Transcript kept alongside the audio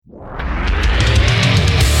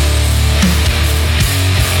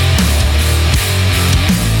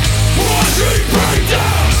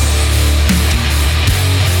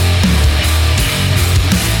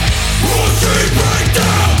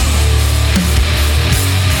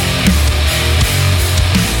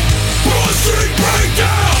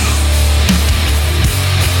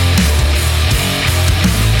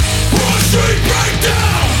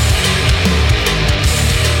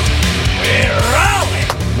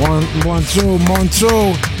One,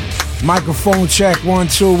 two. Microphone check, 1,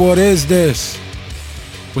 2. What is this?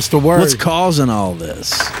 What's the word? What's causing all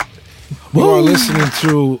this? You are listening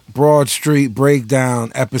to Broad Street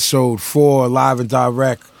Breakdown, episode 4, live and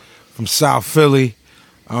direct from South Philly.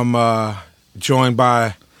 I'm joined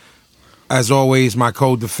by, as always, my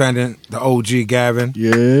co-defendant, the OG Gavin.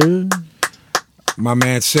 Yeah. My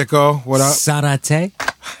man Sicko, what up? Sarate.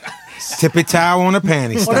 Tippy towel on a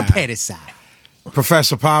panty On style. a petty side.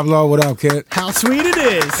 Professor Pablo, what up, kid? How sweet it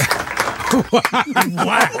is.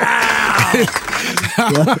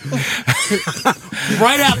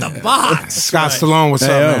 Right out the box. Scott Stallone, what's up,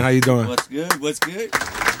 man? How you doing? What's good?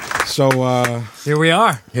 So, Here we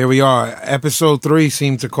are. here we are. Episode 3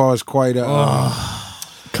 seemed to cause quite a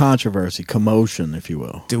Controversy, commotion, if you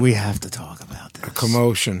will. Do we have to talk about this?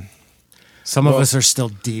 commotion. Some of us are still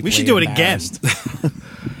deeply We should do it again. embarrassed.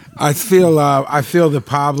 I feel that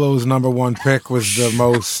Pablo's number 1 pick was the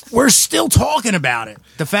most. We're still talking about it.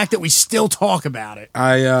 The fact that we still talk about it.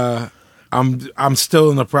 I'm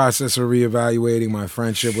still in the process of reevaluating my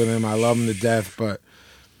friendship with him. I love him to death, but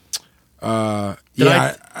go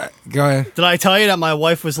ahead. Did I tell you that my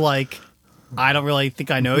wife was like, I don't really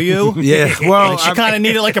think I know you? Yeah, well, Like, she kind of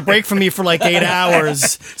needed like a break from me for like 8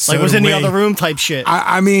 hours. So Like was do in the we. other room type shit.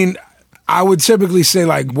 I mean, I would typically say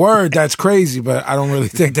like, "Word, that's crazy," but I don't really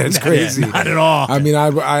think that's crazy. Not at all. I mean,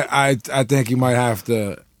 I think you might have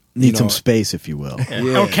to Need some space, if you will.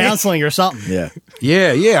 Or counseling or something. Yeah.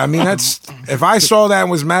 Yeah. I mean, that's if I saw that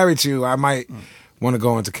and was married to you, I might want to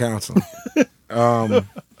go into counseling.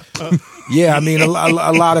 Yeah, I mean, a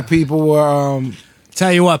lot of people were.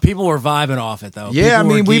 Tell you what, people were vibing off it though. Yeah, I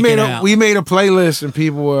People mean, were we geeking made out. a playlist and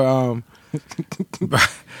people were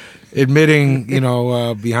admitting,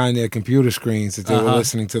 behind their computer screens that they were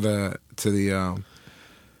listening to the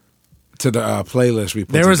playlist we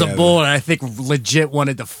put There was together. a bull that I think legit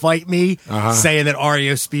wanted to fight me, saying that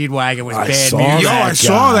REO Speedwagon was bad saw music. Yo, I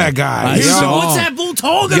saw that guy. I He was saw- like, what's that bull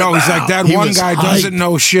talking Yo, about? he's like, that He one was guy hyped. doesn't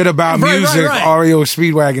know shit about Right, music. right. REO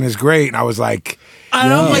Speedwagon is great. And I was like,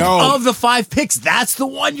 And I'm like, Yo. of the 5 picks, that's the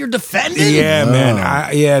one you're defending? yeah, man.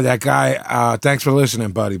 That guy, thanks for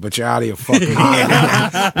listening, buddy, but you're out of your fucking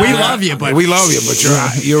mind. We love you, but We love you, but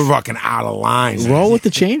you're fucking out of line. man. Roll with the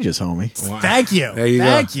changes, homie. thank you. There you go.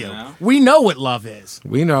 Thank you. We know what love is.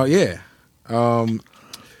 We know, yeah.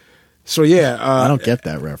 So, yeah. I don't get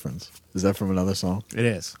that reference. Is that from another song? It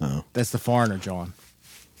is. Oh. That's the foreigner, John.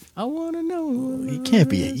 I want to know. You can't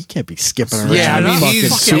be skipping around. Yeah, I mean, fucking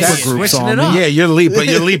he's super fucking groups switching on it me. up. Yeah, you're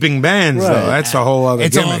leaping bands, Right. though. That's a whole other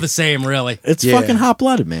It's gimmick. all the same, really. It's Yeah. fucking hot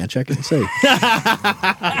blooded, man. Check it and see.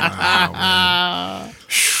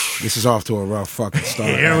 This is off to a rough fucking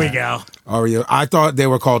start. Here we go. Oreo. I thought they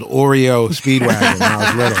were called Oreo Speedwagon when I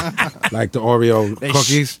was little. Like the Oreo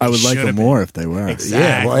cookies. I would like them Should've more if they were.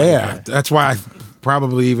 Yeah, well, yeah. That's why I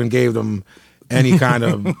probably even gave them any kind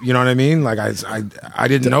of, you know what I mean? Like I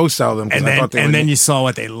didn't no sell them. 'Cause And I then, thought they and were- then you saw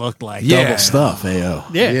what they looked like. Yeah. Double stuff, ayo.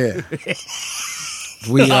 Yeah. Yeah.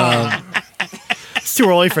 We It's too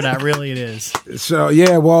early for that, really it is. so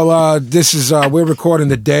yeah, well this is we're recording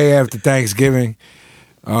the day after Thanksgiving.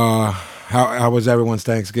 How was everyone's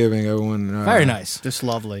Thanksgiving? Everyone Very nice. Just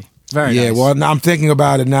lovely. Very Yeah, nice. well, now I'm thinking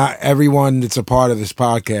about it. Not everyone that's a part of this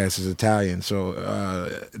podcast is Italian, so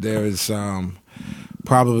there is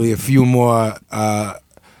probably a few more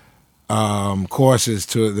courses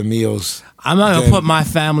to the meals. I'm not going Then- to put my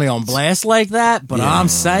family on blast like that, but I'm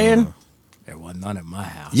saying there wasn't none at my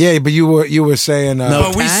house. Yeah, but you were saying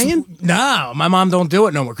But Italian? No, my mom don't do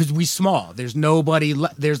it no more because we small. There's nobody.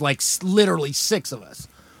 There's like literally 6 of us.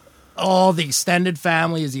 All the extended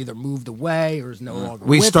family is either moved away or is no longer.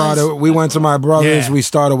 we with started. us. We went to my brother's. Yeah. We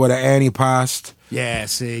started with an antipasto, Yeah,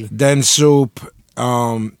 see, then soup,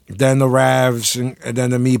 then the ravs, and then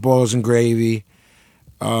the meatballs and gravy.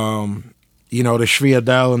 The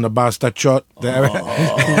sriadel and the bastachot.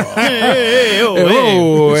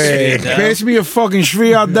 Hey, pass me a fucking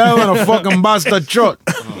sriadel and a fucking bastachot.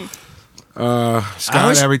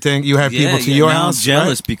 Scott, everything. You had people to your now house. I'm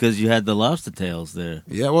jealous right? because you had the lobster tails there.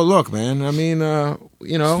 Yeah, well, look, man. I mean,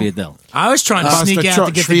 Sviadel. I was trying to Pasta sneak out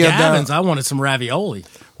to get the Triadel. Gavins. I wanted some ravioli.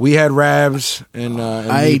 we had ravs and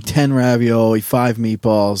I ate 10 ravioli, 5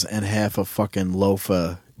 meatballs, and half a fucking loaf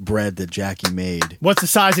of bread that Jackie made. What's the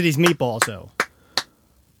size of these meatballs, though?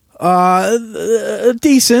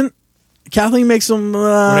 Decent. Kathleen makes them.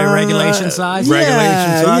 Were they regulation size? Yeah,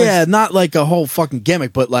 Regulation size? yeah, not like a whole fucking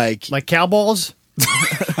gimmick, but like Like cow balls?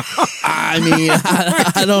 I mean,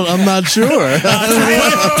 I'm not sure.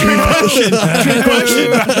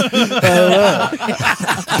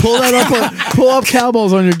 Pull that up. Pull up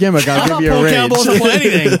cowballs on your gimmick. I'll give you a raise. Cowballs will play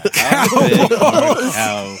anything.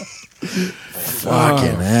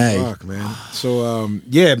 Fucking hey. Fuck, man. So,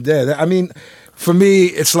 yeah. I mean, for me,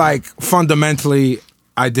 it's like fundamentally,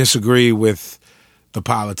 I disagree with the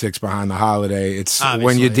politics behind the holiday. It's Obviously.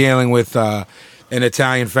 when you're dealing with an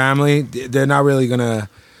Italian family, they're not really gonna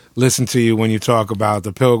listen to you when you talk about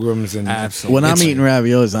the pilgrims and Absolutely. When I'm eating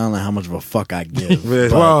raviolis, I don't know how much of a fuck I give. Well,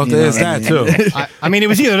 But, you know there's what I that mean? too. I mean, it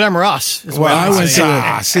was either them or us. is what Well, I I'm went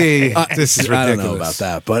saying. to see, this is ridiculous. I don't know about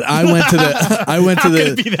that, but I went to the. How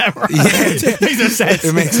could it be them or us? It makes no sense.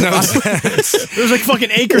 It makes no sense. There was like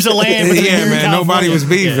fucking acres of land. between Yeah, here and man. Nobody California. was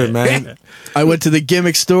beefing, Yeah. man. I went to the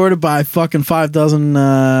gimmick store to buy fucking 5 dozen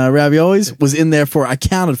raviolis. Was in there for, I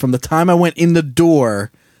counted from the time I went in the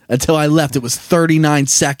door until I left, it was 39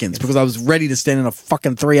 seconds because I was ready to stand in a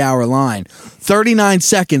fucking 3-hour line. 39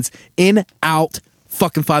 seconds, in, out,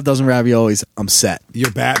 fucking 5 dozen raviolis. I'm set.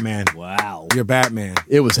 You're Batman. Wow. You're Batman.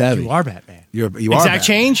 It was heavy. You are Batman. You are Exact Batman.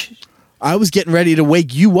 change? I was getting ready to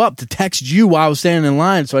wake you up to text you while I was standing in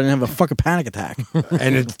line so I didn't have a fucking panic attack.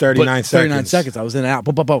 And it's 39 But seconds. 39 seconds. I was in and out.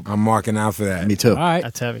 Boop, boop, boop. I'm marking out for that. Me too. All right.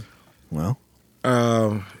 That's heavy. Well,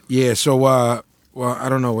 Yeah, so well, I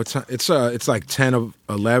don't know what time. It's like 10 of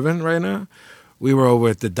 11 right now. We were over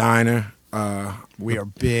at the diner. We are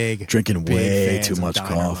big. drinking big way fans too of much Diner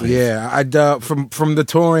coffee. Life. Yeah, I from the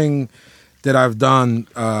touring that I've done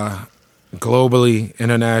globally,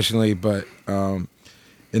 internationally, but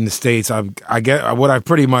in the States, I get what I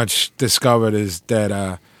pretty much discovered is that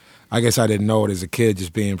I guess I didn't know it as a kid,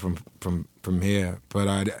 just being from here, but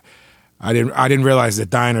I didn't realize that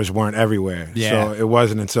diners weren't everywhere. Yeah. So it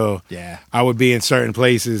wasn't until Yeah. I would be in certain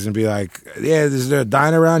places and be like, "Yeah, is there a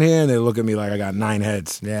diner around here?" And they look at me like I got 9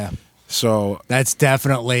 heads. Yeah. So That's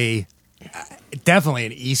definitely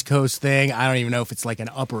an East Coast thing. I don't even know if it's like an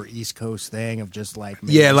Upper East Coast thing of just like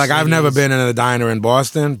maybe yeah, like I've never cities. been in a diner in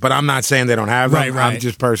Boston, but I'm not saying they don't have them. Right, right. I'm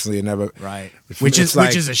just personally never. Right. It's- Which it's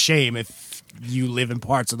is a shame if you live in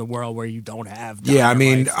parts of the world where you don't have. Yeah, I diner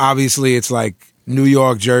mean, life. obviously, it's like New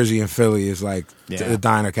York, Jersey, and Philly is like Yeah. the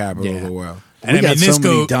diner capital of Yeah. the world. And we I got mean, so this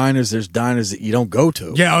many diners. There's diners that you don't go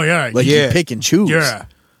to. Yeah, oh yeah, Like Yeah. you pick and choose. yeah.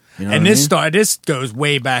 You know And what I mean? this goes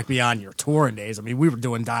way back beyond your touring days. I mean, we were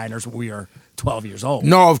doing diners when we were 12 years old.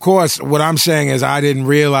 No, of course. What I'm saying is, I didn't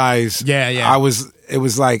realize. Yeah, yeah. It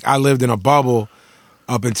was like I lived in a bubble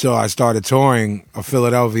up until I started touring a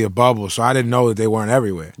Philadelphia bubble, so I didn't know that they weren't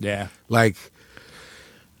everywhere. Yeah. Like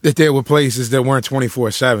that there were places that weren't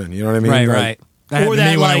 24/7. You know what I mean? Right, Like, right. That happened Or to me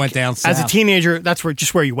that, when I like, went down south. as a teenager, that's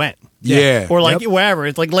where you went. Yeah. Or like Yep. wherever.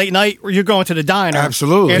 It's like late night, or you're going to the diner.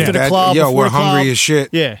 Absolutely. After the That- club, Yo, before we're the club. hungry as shit.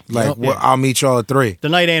 Yeah. Like Yep. I'll meet y'all at 3. The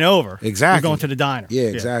night ain't over. Exactly. You're going to the diner. Yeah,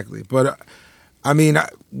 exactly. But I mean,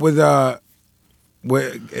 with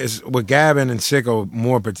Gavin and Sicko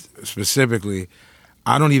more specifically,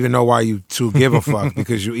 I don't even know why you two give a fuck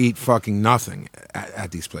because you eat fucking nothing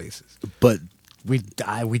at these places. But we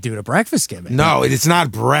do the breakfast gimmick. No, it's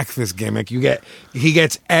not breakfast gimmick. He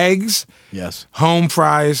gets eggs, yes, home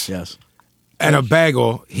fries, yes. and a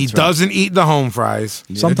bagel. He doesn't eat the home fries.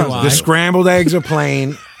 Sometimes do I. The scrambled eggs are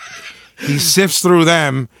plain. He sifts through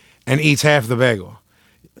them and eats half the bagel.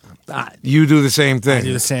 You do the same thing. I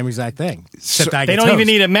do the same exact thing. Except I They get don't even toast.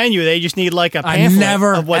 need a menu. They just need like a I pamphlet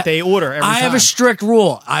never of what they order every I have time. a strict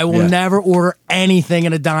rule. I will Yeah. never order anything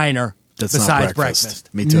in a diner That's not besides breakfast.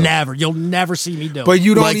 breakfast. Me too. Never. You'll never see me do it. But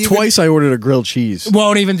you don't Like even, twice I ordered a grilled cheese.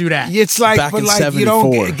 won't even do that. It's like, Back but in like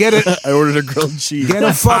 74. you don't get it. I ordered a grilled cheese. Get a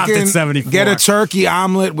Popped at fucking 74. get a turkey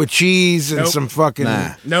omelet with cheese and Nope. some fucking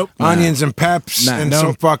Nope. onions and peps Nah. and Nope.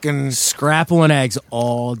 some fucking Scrapple and eggs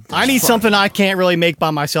all day. I need something I can't really make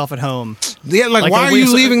by myself at home. yeah. Like, Like why a are you weird-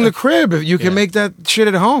 leaving the crib if you can make that shit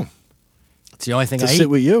at home? It's the only thing to I sit eat.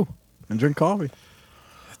 with you and drink coffee.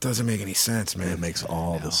 It doesn't make any sense, man. It makes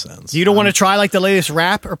all the sense. You don't want to try like the latest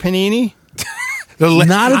wrap or panini?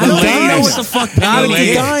 Not at I the don't even know diner. what the fuck Not at panini the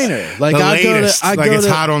is. diner. Like The I latest, go to. I like go it's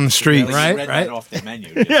to. hot on the street. Right, Read right. that off the menu.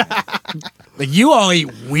 Like you all eat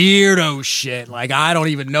weirdo shit. Like I don't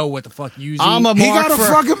even know what the fuck you eat. I'm a He mark got a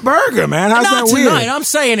for fucking burger, man. How's Not that weird? tonight. I'm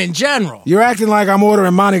saying in general. You're acting like I'm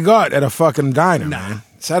ordering Monty Gut at a fucking diner, man.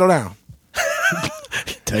 Settle down.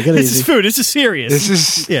 Take it this is easy. food. This is serious. This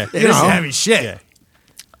is Yeah. you It is know, heavy shit.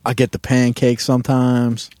 I get the pancakes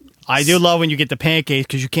sometimes. I do love when you get the pancakes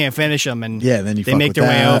because you can't finish them, and Yeah, then you they fuck make with their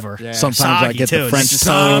way that. over. Yeah. Sometimes I Soggy, get too. the French It's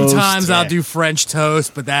toast. Sometimes I'll Yeah. do French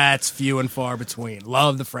toast, but that's few and far between.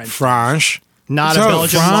 Love the French. French. Not So, a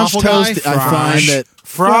Belgian French waffle toast, guy.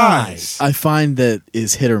 I find that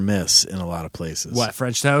is hit or miss in a lot of places. What,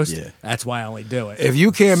 French toast? Yeah. That's why I only do it. If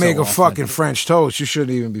you can't So make a often. fucking French toast, you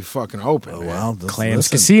shouldn't even be fucking open. man. Well, Clams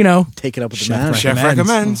listen, Casino. take it up with the Chef manager. Chef recommends.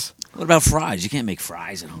 recommends. What about fries? You can't make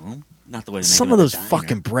fries at home. Not the way they make Some it of at those the diner.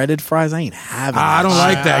 fucking breaded fries, I ain't having. I don't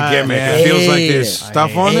like that gimmick. yeah. It feels like Hate there's it.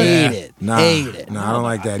 stuff on hate it. it. Nah, Hate it. nah, I don't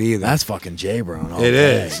like that either. That's fucking J Brown. It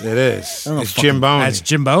is. It is. don't know, It's fucking- Jim Boney. That's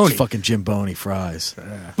Jim Boney. Fucking Jim Boney fries.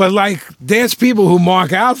 But like, there's people who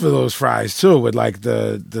mark out for those fries too, with like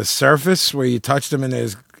the surface where you touch them and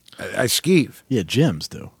there's I skeeve. Yeah, Jim's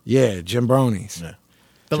do. Yeah, Jim Boney's. Yeah.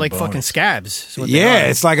 They're like Jim fucking Bonus. scabs. is what they Yeah, are.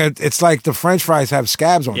 it's like the French fries have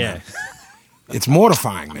scabs on Yeah. them. It's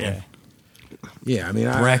mortifying, man. Yeah. Yeah, I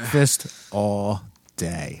mean, Breakfast all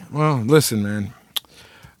day. well, listen, man,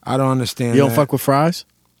 I don't understand. You don't that. fuck with fries?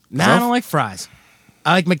 No, I don't like fries.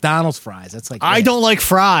 I like McDonald's fries. That's like I it. don't like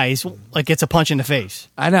fries. Like it's a punch in the face.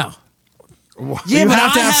 I know. Yeah, you but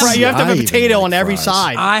have to I have have- you have to have I a even potato like on every fries.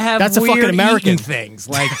 side. I have That's a weird fucking American eating things.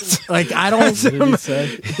 Like I don't.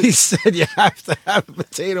 He said you have to have a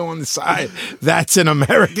potato on the side. That's an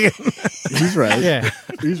American. He's right. Yeah.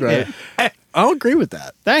 He's right. I'll agree with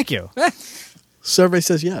that. Thank you. Survey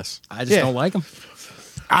says yes. I just Yeah. don't like them.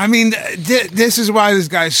 I mean, this is why this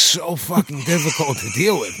guy's so fucking difficult to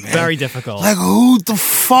deal with, man. Very difficult. Like, who the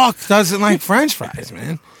fuck doesn't like French fries,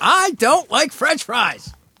 man? I don't like French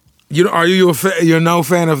fries. You're no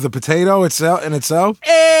fan of the potato itself in itself?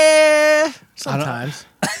 Sometimes.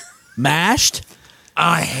 Mashed?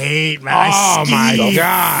 I hate mashed. Oh my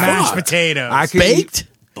god! Mashed potatoes. I could Baked?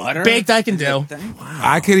 Butter? Baked I can do.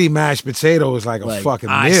 I could eat mashed potatoes like a Like, fucking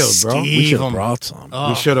I meal, bro. We should have Even- brought some.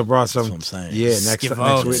 We should have brought some. That's what I'm saying. Yeah,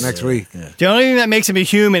 Skivos. next week. The only thing that makes him a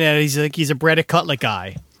human is he's a breaded cutlet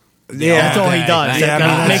guy. Yeah, That's all he does. Yeah,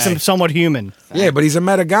 That but- makes him somewhat human. Yeah, but he's a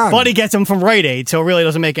Metagon. But he gets him from Rite Aid, so it really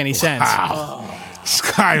doesn't make any sense. This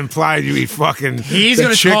guy implied you eat fucking. He's the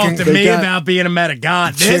going to chicken. talk to me got- about being a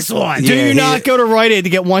Metagon. This Chicken- one. Do Yeah, you he- not go to Rite Aid to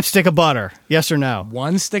get one stick of butter? Yes or no?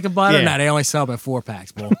 One stick of butter? Yeah. No, they only sell them in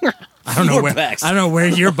 4-packs, Bull. I don't know Four where. packs. I don't know where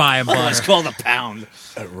you're buying Oh, it's butter. called a pound.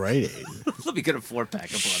 At Rite Aid. Let me get a 4-pack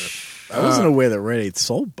of butter. I wasn't aware that Rite Aid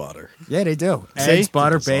sold butter. Yeah, they do. See? Eggs,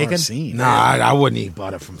 butter, Bizarre bacon. scene. Nah, I wouldn't eat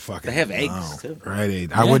butter from fucking. They have eggs, too. Rite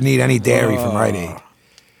Aid. I wouldn't eat any dairy from Rite Aid.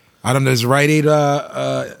 I don't know. Is Rite Aid?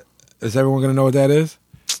 Is everyone gonna know what that is?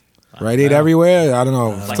 Rite Aid everywhere. I don't know.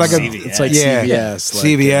 Like it's like CVS. It's like yeah, CVS. like,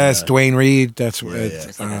 CVS, Dwayne Reed. That's what.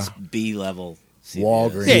 It's like a B level. CVS.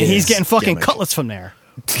 Walgreens. Yeah, and he's getting fucking Gimmick. cutlets from there.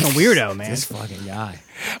 A weirdo, man. This fucking guy.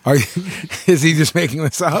 Are you, is he just making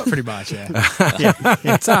this up? Pretty much, yeah.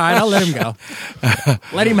 It's all right. I'll let him go.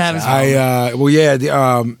 Let him have his fun. Well, yeah.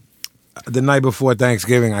 The night before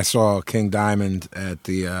Thanksgiving, I saw King Diamond at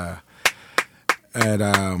the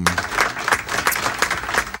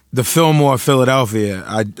Fillmore, Philadelphia.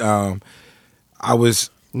 I was.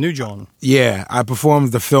 New John. Yeah, I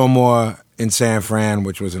performed the Fillmore in San Fran,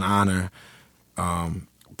 which was an honor,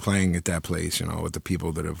 playing at that place, you know, with the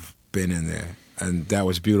people that have been in there. And that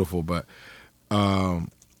was beautiful. But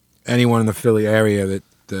anyone in the Philly area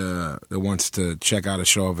that wants to check out a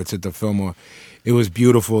show, if it's at the Fillmore, it was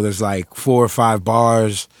beautiful. There's like 4 or 5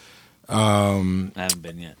 bars. I haven't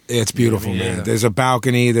been yet. It's beautiful, man. There's a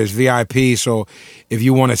balcony. There's VIP. So if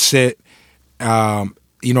you want to sit, want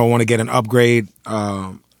to get an upgrade,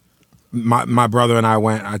 my brother and I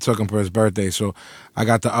went. I took him for his birthday, so I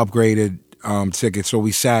got the upgraded ticket. So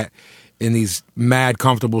we sat in these mad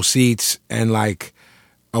comfortable seats, and like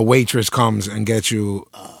a waitress comes and gets you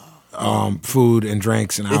food and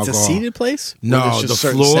drinks and alcohol. It's a seated place? Or No, there's the just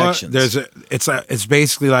certain floor. sections? It's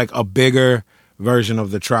basically like a bigger version of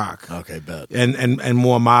the Troc. Okay, bet. And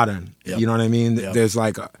more modern. Yep. You know what I mean? Yep. There's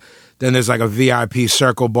like a VIP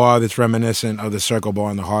circle bar that's reminiscent of the circle bar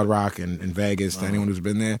in the Hard Rock in Vegas. To anyone who's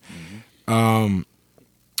been there,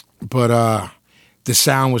 but the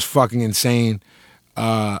sound was fucking insane.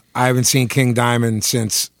 I haven't seen King Diamond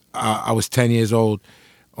since I was 10 years old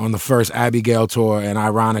on the first Abigail tour, and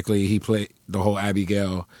ironically, he played the whole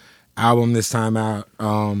Abigail album this time out.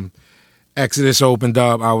 Exodus opened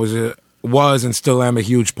up. I was and still am a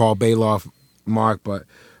huge Paul Bailoff mark, but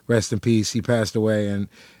rest in peace. He passed away, and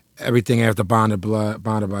everything after Bonded by Blood,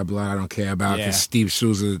 I don't care about because Yeah. Steve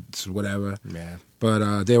Souza's whatever. Yeah.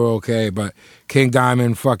 But they were okay. But King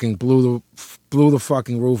Diamond fucking blew the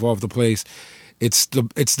fucking roof off the place. It's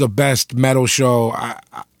the best metal show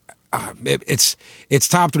it's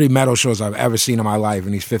top 3 metal shows I've ever seen in my life,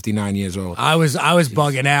 and he's 59 years old. I was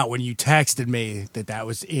bugging out when you texted me that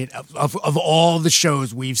was it of all the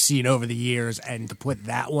shows we've seen over the years, and to put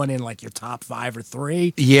that one in like your top 5 or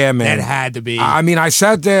 3. Yeah, man, that had to be. I mean, I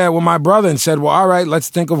sat there with my brother and said, "Well, all right, let's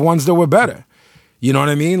think of ones that were better." You know what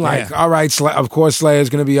I mean? Like, Yeah. all right, of course, Slayer's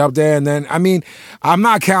going to be up there, and then I mean, I'm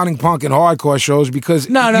not counting punk and hardcore shows because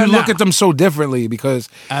you look at them so differently because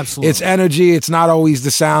Absolutely. it's energy. It's not always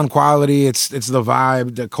the sound quality. It's the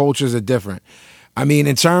vibe. The cultures are different. I mean,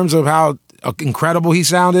 in terms of how incredible he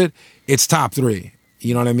sounded, it's top 3.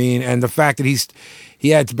 You know what I mean? And the fact that he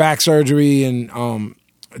had back surgery and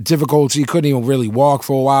difficulty, he couldn't even really walk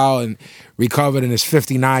for a while, and recovered and is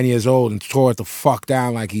 59 years old and tore it the fuck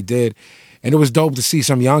down like he did. And it was dope to see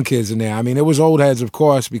some young kids in there. I mean, it was old heads, of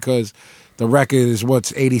course, because the record is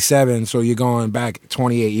 87, so you're going back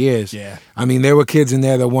 28 years. Yeah. I mean, there were kids in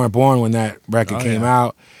there that weren't born when that record came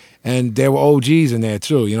out, and there were OGs in there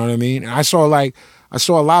too. You know what I mean? And I saw a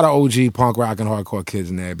lot of OG punk rock and hardcore kids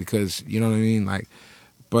in there because you know what I mean. Like,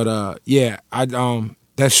 but yeah,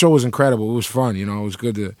 that show was incredible. It was fun. You know, it was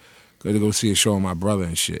good to go see a show with my brother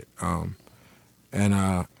and shit.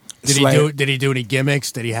 Did he do any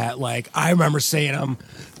gimmicks? Did he have like? I remember seeing him.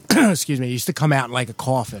 Excuse me. He used to come out in like a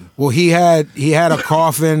coffin. Well, he had a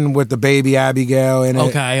coffin with the baby Abigail in it.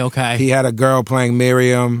 Okay. He had a girl playing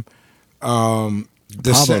Miriam.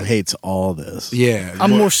 Pablo hates all this. Yeah,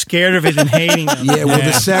 I'm more scared of it than hating him. Yeah, well,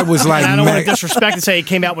 the set was like. And I don't want to disrespect and say he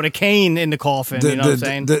came out with a cane in the coffin. You know what I'm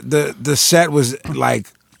saying? The set was like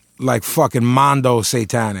fucking Mondo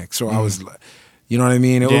satanic. So I was, you know what I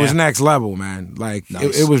mean? It was next level, man. Like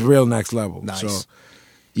it was real next level. Nice. So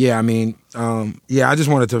yeah, I mean, I just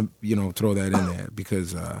wanted to throw that in there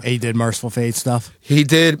because He did Merciful Fate stuff. he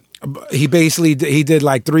did. He did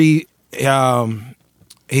like 3.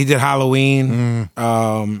 He did Halloween.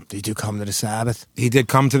 Did he do Come to the Sabbath? He did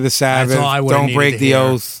Come to the Sabbath. That's all I would've Don't needed break to the hear.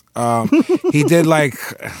 oath.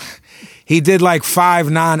 He did like 5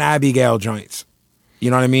 non-Abigail joints. You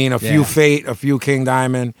know what I mean? A few Yeah. Fate, a few King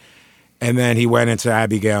Diamond, and then he went into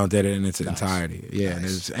Abigail and did it in its entirety. Yeah, and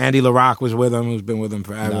it's Andy LaRock was with him, who's been with him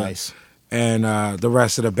forever. Nice. And the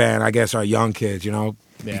rest of the band, I guess, are young kids. Yeah.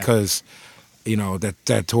 Because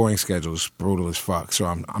that touring schedule is brutal as fuck. So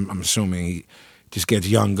I'm assuming he just gets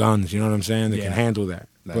young guns. You know what I'm saying? They can handle that.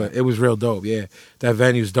 Right. But it was real dope. Yeah, that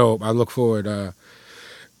venue's dope. I look forward to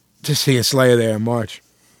seeing Slayer there in March.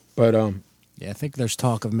 But Yeah, I think there's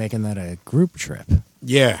talk of making that a group trip,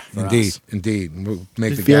 yeah, For indeed, us. indeed. We'll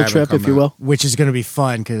make the Field Gavin trip, come if you out. will. which is going to be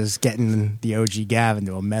fun because getting the OG Gavin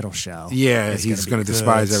to a metal show. Yeah, is he's gonna going be to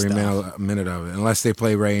despise good every stuff. minute of it. Unless they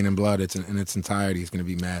play Rain and Blood in its entirety, he's going to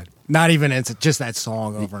be mad. Not even it's just that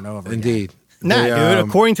song over and over. again. Indeed. Nah, They, dude.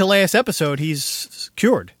 According to last episode, he's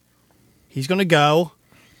cured. He's going to go.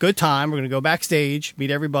 Good time. We're going to go backstage,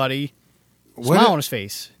 meet everybody. Smile on his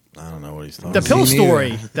face. I don't know what he's talking The about. pill neither. story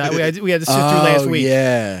that we had to sit through last week.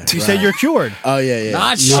 Yeah. You said you're cured. Oh yeah. Not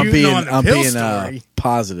I'm shooting being, on the I'm pill being story. a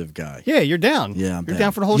positive guy. Yeah, you're down. Yeah, I'm you're down.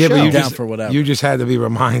 down for the whole Yeah, show. but you Down just, for whatever. You just had to be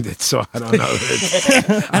reminded, so I don't know.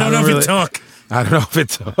 I don't know if it took. I don't know if it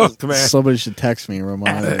took, man. Somebody should text me and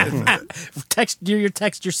remind me. Do your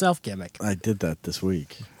text yourself gimmick. I did that this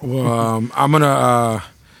week. Well, I'm gonna.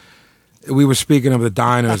 We were speaking of the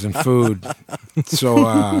diners and food, so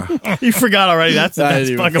You forgot already. That's I didn't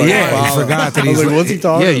even fucking fucking yeah, follow. you forgot that I was he's like, what's he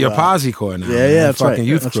talking Yeah, you're about? posse core now. Yeah, man. yeah, that's fucking right.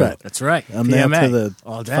 youth That's crew. right. That's right. I'm there PMA to the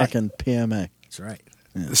all day. fucking PMA. That's right.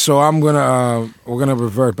 So I'm gonna we're gonna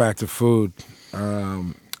revert back to food.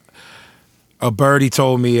 A birdie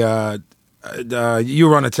told me you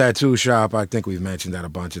run a tattoo shop. I think we've mentioned that a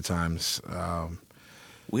bunch of times.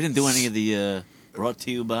 We didn't do any of the brought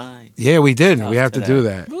to you by. Yeah, we did. We have to today. do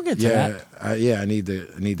that. We'll get to yeah, that. yeah, I need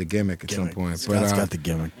the gimmick at some point. Scott's got the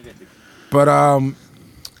gimmick.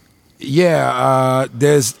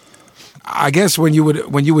 There's. I guess when you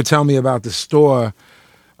would tell me about the store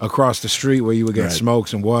across the street where you would get Right.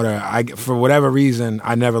 smokes and water, for whatever reason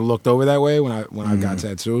I never looked over that way when I got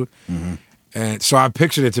tattooed, and so I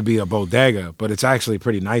pictured it to be a bodega, but it's actually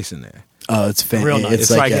pretty nice in there. Oh, it's fancy. Real nice. It's,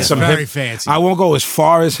 It's like, like a- some very hip- fancy. I won't go as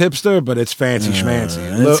far as hipster, but it's fancy schmancy,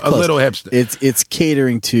 it's a close. little hipster. It's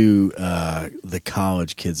catering to the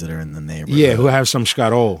college kids that are in the neighborhood. Yeah, who have some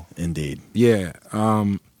scarol. Indeed. Yeah.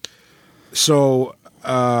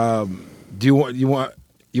 Do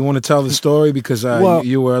you want to tell the story because Well-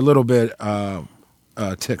 you were a little bit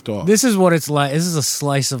ticked off. This is what it's like. This is a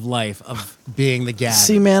slice of life of being the Gavin.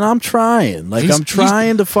 See, man, I'm trying. Like, He's- I'm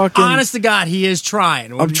trying to fucking. Honest to God, he is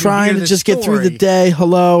trying. When I'm you trying hear to the just get through the story- day.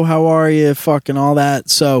 Hello, how are you? Fucking all that.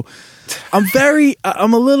 So, I'm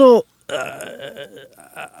a little.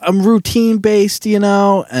 I'm routine based, you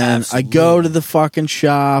know, and Absolutely. I go to the fucking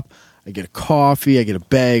shop. I get a coffee, I get a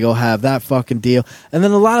bagel, have that fucking deal. And then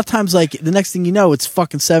a lot of times, like, the next thing you know, it's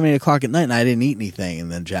fucking 7, 8 o'clock at night and I didn't eat anything.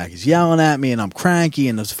 And then Jackie's yelling at me and I'm cranky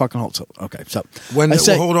and there's fucking whole. So, okay, so. When I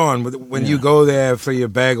say, hold on, when you go there for your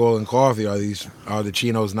bagel and coffee, are the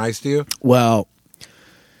chinos nice to you? well,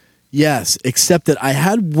 yes, except that I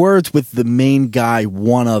had words with the main guy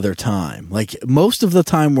one other time. Like, most of the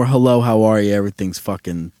time we're hello, how are you? Everything's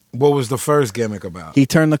fucking. What was the first gimmick about? He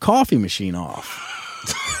turned the coffee machine off.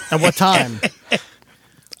 At what time?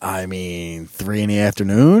 I mean, 3 in the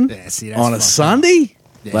afternoon Yeah, see, that's on a fucked Sunday.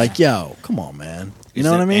 Yeah. Like, yo, come on, man. You Is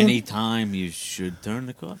know what I there mean? Any time you should turn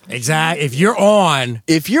the coffee. Exactly. If you're on,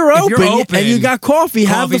 If you're If open, you're open, and you got coffee,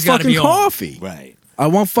 have the coffee's gotta fucking be on. coffee. Right. I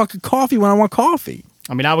want fucking coffee when I want coffee.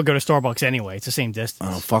 I mean, I would go to Starbucks anyway. It's the same distance.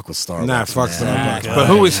 I don't fuck with Starbucks. Nah, fuck man. Starbucks. But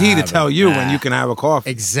who is he to tell you when you can have a coffee?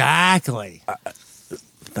 exactly.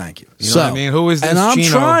 Thank you. You know what I mean? Who is this And I'm Chino?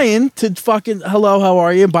 trying to fucking hello, how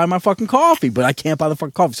are you, and buy my fucking coffee, but I can't buy the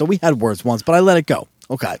fucking coffee. So we had words once, but I let it go.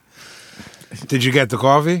 Okay. Did you get the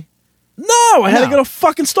coffee? No, I had to No. go to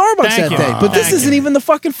fucking Starbucks Thank that you. day. But this Thank isn't you. even the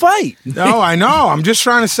fucking fight. No, I know. I'm just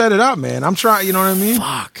trying to set it up, man. I'm trying. You know what I mean?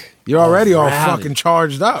 Fuck. You're already all rowdy. fucking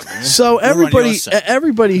charged up, man. So on your everybody, side.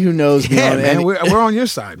 everybody who knows me, Yeah, on man. any, We're on your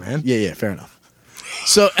side, man. yeah, fair enough.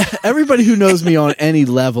 So everybody who knows me on any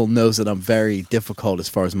level knows that I'm very difficult as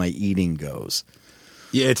far as my eating goes.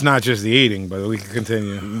 Yeah, it's not just the eating, but we can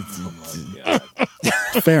continue.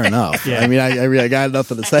 Fair enough. Yeah. I mean, I got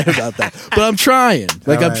nothing to say about that, but I'm trying.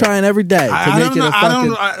 Like All I'm right. trying every day to I make don't it know. a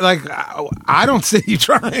fucking. I don't see you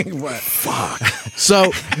trying. But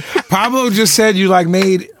So Pablo just said you like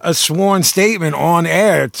made a sworn statement on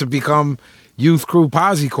air to become Youth Crew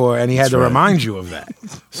Posse Corps, and he had to right. remind you of that.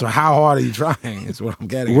 So how hard are you trying? Is what I'm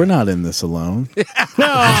getting. we're not in this alone.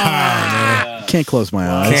 Can't close my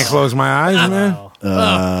eyes. Can't close my eyes,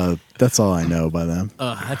 man. That's all I know by them.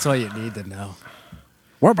 That's all you need to know.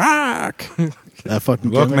 We're back. That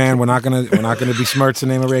fucking Look, gimmick. man, we're not gonna besmirch the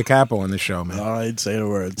name of Ray Capo on this show, man. All right, say the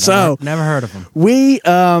word. So Never heard of him. we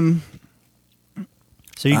So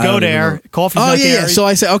you I go don't there. even know. Coffee's Oh not yeah, there. yeah. So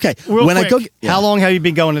I say okay. Real when quick, I go, yeah. how long have you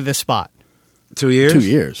been going to this spot? 2 years. 2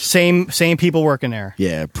 years. Same people working there.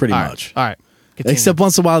 Yeah, pretty All right. much. All right. Continue. Except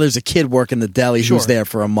once in a while, there's a kid working the deli Sure. who's there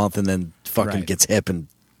for a month and then fucking Right. gets hip and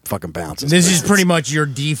fucking bounces. This But is it's- pretty much your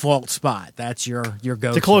default spot. That's your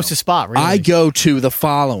go. the closest spot, really. I go to the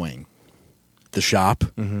following: the shop,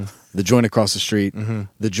 Mm-hmm. the joint across the street,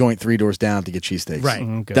 the joint 3 doors down to get cheesesteaks. Right.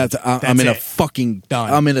 Mhm, good. That's I'm in a it. fucking.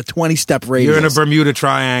 Done. I'm in a 20-step radius. You're in a Bermuda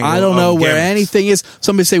Triangle. I don't of know where gimmicks. anything is.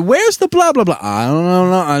 Somebody say, "Where's the blah blah blah?" I don't know.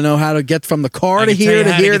 No, I know how to get from the car I to can tell here you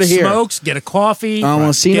to how here to get here. Smokes, get a coffee. I don't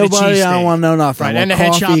want to see get a nobody. I don't cheesesteak. want to know nothing. right, I and the want head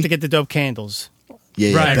coffee. shop to get the dope candles.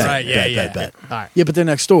 Yeah, Right, bet, right, yeah, bet, yeah. bet, bet. All right. Yeah, but they're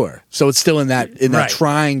next door, so it's still in that Right.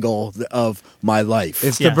 triangle of my life.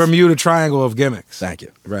 It's Yes. the Bermuda Triangle of gimmicks. Thank you.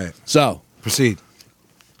 Right. So Proceed.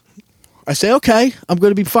 I say, okay, I'm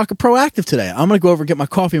going to be fucking proactive today. I'm going to go over and get my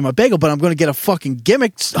coffee and my bagel, but I'm going to get a fucking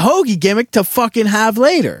gimmick, hoagie gimmick to fucking have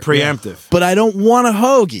later. Preemptive. But I don't want a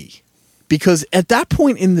hoagie because at that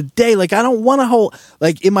point in the day, like I don't want a whole,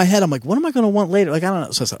 like in my head, I'm like, what am I going to want later? Like, I don't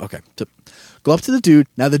know. So I said, okay, so go up to the dude.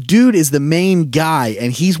 Now the dude is the main guy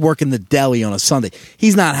and he's working the deli on a Sunday.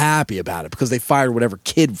 He's not happy about it because they fired whatever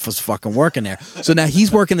kid was fucking working there. So now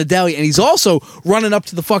he's working the deli and he's also running up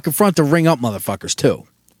to the fucking front to ring up motherfuckers too.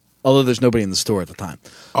 Although there's nobody in the store at the time.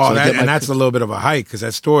 Oh, So I get my- that's a little bit of a hike because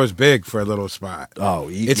that store is big for a little spot. Oh,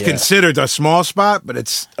 It's yeah. considered a small spot, but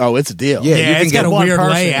it's it's a deal. Yeah, Yeah, you can it's got get a one weird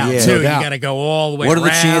person. layout Yeah. too. No You doubt. got to go all the way What are the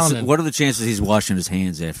around. chances? and- What are the chances he's washing his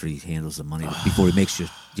hands after he handles the money before he makes your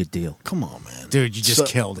deal? Come on, man. Dude, you just So-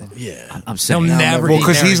 killed it. Yeah. I'm saying. He'll never well be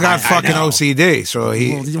because very he's got nice. fucking OCD, so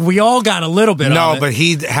he We all got a little bit. no, of it. but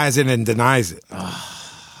he has it and denies it.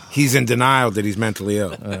 He's in denial that he's mentally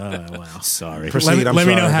ill. Sorry. Proceed. I'm let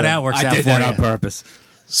me sorry, know how man. that works I out did for that you. on purpose.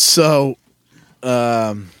 So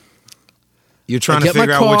You're trying I to get my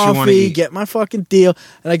figure out what you want to coffee, eat. get my fucking deal,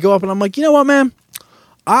 and I go up and I'm like, you know what, man?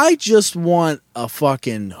 I just want a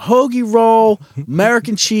fucking hoagie roll,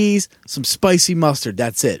 American cheese, some spicy mustard.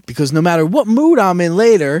 That's it. Because no matter what mood I'm in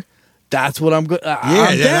later, that's what I'm good.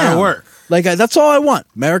 Yeah, that'll work. Like that's all I want: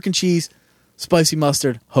 American cheese, spicy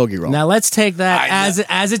mustard, hoagie roll. Now let's take that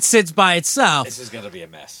as it sits by itself. This is gonna be a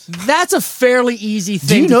mess. That's a fairly easy Do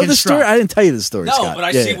thing. you know to the story? construct. I didn't tell you the story. No, Scott. but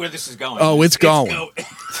I Yeah, see yeah. where this is going. Oh, it's going.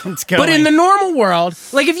 It's going. But in the normal world,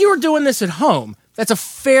 like if you were doing this at home, that's a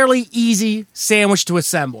fairly easy sandwich to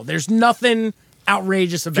assemble. There's nothing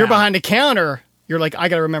outrageous about if you're it. behind the counter, you're like, I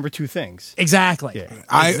got to remember two things. Exactly. Yeah.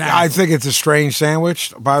 I think it's a strange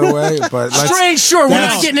sandwich, by the way. But Strange, sure. We're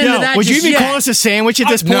not getting into that. Would you just even yet. call this a sandwich at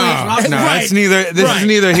this point? No, Right. it's neither. This Right. is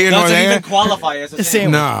neither here nor Doesn't there. even qualify as a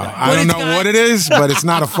sandwich. No, I But don't it's know got- what it is, but it's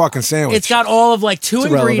not a fucking sandwich. It's got all of like two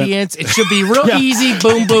irrelevant. ingredients. It should be real easy.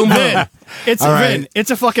 Boom, boom, boom. It's All right. Vin,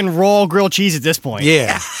 it's a fucking raw grilled cheese at this point.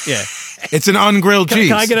 yeah, Yeah. it's an ungrilled cheese.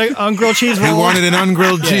 Can I get an ungrilled cheese roll? He wanted an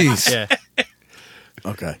ungrilled cheese. Yeah.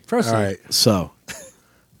 Okay. All right. So,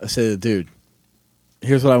 I said, dude,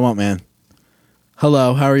 here's what I want, man.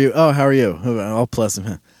 Hello, how are you? Oh, how are you? All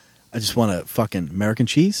pleasant. I just want a fucking American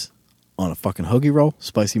cheese on a fucking hoagie roll,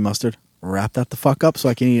 spicy mustard. Wrap that the fuck up so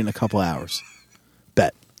I can eat it in a couple hours.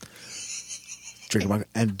 Bet. Drink my,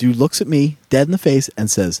 and dude looks at me dead in the face and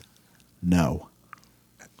says, no.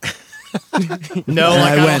 No, And like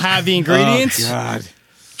I I don't went, have the ingredients. God.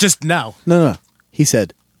 Just no. No. He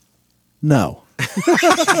said, no.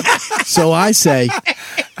 So I say,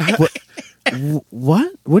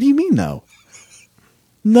 what? What do you mean, no?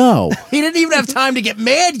 No. He didn't even have time to get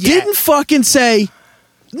mad yet. Didn't fucking say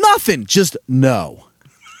nothing. Just no.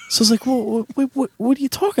 So I was like, well, what are you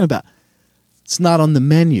talking about? It's not on the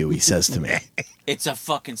menu, he says to me. It's a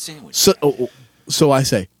fucking sandwich. So I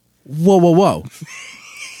say, whoa.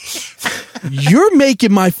 You're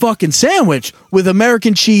making my fucking sandwich with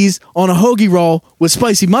American cheese on a hoagie roll with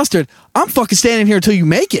spicy mustard. I'm fucking standing here until you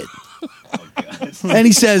make it. And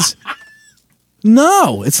he says,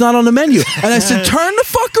 no, it's not on the menu. And I said, turn the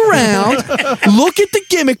fuck around, look at the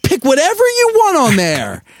gimmick, pick whatever you want on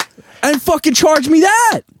there, and fucking charge me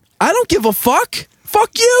that. I don't give a fuck.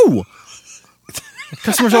 Fuck you.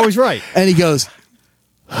 Customer's always right. And he goes,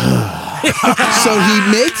 so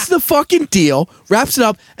he makes the fucking deal, wraps it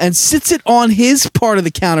up, and sits it on his part of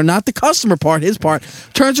the counter, not the customer part, his part,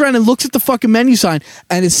 turns around and looks at the fucking menu sign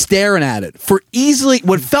and is staring at it for easily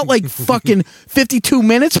what felt like fucking 52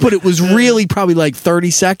 minutes, but it was really probably like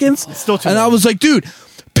 30 seconds. Still too and I long. was like, dude,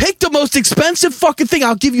 pick the most expensive fucking thing.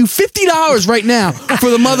 I'll give you $50 right now for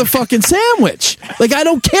the motherfucking sandwich. Like, I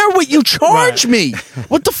don't care what you charge me.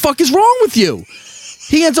 What the fuck is wrong with you?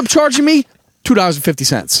 He ends up charging me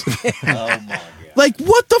 $2.50. Oh my god. Like,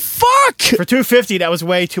 what the fuck? For $2.50, that was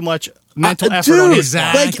way too much mental effort on Dude, his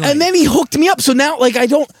part. Exactly. like, and then he hooked me up. So now, like, I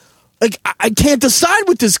don't, like, I can't decide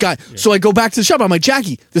with this guy. So I go back to the shop. I'm like,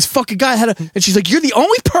 Jackie, this fucking guy had a, and she's like, you're the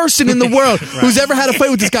only person in the world who's ever had a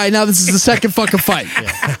fight with this guy. Now this is the second fucking fight.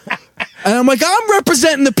 And I'm like, I'm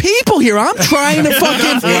representing the people here. I'm trying to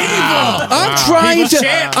fucking,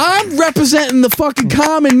 I'm representing the fucking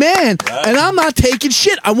common man. And I'm not taking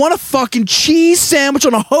shit. I want a fucking cheese sandwich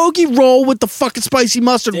on a hoagie roll with the fucking spicy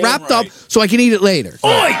mustard Damn wrapped right. up so I can eat it later.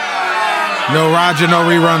 No Roger, no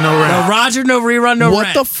rerun, no No rant. Roger, no rerun, no What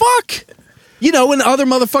rant. the fuck? You know, and other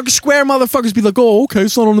motherfuckers, square motherfuckers be like, oh, okay,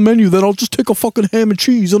 it's not on the menu, then I'll just take a fucking ham and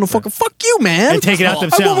cheese and a fucking, fuck you, man. And take it out I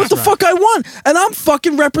themselves. want what the Right. fuck I want. And I'm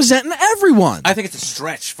fucking representing everyone. I think it's a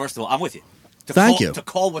stretch. First of all, I'm with you. Thank you. To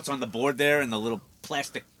call what's on the board there and the little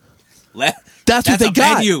plastic. That's what they a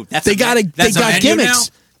got. Menu. That's They a got men- they that's a got menu gimmicks.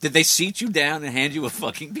 now? Did they seat you down and hand you a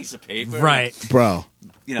fucking piece of paper? Right. Bro,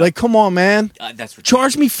 You know, like, come on, man. that's ridiculous.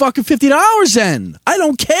 Charge me fucking $50 then. I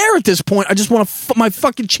don't care at this point. I just want my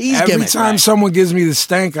fucking cheese Every gimmick. time someone gives me the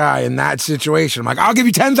stank eye in that situation, I'm like, I'll give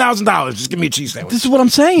you $10,000. Just give me a cheese sandwich. This is what I'm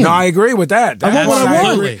saying. No, I agree with that. I want what I want.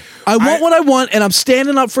 Absolutely. I want what I want, and I'm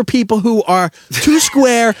standing up for people who are too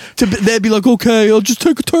square to. They'd be like, "Okay, I'll just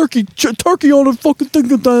take a turkey on a fucking thing."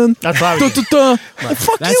 Then That's what I would do. Like,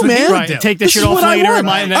 fuck That's you, what he man. would Right, do. take this This shit is off what I later. want.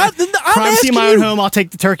 I'm I'm privacy asking of my own you- home. I'll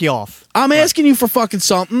take the turkey off. I'm asking you for fucking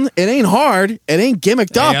something. It ain't hard. It ain't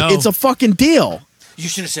gimmicked up. Ayo. It's a fucking deal. You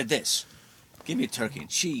should have said this. Give me a turkey and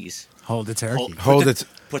cheese. Hold the turkey. Hold it.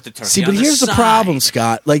 Put the turkey. See, on but here's the side. problem,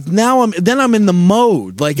 Scott. Like now, I'm in the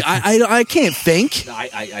mode. Like I can't think.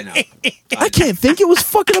 I know. I can't think. It was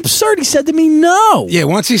fucking absurd. He said to me, "No." Yeah,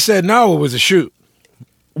 once he said no, it was a shoot.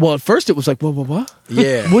 Well, at first it was like, what?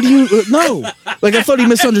 Yeah. What do you, no. Like, I thought he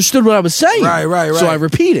misunderstood what I was saying. Right. So I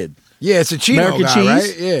repeated. Yeah, it's a Chino American guy, cheese?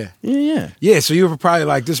 right? Yeah. Yeah. Yeah, so you were probably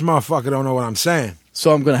like, this motherfucker don't know what I'm saying.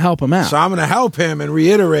 So I'm going to help him out. So I'm going to help him and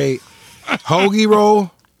reiterate hoagie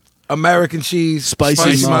roll, American cheese, Spicy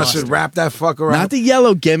mustard, mustard. wrap that fucker up. Not the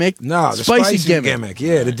yellow gimmick. no, the spicy gimmick.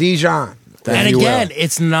 Yeah, the Dijon. And if you will. again,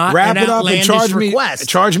 it's not Wrap an it up and outlandish charge request. me.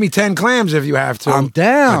 Charge me 10 clams if you have to. I'm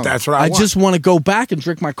down. But that's what I want. just want to go back and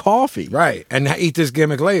drink my coffee. right, and eat this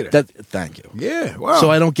gimmick later. Thank you. yeah, well, So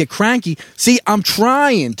I don't get cranky. See, I'm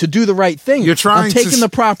trying to do the right thing. You're trying I'm to taking the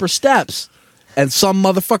proper steps. And some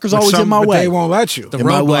motherfuckers always in my but way. they won't let you. The in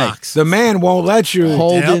my way. roadblocks. The man won't let you.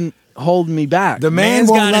 Holding me back. The man Man's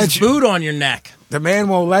won't got let his you. boot on your neck. The man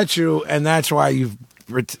won't let you, and that's why you've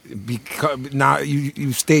because now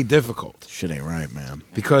you stay difficult Shit ain't right, man.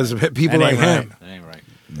 because of people That like ain't right. him. That ain't right.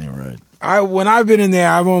 Ain't right. When I've been in there,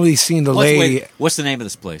 I've only seen the lady. What's the name of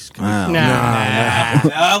this place? Come Wow. on. Nah.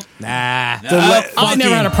 No. Nah. I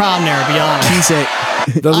never had a problem there, to be honest.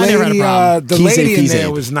 Kise, The I never had a lady, problem. the Kise, lady in Kise.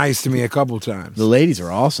 there was nice to me a couple times. the ladies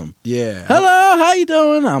are awesome. Yeah. Hello, how you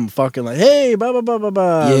doing? I'm fucking like, hey, blah blah blah blah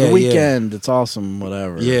blah. Yeah, the weekend, it's awesome.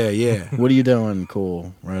 Whatever. Yeah, yeah. What are you doing?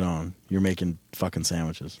 Cool. Right on. You're making fucking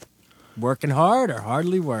sandwiches. Working hard or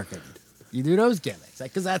hardly working. You do those gimmicks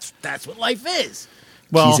because that's what life is.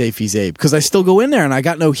 Well, Kise Fize. Because I still go in there and I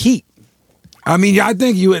got no heat. I mean, I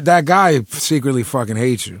think that guy secretly fucking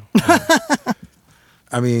hates you.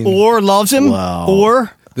 I mean, or loves him, Wow.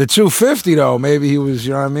 or the 250 though, maybe he was.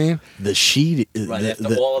 You know what I mean? The sheet, Right after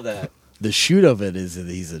the, all of that. the shoot of it is that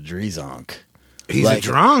he's a Drizonk. He's a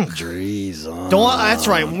drunk. Drizonk. that's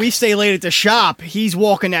right. When we stay late at the shop, he's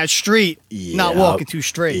walking that street, not Yeah. walking too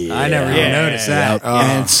straight. I never even noticed that.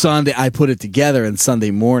 And Sunday, I put it together, and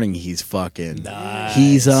Sunday morning, he's fucking.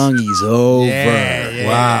 He's hung, he's over. Yeah.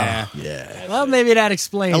 Wow. Yeah. Well, maybe that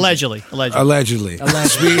explains. it. Allegedly. Allegedly.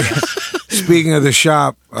 Allegedly. Speaking of the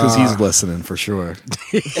shop, Because he's listening for sure.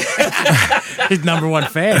 His number one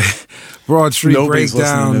fan. Broad Street Nobody's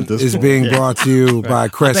Breakdown listening at this is point. being brought to you by I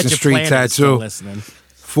Crescent bet you Street Planet is still Tattoo, listening.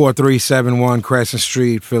 4371 Crescent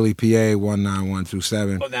Street, Philly, PA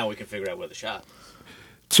 19127. Well, now we can figure out where the shop.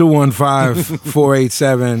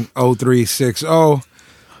 215-487-0360.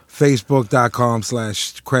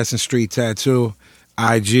 Facebook.com/Crescent Street Tattoo.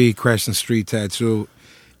 IG Crescent Street Tattoo.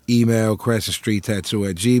 Email Crescent Street Tattoo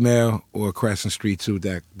 @gmail or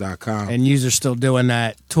CrescentStreet2.com. And you're still doing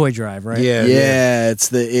that toy drive, right? Yeah,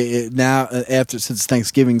 It's now since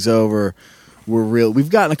Thanksgiving's over, we've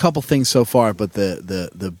gotten a couple things so far, but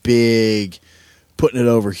the big putting it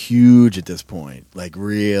over huge at this point, like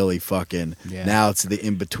really fucking. Yeah. Now it's the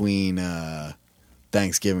in between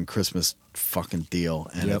Thanksgiving Christmas fucking deal,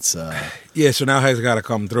 and Yep. it's Yeah, so now has got to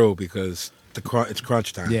come through because it's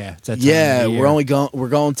crunch time. Yeah. It's that time yeah, of the year. we're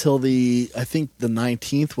going till the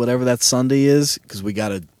 19th, whatever that Sunday is, because we got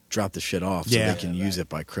to drop the shit off so Yeah. they can use it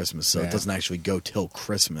by Christmas. So Yeah. it doesn't actually go till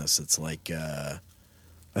Christmas. It's like I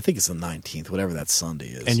think it's the 19th, whatever that Sunday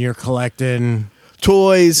is. And you're collecting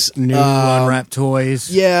toys, new unwrapped toys.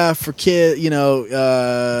 yeah, for kids.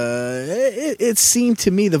 It seemed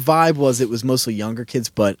to me the vibe was it was mostly younger kids,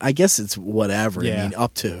 but I guess it's whatever. Yeah. I mean,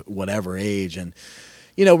 up to whatever age, and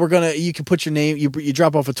you can put your name. You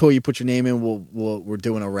drop off a toy, you put your name in. We're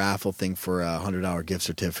doing a raffle thing for a $100 gift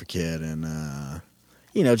certificate, and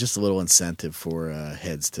just a little incentive for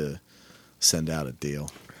heads to send out a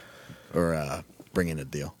deal or bring in a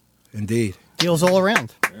deal. Indeed. Deals all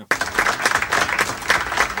around.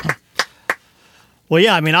 Well,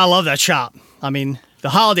 yeah, I mean, I love that shop. I mean, the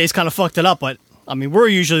holidays kind of fucked it up, but I mean, we're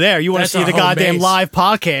usually there. You want to That's see our the home goddamn base. live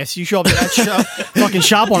podcast? You show up at that fucking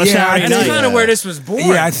shop on a Yeah, Saturday And that's night. kind of where this was born.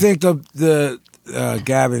 Yeah, I think the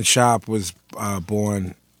Gavin shop was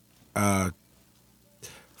born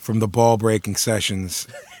from the ball breaking sessions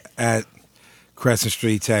at Crescent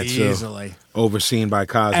Street Tattoo, Easily. overseen by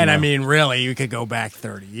Cosmo. And I mean, really, you could go back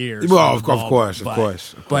 30 years. Well, from of the course, of but-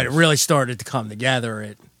 course, of But it course. really started to come together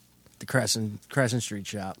at the Crescent Street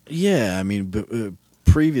shop. Yeah, I mean,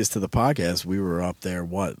 previous to the podcast, we were up there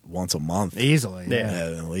once a month. Easily.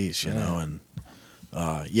 Yeah. At least, you know, and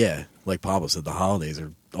like Pablo said, the holidays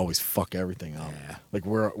are always fuck everything up. Yeah. Like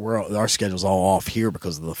our schedule's all off here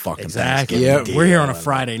because of the fucking Exactly. Thanksgiving Yeah. deal We're here on a and-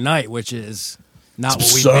 Friday night, which is not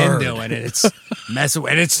It's what absurd. we've been doing. And it's messing.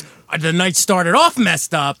 And it's the night started off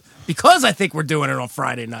messed up because I think we're doing it on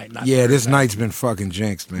Friday night. Not Yeah, this Thursday. night's been fucking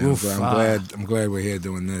jinxed, man. Oof, I'm glad we're here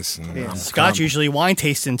doing this. And I'm Scott's usually wine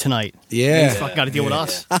tasting tonight. Yeah. He's fucking got to deal with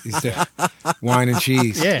us. He's the wine and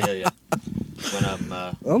cheese. Yeah. Yeah. When I'm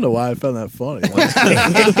I don't know why I found that funny.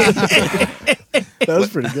 That was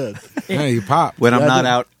pretty good. Hey, you pop. when I'm Yeah, I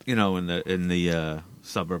not did. out, in the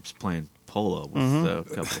suburbs playing polo with a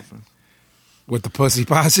couple of friends. With the Pussy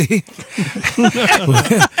Posse. with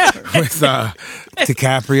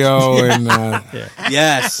DiCaprio and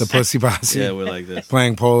Yes. the Pussy Posse. Yeah, we're like this.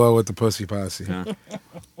 Playing polo with the Pussy Posse. Huh?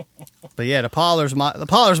 But yeah, the parlor's my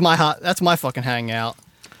that's my fucking hangout.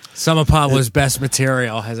 Some of Pablo's best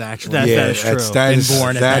material has actually That Yeah, is true. that Been is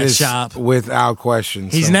born at that that is shop. without question.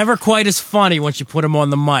 He's So- never quite as funny once you put him on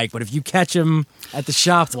the mic, but if you catch him at the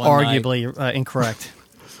shop one night, Arguably incorrect.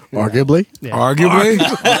 Arguably, Yeah. arguably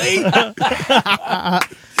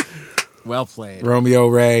well played. Romeo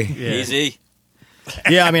Ray. Easy.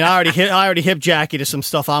 Yeah, I mean, I already hip Jackie to some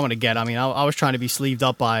stuff I'm gonna get. I mean, I was trying to be sleeved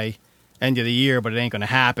up by end of the year, but it ain't gonna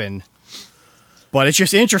happen. But it's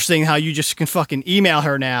just interesting how you just can fucking email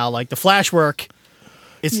her now, like the flash work.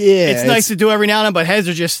 It's nice to do every now and then, but heads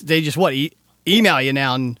are just email you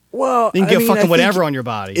now and Well, you can get I fucking think whatever on your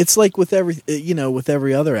body. It's like with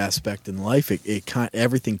every other aspect in life,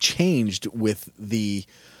 everything changed with the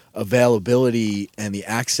availability and the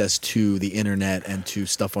access to the internet and to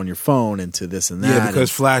stuff on your phone and to this and that. Yeah,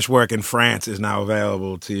 because Flash work in France is now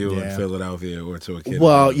available to you in Philadelphia or to a kid.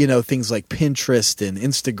 Well, things like Pinterest and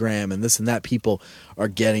Instagram and this and that, people are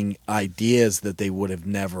getting ideas that they would have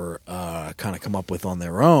never kind of come up with on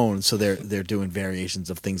their own. So they're doing variations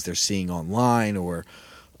of things they're seeing online or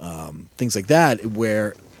things like that,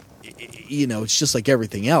 where it's just like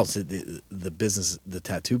everything else. The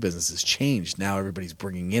tattoo business has changed. Now everybody's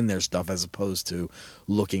bringing in their stuff as opposed to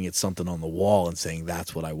looking at something on the wall and saying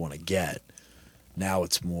that's what I want to get. Now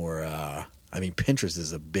it's more. Pinterest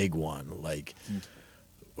is a big one. Like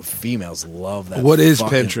females love that. What is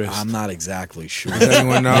Pinterest? I'm not exactly sure. Does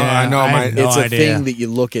anyone know? Yeah, I know I my. have no It's a idea. thing that you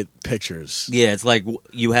look at pictures. Yeah, it's like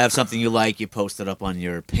you have something you like, you post it up on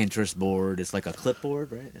your Pinterest board. It's like a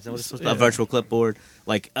clipboard, right? Is that what it's supposed to be? A virtual clipboard.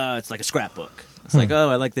 Like, it's like a scrapbook. It's like,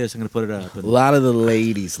 I like this. I'm going to put it up. A lot of the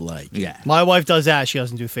ladies like. Yeah. My wife does that. She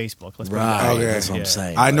doesn't do Facebook. Let's put it that Right. way. Okay. That's what I'm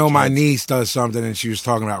saying. I know Like, my it's niece does something, and she was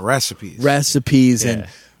talking about recipes. recipes Yeah. and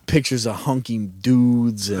pictures of hunky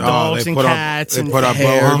dudes and Dogs they and put up- cats they and put up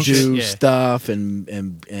bohunks. hairdo Yeah. stuff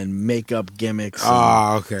and makeup gimmicks.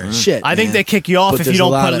 Ah, okay. and shit. I think man. they kick you off But if you there's a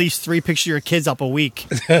don't lot put at of- least 3 pictures of your kids up a week.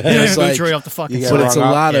 it's Go like- straight off the fucking you site. but it's a Yeah.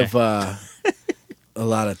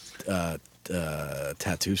 lot of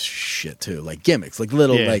tattoo shit too, like gimmicks, like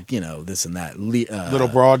little this and that. Little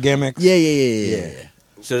broad gimmicks. Yeah.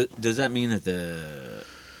 So does that mean that the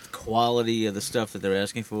quality of the stuff that they're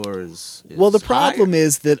asking for is Well, the problem higher?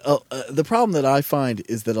 is that the problem that I find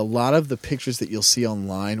is that a lot of the pictures that you'll see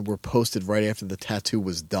online were posted right after the tattoo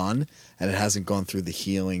was done, and it hasn't gone through the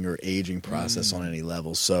healing or aging process on any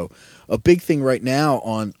level. So, a big thing right now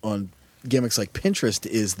on gimmicks like Pinterest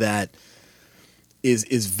is that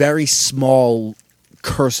is very small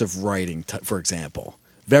cursive writing, for example,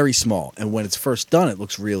 very small, and when it's first done, it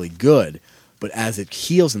looks really good, but as it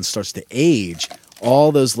heals and starts to age,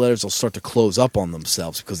 all those letters will start to close up on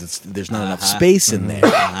themselves because there's not enough space in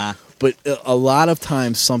there. But a lot of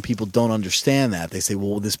times, some people don't understand that. They say,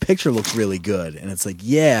 well, this picture looks really good. And it's like,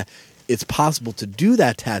 yeah, it's possible to do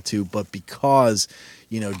that tattoo, but because,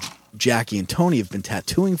 Jackie and Tony have been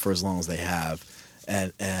tattooing for as long as they have,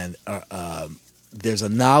 and there's a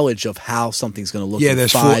knowledge of how something's going to look Yeah, in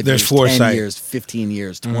there's 5 there's years, foresight. 10 years, 15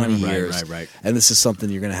 years, 20 years. right. And this is something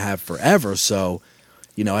you're going to have forever. So,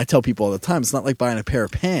 I tell people all the time, it's not like buying a pair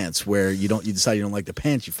of pants where you decide you don't like the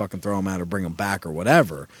pants, you fucking throw them out or bring them back or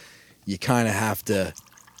whatever. You kind of have to,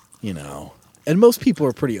 and most people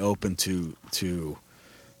are pretty open to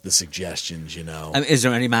the suggestions, I mean, is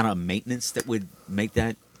there any amount of maintenance that would make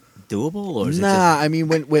that doable, or is it Nah, I mean,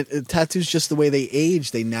 when tattoos, just the way they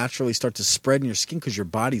age, they naturally start to spread in your skin because your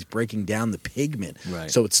body's breaking down the pigment. Right.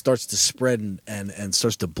 So it starts to spread and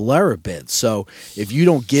starts to blur a bit. So if you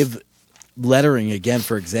don't give lettering, again,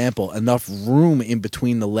 for example, enough room in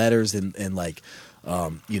between the letters and like,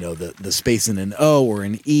 the space in an O or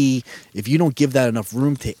an E, if you don't give that enough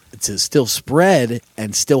room to still spread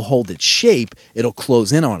and still hold its shape, it'll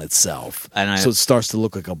close in on itself. So it starts to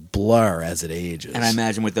look like a blur as it ages. And I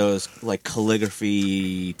imagine with those like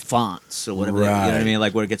calligraphy fonts or whatever, you know what I Right. mean,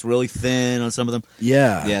 like where it gets really thin on some of them.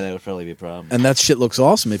 Yeah. Yeah, that would probably be a problem. And that shit looks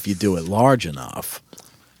awesome if you do it large enough.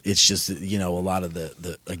 It's just, a lot of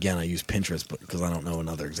the again, I use Pinterest because I don't know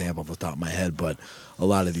another example off the top of my head, but a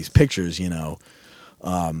lot of these pictures,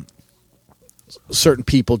 certain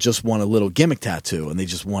people just want a little gimmick tattoo and they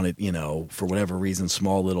just want it, for whatever reason,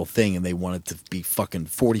 small little thing, and they want it to be fucking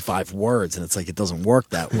 45 words, and it's like, it doesn't work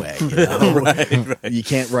that way. Right. You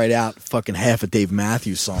can't write out fucking half a Dave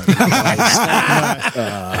Matthews song.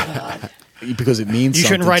 Because it means You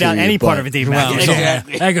shouldn't something write to out you, any part but- of a Dave Well, Matthews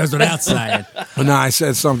song. that goes without saying. But no, I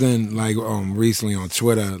said something like recently on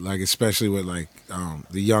Twitter, like especially with like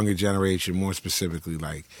the younger generation, more specifically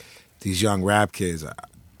like these young rap kids.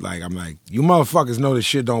 Like I'm like, you motherfuckers know this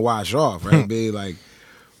shit don't wash off, right? Be like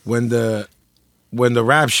when the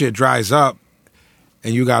rap shit dries up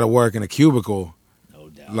and you got to work in a cubicle, No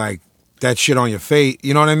doubt. like that shit on your face.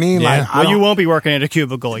 You know what I mean? Yeah. Like I Well, you don't- won't be working at a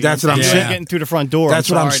cubicle. That's what I'm You're saying. Getting through the front door. That's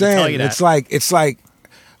what I'm sorry to tell saying. you that. It's like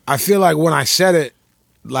I feel like when I said it,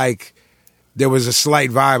 like there was a slight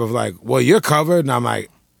vibe of like, well, you're covered, and I'm like,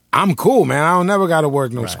 I'm cool, man. I don't never got to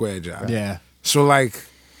work no square job. Yeah. So like,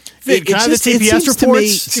 Vic, can I have the it TPS seems to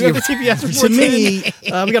reports? me- Do you have the TPS reports? to me,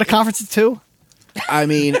 we got a conference at 2. I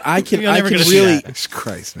mean, I can You're never gonna see really, that. Jesus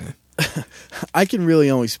Christ, man. I can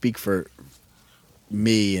really only speak for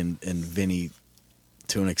me and Vinny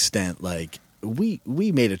to an extent. Like, we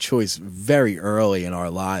made a choice very early in our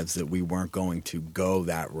lives that we weren't going to go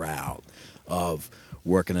that route of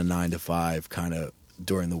working a 9 to 5 kind of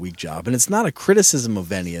during the week job. And it's not a criticism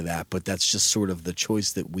of any of that, but that's just sort of the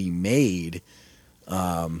choice that we made.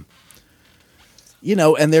 You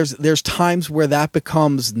know, and there's times where that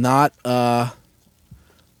becomes not,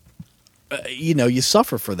 you know, you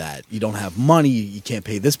suffer for that. You don't have money. You can't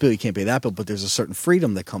pay this bill. You can't pay that bill. But there's a certain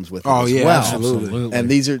freedom that comes with it as well. Absolutely. And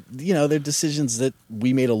these are, you know, they're decisions that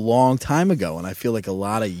we made a long time ago. And I feel like a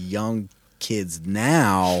lot of young kids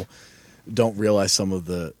now don't realize some of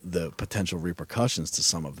the potential repercussions to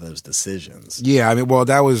some of those decisions. Yeah, I mean, well,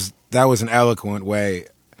 that was an eloquent way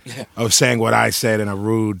of saying what I said in a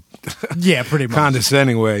rude, Yeah, pretty much.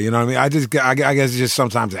 condescending way. You know what I mean? I guess it just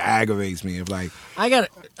sometimes it aggravates me. If like, I got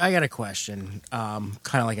a question, kind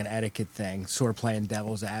of like an etiquette thing, sort of playing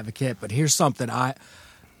devil's advocate. But here's something I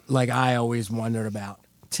always wondered about: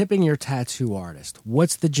 tipping your tattoo artist.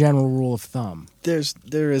 What's the general rule of thumb?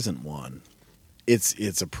 There isn't one.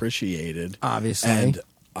 It's appreciated, Obviously. and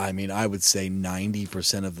I mean, I would say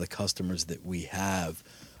 90% of the customers that we have,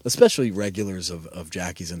 especially regulars of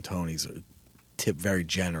Jackie's and Tony's, tip very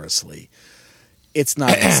generously. It's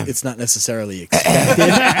not necessarily expected.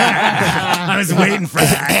 I was waiting for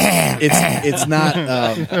that.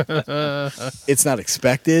 It's not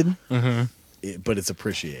expected, Mm-hmm. but it's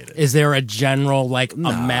appreciated. Is there a general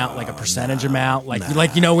amount, like a percentage amount, like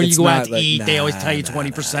you know when you It's go out not to like- eat, they always tell you nah,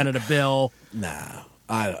 20% of the bill. Nah,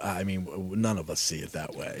 I mean, none of us see it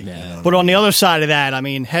that way. Yeah. You know? But on the other side of that, I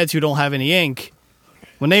mean, heads who don't have any ink,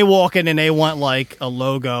 when they walk in and they want like a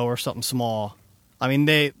logo or something small, I mean,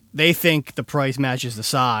 they think the price matches the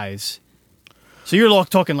size. So you're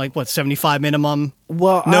talking like what, 75 minimum?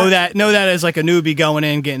 well, Know that as like a newbie going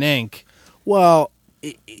in getting ink. Well,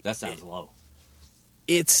 That sounds low.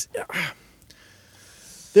 it's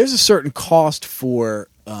there's a certain cost for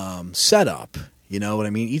setup. You know what I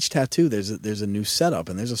mean? Each tattoo, there's a new setup,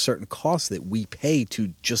 and there's a certain cost that we pay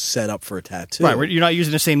to just set up for a tattoo. Right, you're not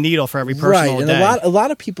using the same needle for every person right, all and day. a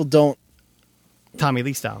lot of people don't. Tommy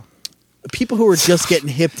Lee style. People who are just getting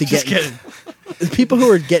hip to getting people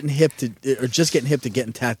who are getting hip to or just getting hip to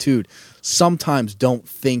getting tattooed sometimes don't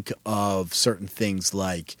think of certain things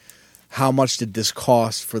like how much did this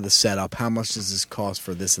cost for the setup? How much does this cost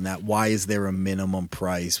for this and that? Why is there a minimum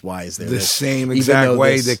price? Why is there the this? same Even exact though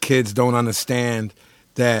way this- that kids don't understand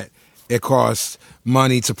that it costs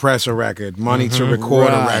money to press a record, money to record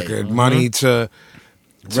Mm-hmm. Right. a record, money to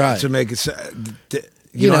Right. to make it.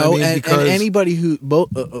 You know, what I mean? and Because anybody who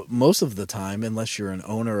most of the time, unless you're an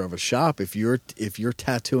owner of a shop, if you're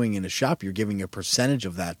tattooing in a shop, you're giving a percentage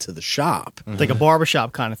of that to the shop. It's like a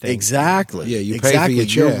barbershop kind of thing. Exactly. Yeah, you pay for exactly. your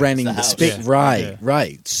You're chair. renting It's the the space. house. Right, Yeah.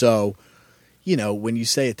 right. So, you know, when you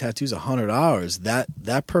say a tattoo's $100,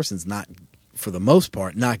 that person's not, for the most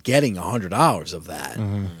part, not getting $100 of that.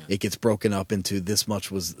 It gets broken up into this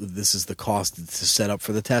is the cost to set up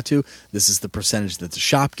for the tattoo. This is the percentage that the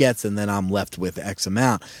shop gets, and then I'm left with X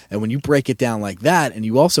amount. And when you break it down like that, and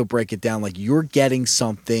you also break it down like you're getting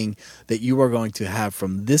something that you are going to have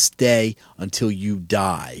from this day until you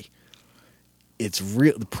die. It's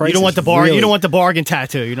real. The price. You don't want the really, You don't want the bargain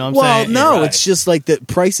tattoo. You know what I'm well, saying? no, Right. it's just like the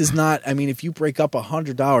price is not. I mean, if you break up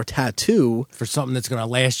 $100 tattoo, For something that's going to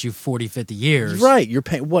last you 40, 50 years. right? You're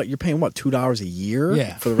paying what? You're paying what? $2 a year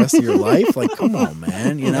Yeah. for the rest of your life? Like, come on,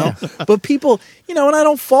 man. You know. But people, you know, and I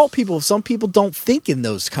don't fault people. Some people don't think in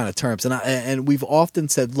those kind of terms, and we've often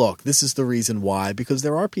said, look, this is the reason why, because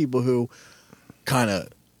there are people who kind of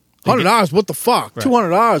 $100. What the fuck? Right.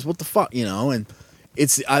 $200. What the fuck? You know, and.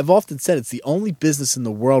 I've often said it's the only business in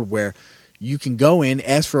the world where you can go in,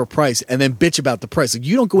 ask for a price, and then bitch about the price. Like,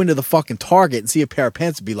 you don't go into the fucking Target and see a pair of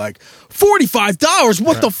pants and be like, $45?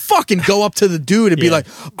 What the fuck? And go up to the dude and be like,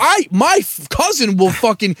 my cousin will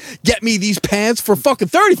fucking get me these pants for fucking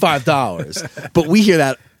 $35. But we hear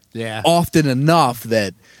that Yeah. often enough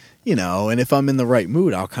that, you know, and if I'm in the right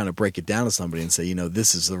mood, I'll kind of break it down to somebody and say, you know,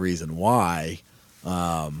 this is the reason why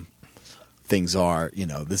things are, you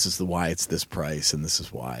know, this is why it's this price, and this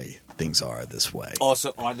is why things are this way.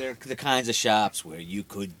 Also, are there the kinds of shops where you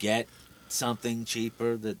could get something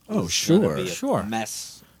cheaper that Oh, was sure. gonna be a Sure.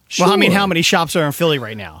 mess? Well, I mean, Sure. how many shops are in Philly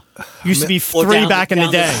right now? Used to be Or three down back in the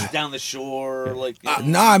down day. down the shore, like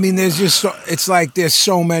no, I mean, there's just it's like there's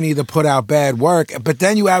so many to put out bad work, but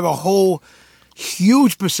then you have a whole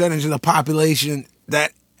huge percentage of the population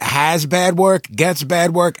that has bad work, gets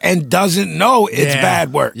bad work, and doesn't know it's Yeah.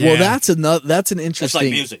 bad work. Yeah. Well, that's an interesting.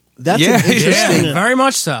 music. That's Yeah, an interesting. Yeah, very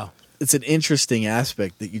much so. It's an interesting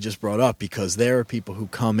aspect that you just brought up, because there are people who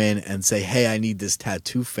come in and say, "Hey, I need this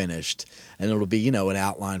tattoo finished," and it'll be, you know, an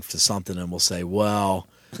outline for something, and we'll say, "Well,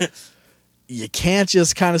 you can't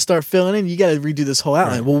just kind of start filling in. You got to redo this whole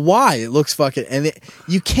outline. Well, why? It looks fucking... And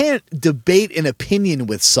you can't debate an opinion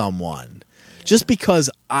with someone. Just because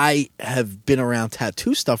I have been around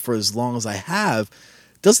tattoo stuff for as long as I have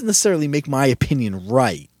doesn't necessarily make my opinion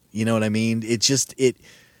right. You know what I mean? It just...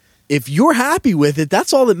 If you're happy with it,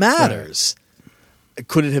 that's all that matters. Right.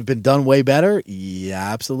 Could it have been done way better?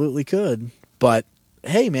 Yeah, absolutely could. But,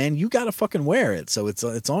 hey, man, you got to fucking wear it. So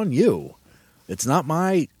it's on you. It's not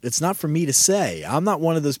for me to say. I'm not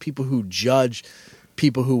one of those people who judge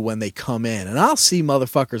people who, when they come in, and I'll see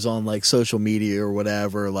motherfuckers on like social media or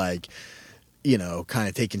whatever, like, you know, kind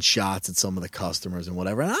of taking shots at some of the customers and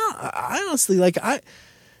whatever. And I honestly, like,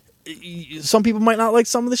 some people might not like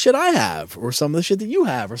some of the shit I have, or some of the shit that you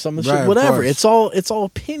have, or some of the shit, whatever. It's all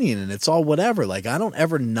opinion, and it's all whatever. Like, I don't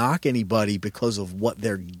ever knock anybody because of what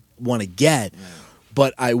they want to get. Yeah.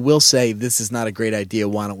 But I will say, this is not a great idea.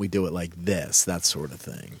 Why don't we do it like this? That sort of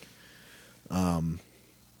thing.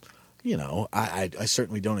 You know, I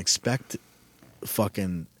certainly don't expect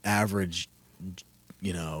fucking average,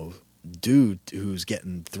 you know, dude who's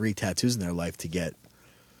getting 3 tattoos in their life to get,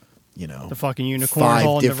 you know, the fucking unicorn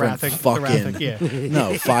hole and the Rathic,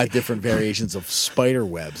 no, 5 different variations of spider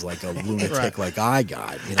webs like a lunatic like I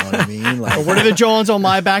got. You know what I mean? Like, or what are the Johns on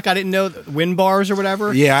my back? I didn't know, wind bars or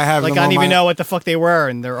whatever. Yeah, I have. Like, I didn't even know what the fuck they were,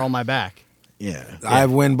 and they're on my back. Yeah, I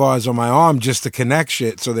have wind bars on my arm just to connect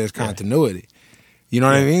shit, so there's continuity. You know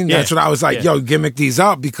what I mean? That's what I was like. Yo, gimmick these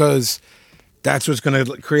up because that's what's going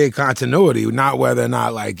to create continuity, not whether or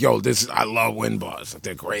not like, yo, I love wind bars.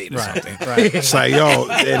 They're great or something. Right. It's like, yo,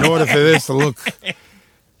 in order for this to look,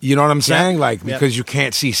 you know what I'm saying? Like, because you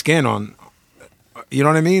can't see skin on, you know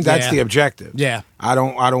what I mean? That's the objective. Yeah. I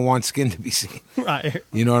don't want skin to be seen. Right.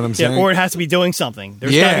 You know what I'm saying? Yeah, or it has to be doing something.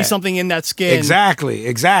 There's got to be something in that skin. Exactly.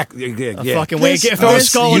 A fucking way. If there's a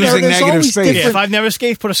skull in there. Using negative space. Yeah, if I've never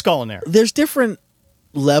scathed, put a skull in there. There's different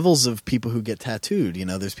levels of people who get tattooed. You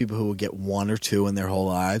know, there's people who will get 1 or 2 in their whole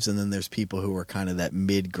lives, and then there's people who are kind of that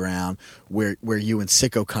mid ground where you and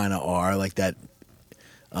Sicko kind of are, like that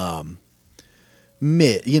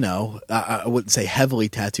mid, you know, I wouldn't say heavily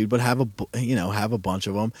tattooed, but have a bunch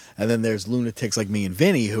of them. And then there's lunatics like me and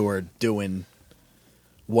Vinny who are doing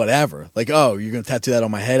whatever. Like, oh, you're going to tattoo that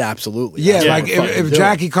on my head? Absolutely. Yeah, like if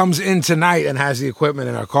Jackie comes in tonight and has the equipment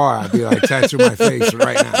in her car, I'd be like, tattoo my face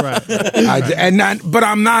right now. But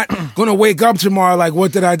I'm not going to wake up tomorrow like,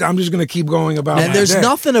 what did I do? I'm just going to keep going about and my there's day.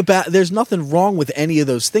 There's nothing wrong with any of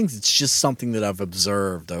those things. It's just something that I've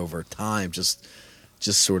observed over time, just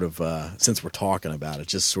sort of, since we're talking about it,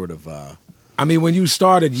 just sort of... I mean, when you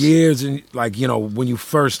started years and like, you know, when you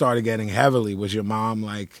first started getting heavily, was your mom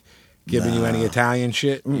like... giving you any Italian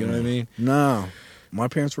shit? You know what I mean? No. My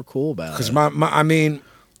parents were cool about it. Because I mean,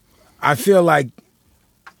 I feel like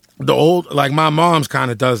my mom's kind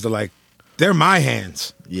of does the like, they're my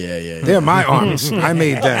hands. Yeah. They're my arms. I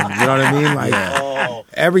made them. You know what I mean? Like,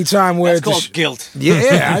 every time we're... It's called guilt.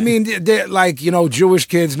 Yeah. I mean, they're like, you know, Jewish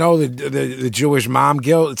kids know the Jewish mom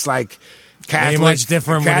guilt. It's like Catholic. Very much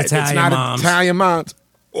different with Italian it's not moms. Italian moms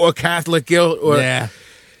or Catholic guilt. Or,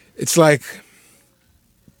 it's like...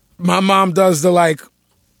 My mom does the like,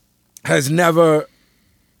 has never,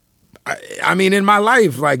 I mean, in my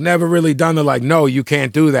life, like never really done the like, no, you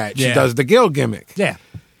can't do that. She does the guilt gimmick. Yeah.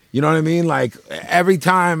 You know what I mean? Like every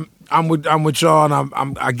time I'm with y'all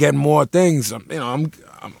and I get more things, I'm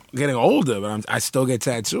getting older, but I still get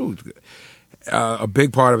tattooed. A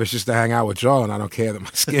big part of it's just to hang out with y'all and I don't care that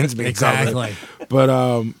my skin's being covered.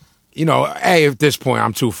 But, you know, at this point,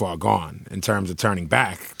 I'm too far gone in terms of turning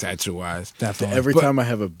back, tattoo-wise. Definitely. Every time I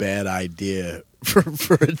have a bad idea for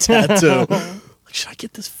a tattoo, should I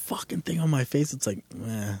get this fucking thing on my face? It's like,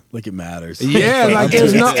 like it matters. Yeah, like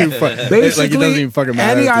there's nothing. Basically, like it doesn't even fucking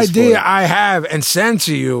matter. Any idea I have and send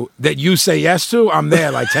to you that you say yes to, I'm there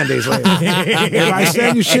like 10 days later. If I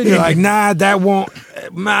send you shit, you're like, nah, that won't.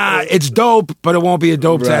 Nah, it's dope, but it won't be a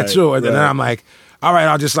dope tattoo. And then I'm like, all right,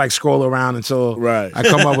 I'll just like scroll around until I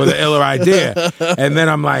come up with an iller idea. And then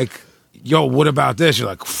I'm like, yo, what about this? You're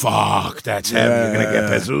like, fuck, that's heavy. You're going to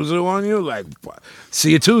get Pazuzu on you? Like,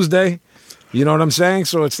 see you Tuesday. You know what I'm saying?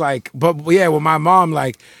 So it's like, but yeah, with my mom,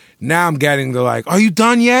 like, now I'm getting the like, are you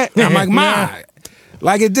done yet? And I'm like, Ma,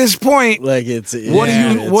 like at this point, like it's what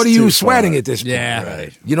are you sweating at this point? Yeah.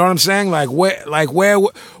 Right. You know what I'm saying? Like where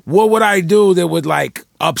what would I do that would like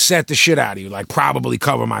upset the shit out of you? Like probably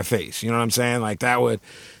cover my face. You know what I'm saying? Like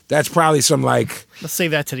that's probably some like. Let's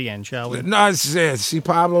save that to the end, shall we? No, see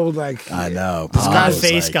Pablo like. I know. I'm not a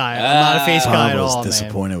face guy. I'm not a face guy at all. I was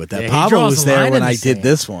disappointed with that. Yeah, Pablo was there when I the did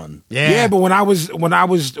this one. Yeah, but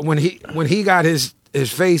when he got his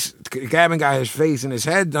face, Gavin got his face and his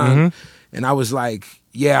head done, and I was like,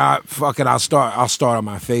 yeah, fuck it, I'll start on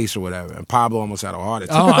my face or whatever. And Pablo almost had a heart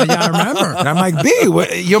attack. Oh, yeah, I remember. And I'm like,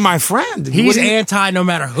 B, you're my friend. He's What do you- anti no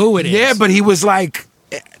matter who it is. Yeah, but he was like,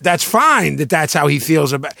 that's fine that's how he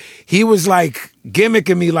feels about. He was like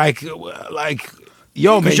gimmicking me like, yo, man,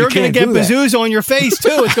 Because you you're going can't to get do that. bazooz on your face, too.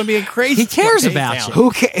 It's going to be a crazy... He cares fucking about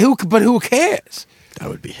takedown. you. But who cares? That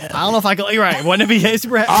would be heavy. I don't know if I could... You're right. Wouldn't it be his...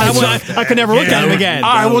 I could never look at him again.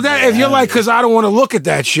 All right, well, if you're like, because I don't want to look at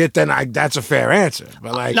that shit, then that's a fair answer.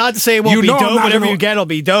 But like, Not to say it won't you be know I'm dope. not Whatever gonna- you get will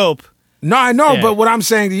be dope. No, I know, Yeah. but what I'm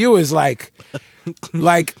saying to you is like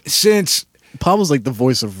since. Pablo's like the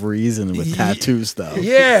voice of reason with tattoos, though.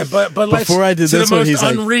 Yeah, but let's. Before I did To this the one, most he's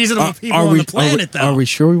like, unreasonable people on the planet, though. Are we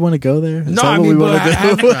sure we want to go there? Is No, that I what mean, we but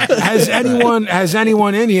want to do? has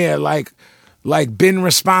anyone in here like been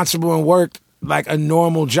responsible and worked like a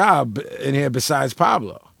normal job in here besides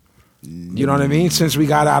Pablo? You know what I mean? Since we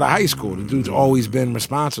got out of high school, the dude's always been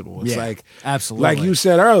responsible. It's Yeah, like absolutely. like you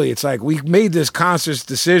said earlier. It's like we made this conscious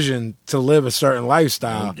decision to live a certain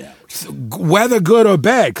lifestyle, whether good or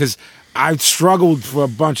bad. Because I struggled for a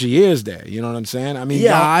bunch of years there. You know what I'm saying? I mean,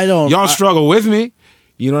 Yeah, y'all- I don't- Y'all I- struggle with me.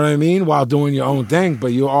 You know what I mean? While doing your own thing,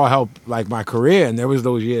 but you all help like my career. And there was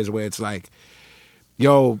those years where it's like,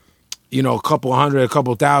 yo, you know, a couple hundred, a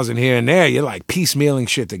couple thousand here and there. You're like piecemealing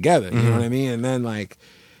shit together. You know what I mean? And then like,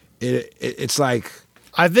 it's like.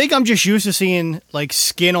 I think I'm just used to seeing, like,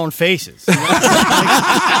 skin on faces.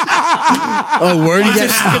 Oh, word! You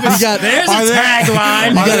got There's Are a there-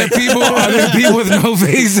 tagline. Are there people with no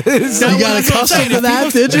faces? you got accustomed to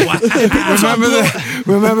that, did you?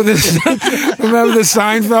 Remember the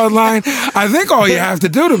Seinfeld line? I think all you have to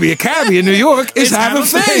do to be a cabbie in New York is have a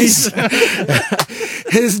face.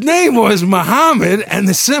 His name was Muhammad, and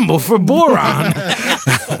the symbol for boron.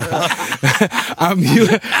 I'm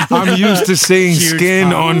used to seeing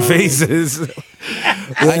skin on faces.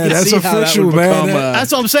 Yeah, that's see how that official, would man. become,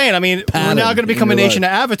 That's what I'm saying. I mean, we're pattern now going to become a in your nation of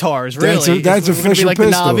avatars, That's really. that's We're gonna official be like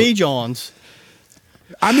pistol. the Navi Johns.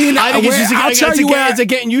 I mean, I think it's just I'll tell you where it's a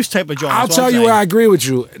getting used type of John. I'll tell you where I agree with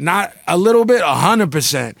you. Not a little bit,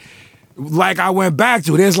 100%. Like I went back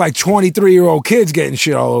to, there's like 23-year-old kids getting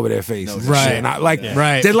shit all over their faces. and Right. shit. And right.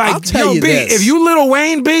 Right. They're like, I'll tell yo, you B, this. if you Lil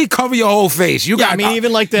Wayne, B, cover your whole face. You Yeah, got, I mean,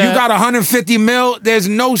 even like the- you got 150 mil. There's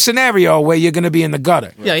no scenario where you're gonna be in the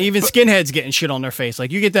gutter. Yeah, even skinheads getting shit on their face.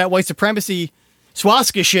 Like, you get that white supremacy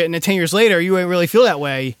swastika shit, and then 10 years later, you ain't really feel that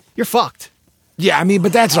way. You're fucked. Yeah, I mean,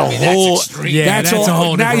 but that's a whole. Yeah, that's a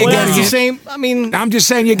whole Now different you're Well, ballgame. it's getting. the same. I mean, I'm just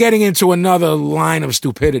saying you're getting into another line of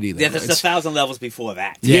stupidity. Though. Yeah, there's It's- 1,000 levels before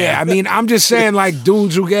that. yeah, I mean, I'm just saying like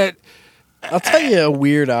dudes who get. I'll tell you a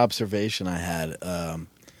weird observation I had.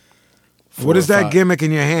 What is that gimmick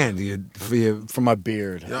in your hand? For my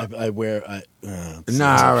beard? I wear.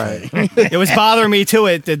 Nah, all right. it was bothering me too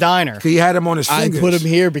at the diner. He had him on his I fingers. put him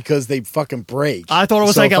here because they fucking break. I thought it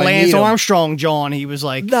was So like if a I Lance need 'em- Armstrong John. He was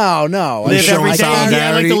like, No. live showing every day. Yeah, I like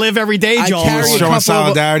solidarity. to live every day, I John. carry a showing couple of-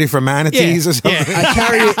 solidarity for manatees Yeah, or something. yeah.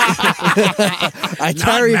 I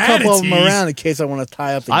carry a couple of them manatees. around in case I want to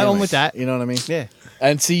tie up the I'm gimmicks. with that. You know what I mean? Yeah.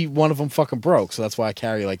 And see, one of them fucking broke, so that's why I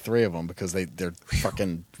carry like 3 of them because they're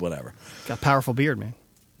fucking whatever. Got a powerful beard, man.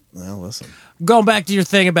 Well, listen. Going back to your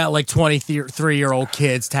thing about like 23-year-old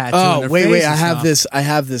kids tattooing Oh their wait! face I and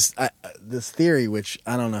have stuff. this theory, which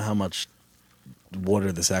I don't know how much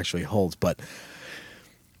water this actually holds, but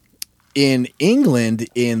in England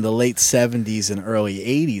in the late 70s and early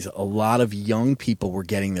 80s, a lot of young people were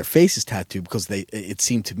getting their faces tattooed because it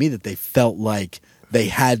seemed to me that they felt like they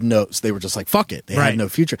had no, so they were just like, fuck it. They Right. had no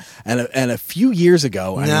future. And a few years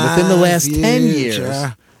ago, I mean, within the last 10 years,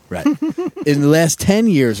 right, in the last 10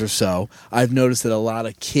 years or so, I've noticed that a lot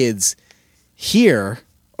of kids here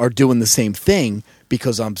are doing the same thing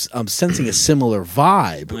because I'm sensing a similar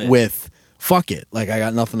vibe Yeah. with fuck it. Like I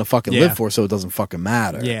got nothing to fucking Yeah. live for, so it doesn't fucking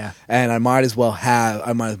matter. Yeah. And I might as well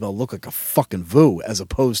look like a fucking VU as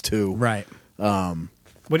opposed to Right.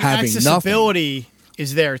 But Having accessibility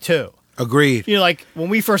is there too. Agreed. You know, like when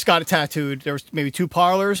we first got it tattooed, there was maybe 2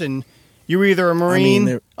 parlors, and you were either a Marine,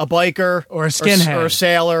 there- a biker, Or a skinhead. or a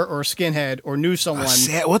sailor, or a skinhead, or knew someone.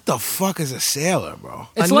 What the fuck is a sailor, bro?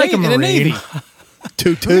 It's like a in the Marine. Navy.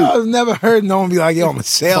 two. I've never heard no one be like, yo, I'm a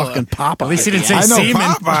sailor. Fucking Popeye. At least he didn't say I know seaman.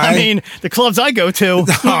 Popeye. I mean, the clubs I go to. when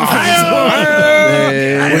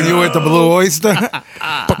you were at the Blue Oyster. No,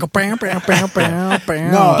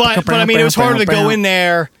 But I mean, it was harder to go in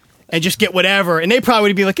there and just get whatever, and they probably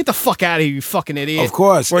would be like, "Get the fuck out of here, you fucking idiot!" Of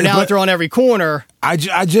course. Where now But- they're on every corner. I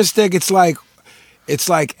just think it's like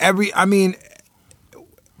I mean,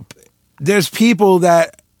 there's people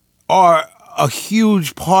that are a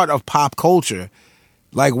huge part of pop culture.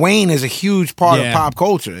 Like Wayne is a huge part Yeah. of pop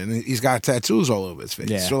culture, and he's got tattoos all over his face.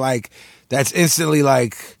 Yeah. So like, that's instantly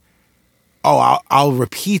like, oh, I'll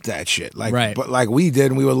repeat that shit. Like, Right. but like we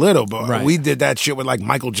did when we were little, but Right. we did that shit with like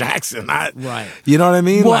Michael Jackson. Right. You know what I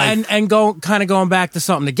mean? Well, like, and going back to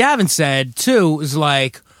something that Gavin said too is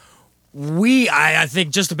like I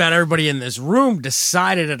think just about everybody in this room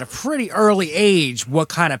decided at a pretty early age what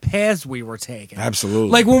kind of paths we were taking. Absolutely.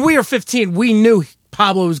 Like when we were 15, we knew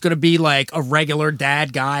Pablo was going to be like a regular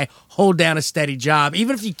dad guy, hold down a steady job,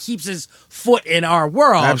 even if he keeps his foot in our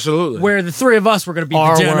world. Absolutely. Where the three of us were going to be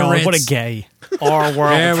Our degenerates. world. What a gay. Our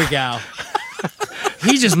world. There we go.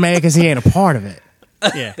 He's just mad because he ain't a part of it.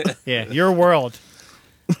 Yeah. Your world.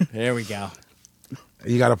 There we go.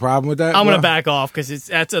 you got a problem with that? I'm gonna bro? back off because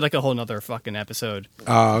that's like a whole nother fucking episode.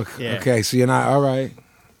 Oh, Yeah. okay. So you're not all right.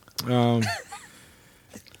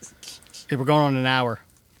 Hey, we're going on an hour,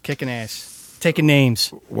 kicking ass, taking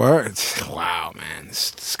names. Words. Wow, man.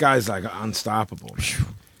 This guy's like unstoppable. Man.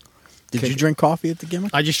 Did you drink coffee at the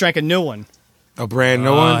gimmick? I just drank a new one. A brand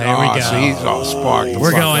new one. here we go. So he's all sparked. the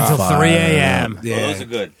We're fuck going up. till 3 a.m. Oh, Yeah. those are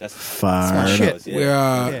good. That's Fire. Shit.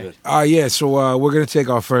 Yeah. So we're gonna take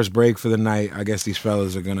our first break for the night. I guess these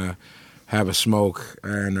fellas are gonna have a smoke,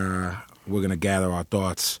 and we're gonna gather our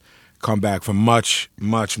thoughts. Come back for much,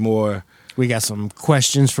 much more. We got some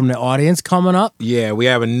questions from the audience coming up. Yeah, we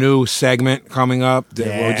have a new segment coming up that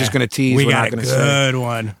we're just gonna tease. We we're got not a gonna say. good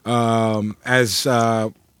one. As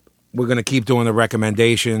we're gonna keep doing the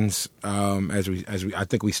recommendations. As we I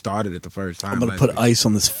think we started it the first time. I'm gonna last put week. ice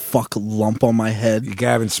on this fuck lump on my head.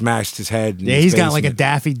 Gavin smashed his head. in Yeah, his he's got like a basement.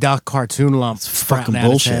 Daffy Duck cartoon lump. It's sprouting fucking out his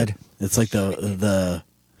bullshit. head. It's like the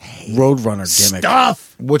Roadrunner gimmick.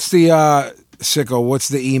 Stuff. What's the Sicko? What's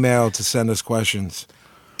the email to send us questions?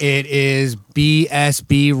 It is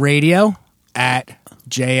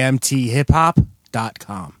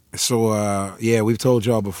bsbradio@jmthiphop.com. So we've told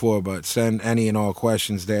y'all before, but send any and all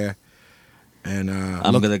questions there. And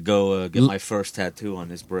I'm gonna go get my first tattoo on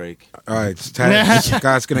this break. all right,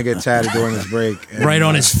 Scott's gonna get tatted during this break. And, Right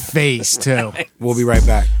on his face, too. We'll be right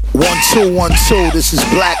back. 1 2 1 2. This is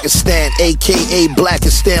Blackistan, aka Black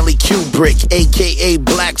and Stanley Kubrick, aka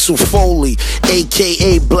Black Foley,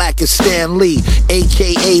 aka Black and Stan Lee,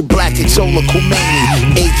 aka Black Atola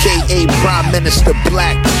Khomeini, aka Prime Minister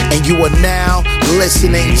Black, and you are now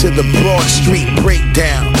listening to the Broad Street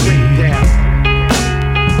Breakdown.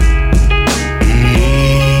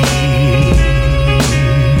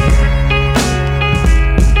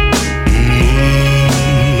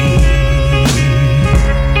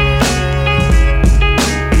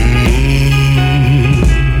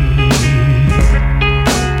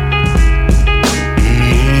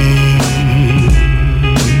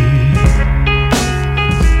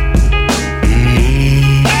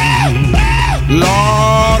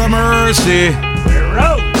 Lord of mercy.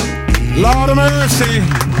 Lord of mercy.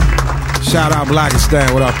 Shout out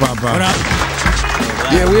Blackistan. What up, Papa? What up?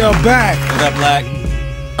 Yeah, we are back. What up, Black?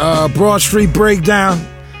 Broad Street Breakdown.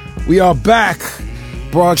 We are back.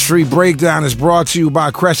 Broad Street Breakdown is brought to you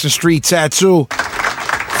by Crescent Street Tattoo.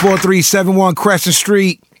 4371 Crescent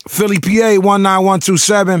Street, Philly, PA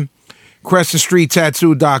 19127.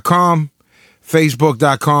 CrescentStreetTattoo.com.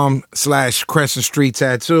 Facebook.com/Crescent Street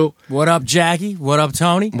Tattoo. What up, Jackie? What up,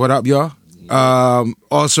 Tony? What up, y'all?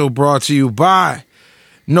 Also brought to you by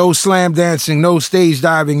No Slam Dancing, No Stage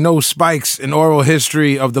Diving, No Spikes, an oral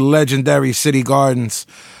history of the legendary City Gardens.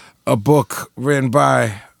 A book written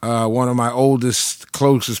by one of my oldest,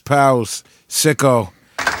 closest pals, Sicko,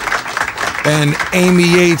 and Amy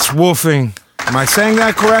Yates Wolfing. Am I saying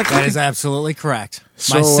that correctly? That is absolutely correct.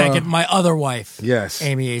 So, My other wife. Yes.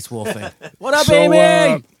 Amy Yates Wolfing. What up, So, Amy?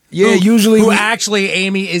 yeah, Who- usually Who we- actually,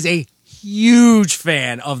 Amy is a huge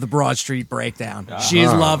fan of the Broad Street Breakdown. She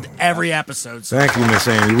has loved every episode. So Thank you, Miss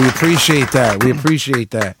Amy. We appreciate that. We appreciate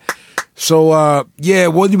that. So,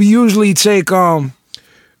 what we usually take a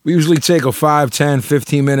 5, 10,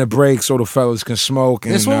 15-minute break so the fellas can smoke.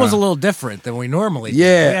 this and, one was a little different than we normally do.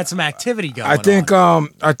 Yeah. We had some activity going I think on.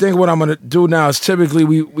 I think what I'm gonna do now is typically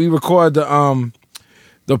we record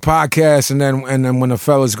the podcast and then when the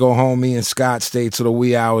fellas go home, me and Scott stay till the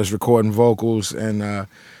wee hours recording vocals, and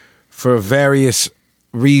for various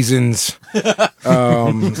reasons that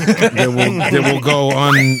will go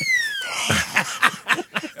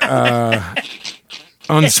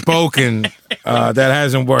unspoken. That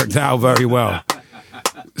hasn't worked out very well.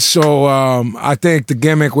 So I think the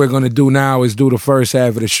gimmick we're going to do now is do the first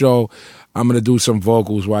half of the show. I'm going to do some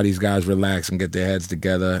vocals while these guys relax and get their heads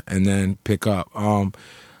together, and then pick up.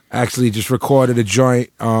 Actually, just recorded a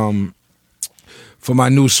joint for my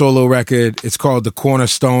new solo record. It's called The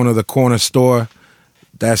Cornerstone or The Corner Store.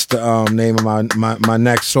 That's the name of my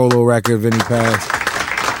next solo record, Vinny Paz.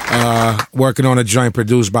 Working on a joint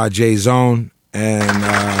produced by Jay Zone. And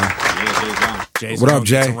Jay's what up, gonna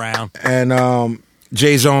get Jay? around. And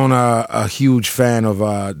Jay Zone, a huge fan of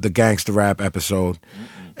the gangster rap episode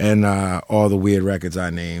and all the weird records I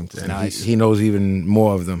named. And Nice. he knows even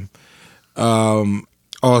more of them.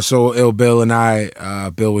 Also, Ill Bill and I,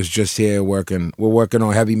 Bill was just here working. We're working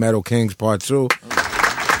on Heavy Metal Kings Part 2.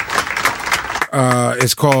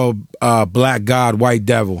 It's called Black God, White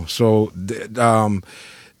Devil. So,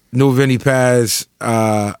 new Vinny Paz,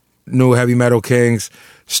 new Heavy Metal Kings.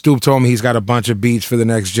 Stoop told me he's got a bunch of beats for the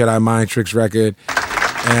next Jedi Mind Tricks record.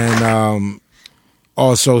 And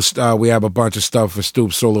also, we have a bunch of stuff for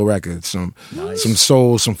Stoop's solo records. Some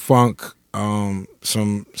soul, some funk, some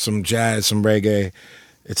jazz, some reggae.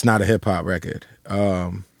 It's not a hip-hop record.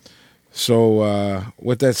 So,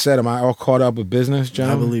 with that said, am I all caught up with business, I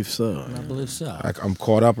gentlemen? believe so. I believe so. I'm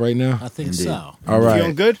caught up right now? I think so. All You right.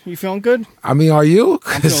 feeling good? You feeling good? I mean, are you?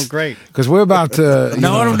 I'm feeling great. Because we're about to... you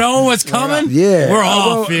know, Know what's coming? yeah. We're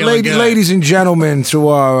all Well, feeling good. Ladies and gentlemen, to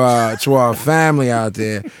our family out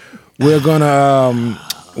there, we're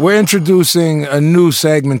introducing a new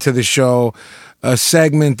segment to the show, a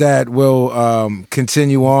segment that will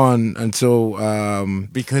continue on until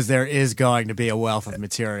Because there is going to be a wealth of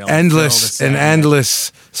material. an to fill the segment.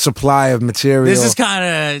 endless supply of material. This is kind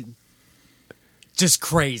of just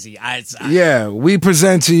crazy. Yeah, we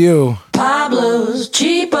present to you Pablo's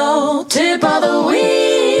cheapo tip of the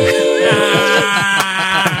week.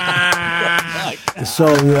 So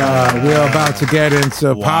we're about to get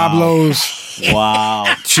into Pablo's Wow.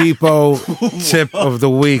 cheapo tip of the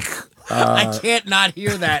week. I can't not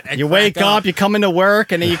hear that. and You crack wake up, you come into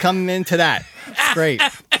work, and then you come into that. It's great.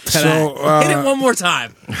 So Hit it one more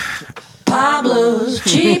time. Pablo's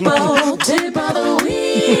cheapo tip of the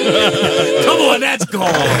week. Come on, that's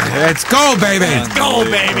gold. let's go, baby. Gold,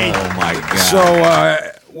 baby. Oh my god.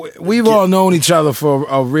 So we've all known each other for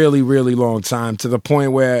a really, really long time, to the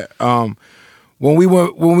point where when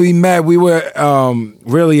we met, we were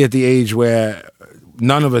really at the age where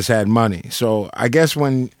none of us had money. So I guess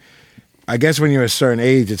when you're a certain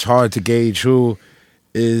age, it's hard to gauge who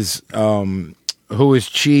is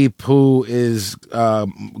cheap, who is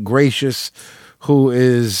gracious, who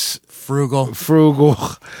is Frugal.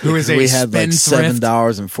 Who is a We had like spendthrift.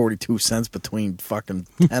 $7.42 between fucking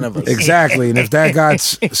 10 of us. exactly. And if that got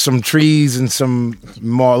some trees and some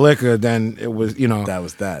more liquor, then it was, That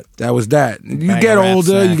was that. that was that. You Bang get around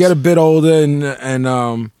older, you snacks. get a bit older,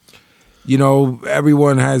 and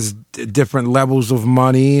everyone has different levels of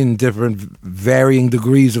money and different varying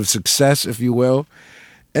degrees of success, if you will.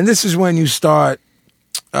 And this is when you start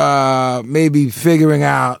maybe figuring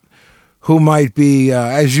out who might be,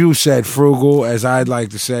 as you said, frugal, as I'd like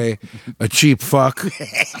to say, a cheap fuck.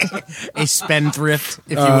 A spendthrift,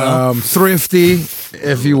 if you will. Thrifty,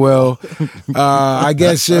 if you will. I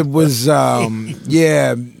guess it was,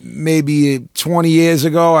 maybe 20 years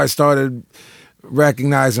ago, I started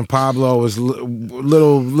recognizing Pablo was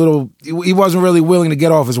little. He wasn't really willing to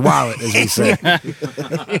get off his wallet, as we say.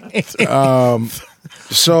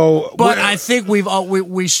 But I think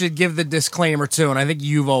we should give the disclaimer too, and I think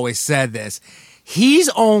you've always said this. He's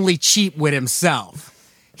only cheap with himself.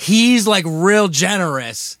 He's like real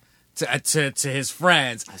generous to his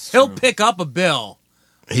friends. He'll pick up a bill.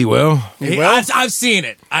 he will. I've seen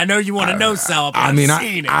it. I know you want to know, Sal. I mean, I've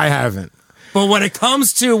seen it. I haven't. But when it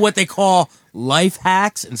comes to what they call life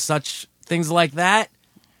hacks and such things like that,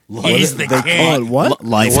 he's the They king. call it what?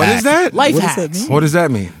 Life What hack. is that? Life What does hacks. that mean? What does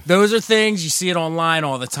that mean? Those are things you see it online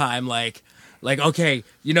all the time. Like okay,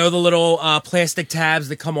 you know the little plastic tabs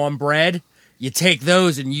that come on bread. You take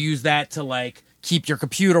those and you use that to like keep your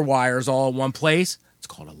computer wires all in one place. It's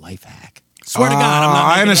called a life hack. Swear to God, I'm not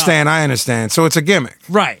making it up. I understand. So it's a gimmick.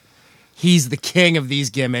 Right. He's the king of these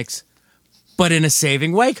gimmicks, but in a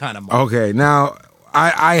saving way kind of mode. Okay, now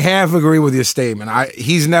I half agree with your statement.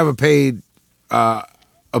 He's never paid a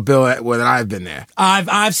bill that I've been there.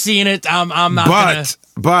 I've seen it. I'm not gonna.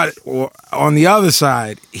 But on the other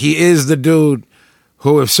side, he is the dude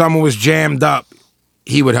who, if someone was jammed up,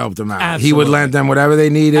 he would help them out. He would Absolutely. lend them whatever they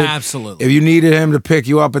needed. Absolutely. If you needed him to pick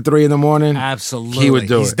you up at 3 a.m, Absolutely. he would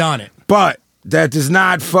do He's it. done it. But that does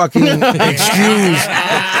not fucking excuse.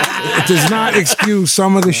 It does not excuse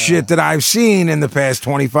some of the shit that I've seen in the past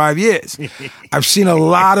 25 years. I've seen a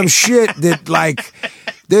lot of shit that, like,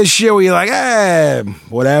 there's shit where you're like,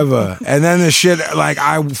 whatever. And then the shit, like,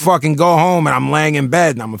 I fucking go home and I'm laying in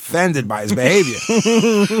bed and I'm offended by his behavior.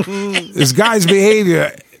 This guy's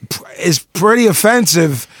behavior is pretty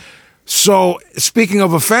offensive So, speaking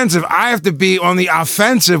of offensive, I have to be on the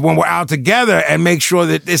offensive when we're out together and make sure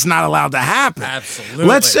that it's not allowed to happen. Absolutely.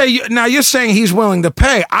 Let's say, now you're saying he's willing to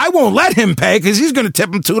pay. I won't let him pay because he's going to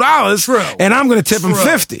tip him $2. True. And I'm going to tip him True.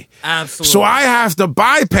 $50. Absolutely. So I have to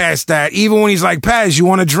bypass that. Even when he's like, Paz, you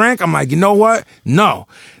want a drink? I'm like, you know what? No.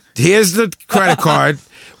 Here's the credit card.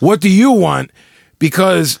 What do you want?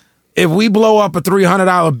 Because if we blow up a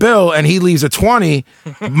 $300 bill and he leaves a 20,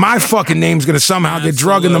 my fucking name's gonna somehow get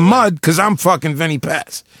drug in the mud because I'm fucking Vinny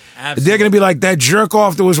Paz. Absolutely. They're gonna be like that jerk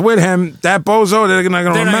off that was with him, that bozo. They're not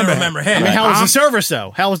gonna remember him. I mean, how was the service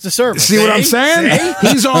though? How was the service? See what I'm saying?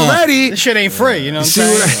 He's already. This shit ain't free. You know what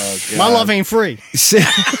I'm saying? My love ain't free. See-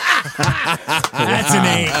 That's an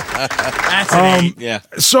 8. That's an 8. Yeah.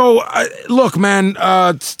 So, look, man,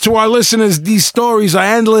 to our listeners, these stories are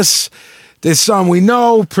endless. There's some we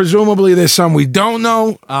know. Presumably, there's some we don't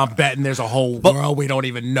know. I'm betting there's a whole world we don't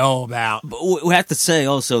even know about. But we have to say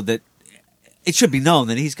also that it should be known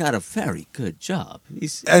that he's got a very good job.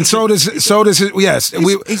 And so does his, yes.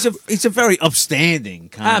 He's a very upstanding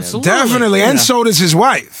kind Absolutely. Definitely. And so does his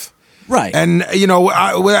wife. Right. And, you know,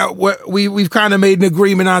 we've kind of made an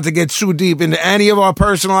agreement not to get too deep into any of our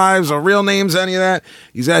personal lives or real names, any of that.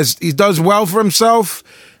 He does well for himself.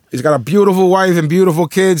 He's got a beautiful wife and beautiful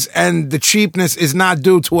kids, and the cheapness is not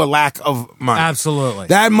due to a lack of money. Absolutely.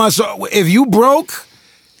 That must, if you broke,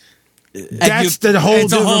 that's the whole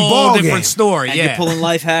It's a different whole ballgame. different story. And Yeah. you're pulling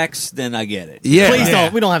life hacks, then I get it. Yeah. Please Yeah.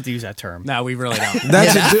 don't. We don't have to use that term. No, we really don't.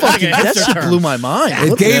 That's Yeah, a, fucking that hipster shit term. blew my mind. it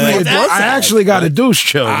What gave the me. fuck was I that? actually got a douche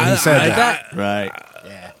chill when he said that. Right.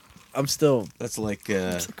 I'm still. That's like.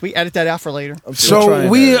 Can we edit that out for later? I'm still So trying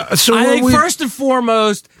we. to- So I when think we. first and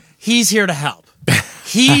foremost, he's here to help.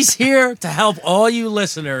 He's here to help all you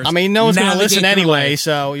listeners. I mean, no one's going to navigate listen through anyway, life.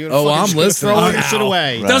 so you're Oh, fucking I'm just listening. Throw Oh, your shit no.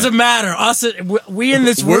 away. Doesn't matter. Us, we in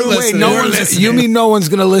this We're room. listening. No We're one. listening. You mean no one's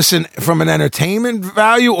going to listen from an entertainment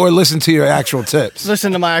value or listen to your actual tips?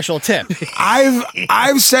 Listen to my actual tip.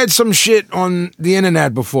 I've said some shit on the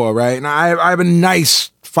internet before, right? And I have a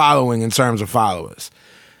nice following in terms of followers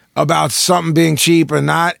about something being cheap or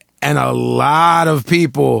not, and a lot of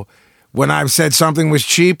people, when I've said something was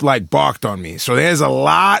cheap, like barked on me. So there's a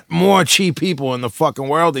lot more cheap people in the fucking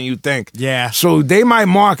world than you think. Yeah. So they might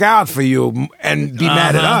mark out for you and be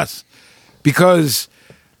mad at us because.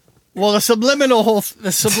 Well, the subliminal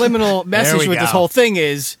message we with this go. whole thing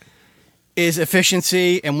is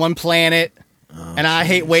efficiency and one planet. And I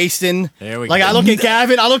hate wasting. There we like go. I look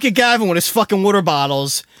at Gavin with his fucking water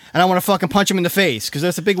bottles, and I want to fucking punch him in the face because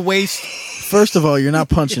that's a big waste. First of all, you're not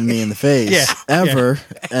punching me in the face Yeah. ever,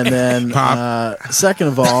 and then second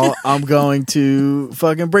of all, I'm going to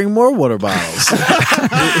fucking bring more water bottles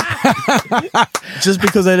just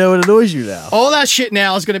because I know it annoys you now. All that shit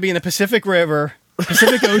now is going to be in the Pacific River,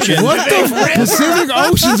 Pacific Ocean. What the Pacific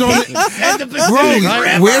Ocean's on it?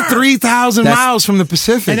 Bro, we're 3,000 miles from the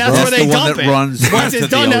Pacific, And that's bro. where they the one dump that it. runs Once to it's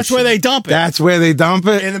the done, that's ocean. where they dump it. That's where they dump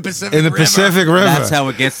it? In the Pacific In the River. Pacific River. That's how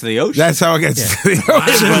it gets to the ocean. That's how it gets to the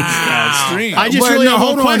ocean. I just But really no, have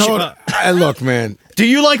hold one on, question. hold on. Hey, look, man. Do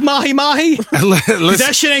you like mahi mahi? 'Cause Listen,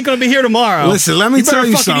 that shit ain't going to be here tomorrow. listen, let me You better tell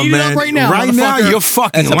you fucking something, eat it up man. right now, motherfucker. you're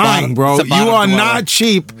fucking That's a lying, bottom- bro. it's a bottom You are dweller. not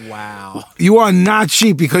cheap. Wow. You are not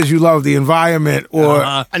cheap because you love the environment or.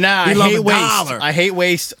 Nah, I love hate the waste. dollar. I hate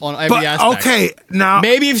waste on every But aspect. okay, now.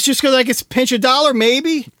 Maybe it's just because I can pinch a dollar,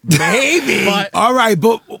 maybe. Maybe. But All right,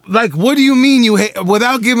 but like, what do you mean you hate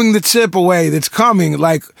without giving the tip away that's coming?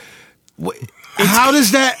 Like, how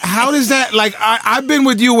does that? Like, I've been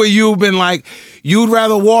with you where you've been like, you'd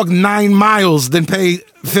rather walk 9 miles than pay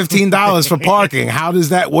 $15 for parking. How does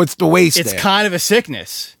that? What's the waste? it's there? kind of a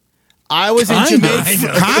sickness. I was in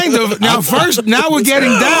Jamaica. Kind of. Now, now we're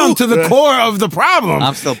getting down to the core of the problem.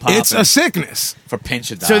 I'm still popping. It's a sickness. for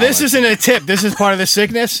pinch a dollar. So this isn't a tip. This is part of the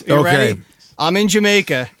sickness. You Okay. ready? I'm in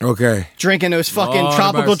Jamaica Okay. drinking those fucking Lord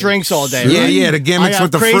tropical mercy. drinks all day. Yeah, right? yeah. The gimmicks I got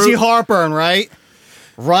with the crazy fruit. heartburn, right?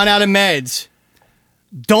 Run out of meds.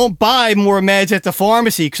 Don't buy more meds at the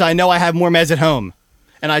pharmacy because I know I have more meds at home.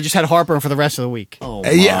 And I just had heartburn for the rest of the week. Oh,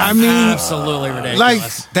 Yeah, I mean, Absolutely ridiculous. like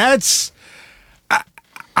that's.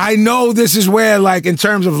 I know this is where, like, in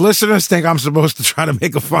terms of listeners, think I'm supposed to try to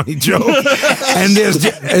make a funny joke, and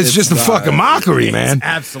it's just a fucking mockery, man.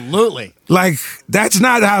 Absolutely. Like that's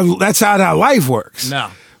not how life works. No.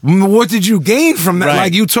 What did you gain from that? Right.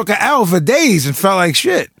 Like you took an L for days and felt like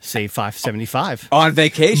shit. Save $5.75. on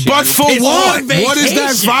vacation. But for It's what? on What is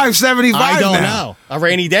that vacation. $5.75 I don't now? know. A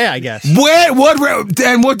rainy day, I guess. And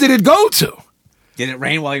what did it go to? Did it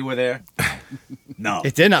rain while you were there? No.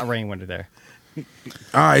 It did not rain when there.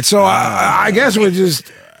 All right, so I guess we're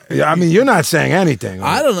just. I mean, you're not saying anything.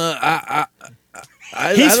 I don't know.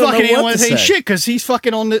 He's don't know fucking ain't what want to to say say. shit because he's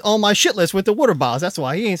fucking on my shit list with the water bottles. That's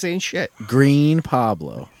why he ain't saying shit. Green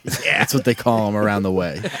Pablo. That's what they call him around the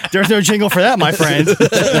way. There's no jingle for that, my friend.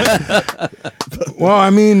 Well, I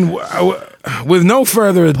mean, with no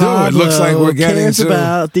further ado, it looks like we're getting cares to.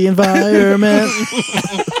 about the environment.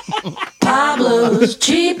 Pablo's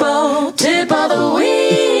Cheapo Tip of the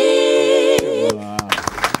Week.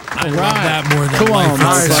 I love that more than Come on, life.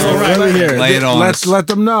 motherfucker. right, Over here. Lay it on Let's us. let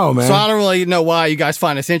them know, man. So I don't really know why you guys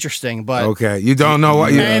find this interesting, but Okay, you don't know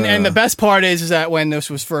what you. and the best part is that when this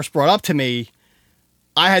was first brought up to me,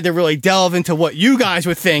 I had to really delve into what you guys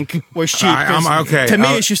would think was cheap. 'cause I'm okay. To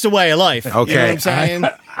me, it's just a way of life. You know Okay. what I'm saying?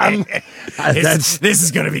 That's This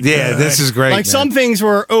is gonna be yeah. good. This is great. Like man. some things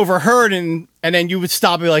were overheard, and then you would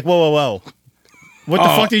stop and be like, "Whoa, whoa, whoa! What the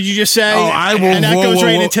fuck did you just say?" Oh, I will- and that whoa, goes whoa,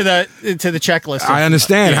 right whoa. into the checklist. I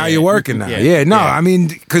understand Yeah, how yeah. you're working now. Yeah. Yeah, no, Yeah. I mean,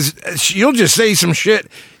 because you'll just say some shit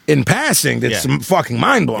in passing that's Yeah. some fucking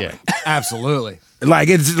mind blowing. Yeah. Absolutely. Like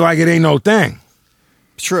it's like it ain't no thing.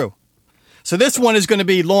 True. So this one is going to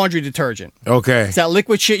be laundry detergent. Okay. It's that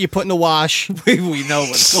liquid shit you put in the wash. we know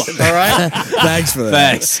what's going on. All right. Thanks for that.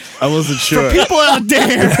 Thanks. I wasn't sure. People out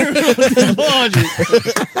there, laundry.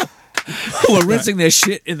 We're rinsing this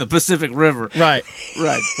shit in the Pacific River. Right.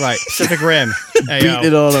 Right. Right. Pacific Rim. Hey, Beating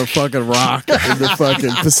it on a fucking rock in the fucking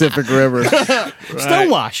Pacific River.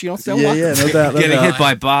 Stonewash. You know Yeah, stonewash. yeah, no doubt. No Getting doubt. hit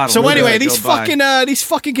by bottles. So anyway, Go these by. these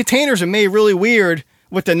fucking containers are made really weird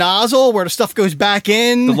with the nozzle where the stuff goes back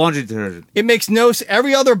in. The laundry detergent. It makes no s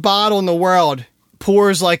Every other bottle in the world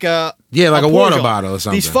pours like a Yeah, like a pour water jar. bottle or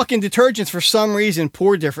something. These fucking detergents for some reason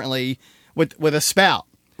pour differently with a spout.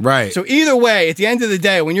 Right. So either way, at the end of the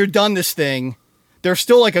day, when you're done this thing, there's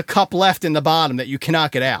still like a cup left in the bottom that you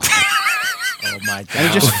cannot get out. Oh my god. And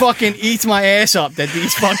it just fucking eats my ass up that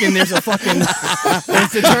these fucking there's a fucking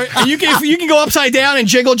and you can go upside down and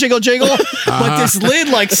jiggle, but this lid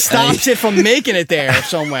like stops it from making it there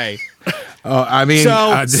some way. I mean,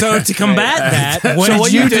 So to combat that, what So did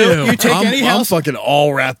what you you do? You take I'm, any I'm house. fucking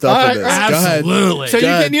all wrapped up All in right, this. Go ahead. Absolutely. So you Go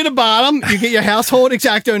get ahead. near the bottom, you get your household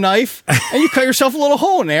X-Acto knife, and you cut yourself a little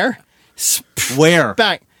hole in there. Where?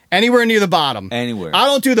 Bang. Anywhere near the bottom. Anywhere. I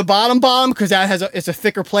don't do the bottom because that has it's a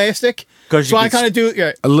thicker plastic. 'Cause So you I can kind of do.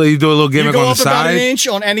 Yeah, you do a little you gimmick go on the up about an side. inch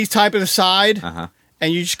on any type of the side, Uh-huh.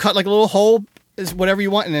 and you just cut like a little hole, is whatever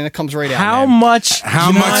you want, and then it comes right out. How man. much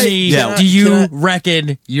How much- money yeah. do you Can I-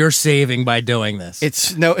 reckon you're saving by doing this?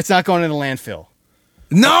 It's not going in the landfill.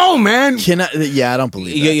 No, man. Can I? Yeah, I don't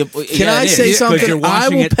believe that. Can Yeah, I it is, say 'cause something? You're I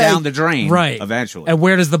washing will it pay. down the drain, right. Eventually. And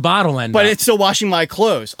where does the bottle end But up? it's still washing my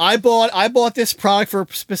clothes. I bought this product for a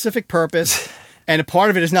specific purpose, and a part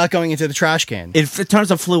of it is not going into the trash can. in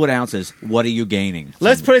terms of fluid ounces, what are you gaining?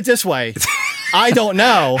 Let's put it this way. I don't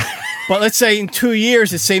know, but let's say in 2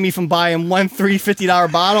 years it saved me from buying one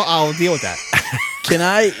 $350 bottle. I'll deal with that. Can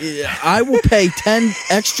I? I will pay $10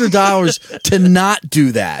 extra to not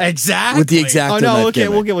do that. Exactly. With the exact. Oh no, okay,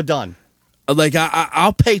 we'll get it done. Like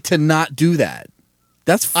I'll pay to not do that.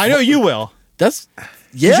 That's. I know you will. That's. 'Cause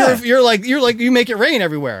Yeah. You're like you make it rain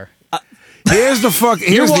everywhere. Here's the fuck. You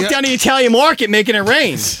Here's walk the, down the Italian market making it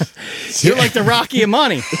rain. You're like the Rocky of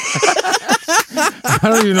money. I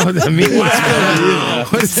don't even know what that means.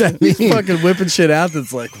 What does that mean? fucking whipping shit out.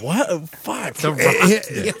 That's like what? Oh, fuck. The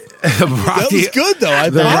That Rocky. was good though. I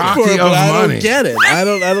the thought for Rocky it, but of I money. don't get it. I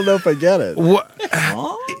don't know if I get it. What?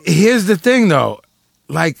 Here's the thing, though.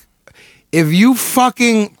 Like, if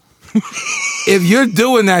you're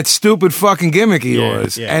doing that stupid fucking gimmick of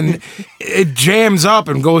yours, yeah. and it jams up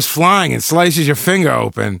and goes flying and slices your finger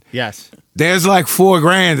open, Yes, there's like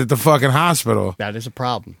 $4,000 at the fucking hospital. that is a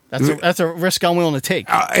problem. That's a risk I'm willing to take.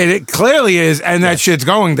 And it clearly is, and that shit's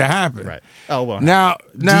going to happen. Right. Oh well. Now,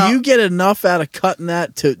 Do you get enough out of cutting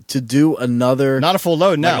that to do another? Not a full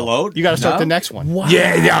load. No. Like a load? You got to start No? the next one.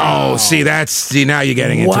 Yeah. Oh, see, now you're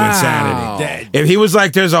getting into Wow. insanity. If he was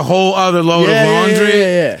like, there's a whole other load of laundry,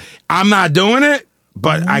 Yeah. I'm not doing it,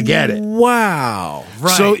 but I get it. Wow.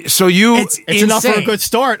 Right. So you, It's It's enough for a insane. good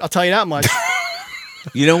start. I'll tell you that much.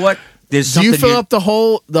 You know what? There's Do you something fill up the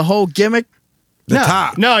whole gimmick? the no,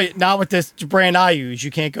 top. no, not with this brand I use.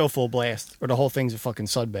 You can't go full blast, or the whole thing's a fucking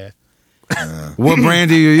sunbath. What brand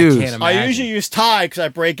do you use? Can't imagine. I usually use Tide because I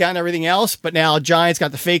break out and everything else, but now Giant's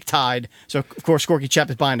got the fake Tide, so of course Scorky Chep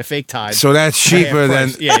is buying the fake Tide. So that's cheaper Half than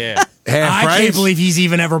price. yeah. half I price. can't believe he's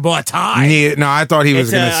even ever bought Tide. No, I thought he was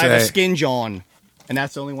It's going to I have a say. skin John, and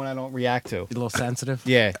that's the only one I don't react to. A little sensitive.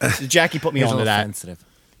 Yeah, Jackie put me He's a onto little that. sensitive.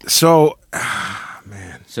 So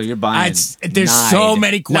So you're buying. There's so Nide.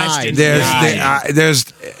 many questions. there's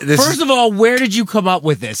this. First of all, where did you come up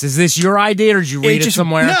with this? Is this your idea, or did you read it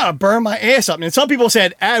somewhere? No, burn my ass up. And some people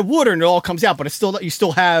said add water and it all comes out, but it's still you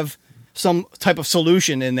still have some type of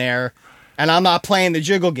solution in there, and I'm not playing the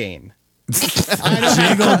jiggle game.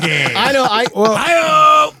 I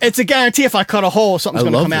know. It's a guarantee. If I cut a hole, something's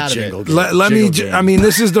going to come out of it. Let me. I mean,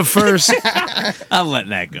 this is the first. I'm letting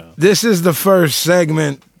that go. This is the first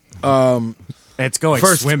segment. It's going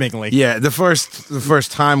swimmingly. Yeah, the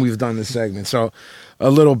first time we've done this segment. So, a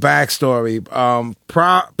little backstory.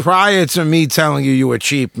 Prior to me telling you were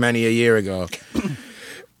cheap many a year ago,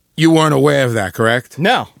 you weren't aware of that, correct?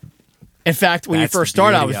 No. In fact, when That's you first the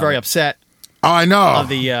started, I beauty was of very it. upset Oh, I know. of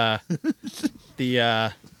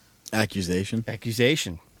the Accusation.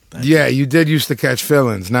 accusation. Yeah, you did used to catch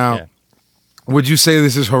fill-ins. Now, Yeah. would you say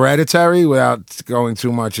this is hereditary without going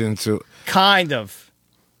too much into? Kind of.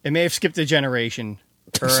 It may have skipped a generation,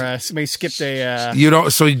 or may have skipped a. You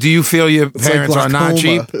don't. So, do you feel your It's like parents are not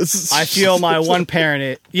cheap? glaucoma. I feel my one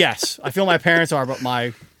parent. Yes, I feel my parents are, but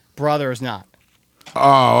my brother is not.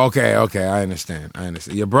 Oh, okay. I understand.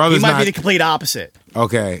 Your He brother's might not. be the complete opposite.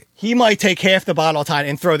 Okay. He might take half the bottle tied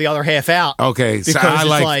and throw the other half out. Okay. So Because I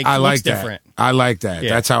it's like. I looks like that. different. I like that. Yeah.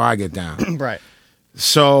 That's how I get down. Right.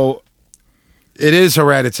 So, it is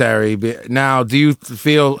hereditary. Now, do you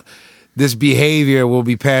feel this behavior will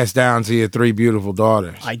be passed down to your 3 beautiful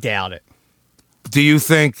daughters? I doubt it. Do you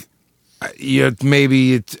think your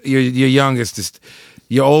youngest is,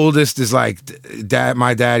 your oldest is like, Dad,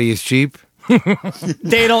 my daddy is cheap?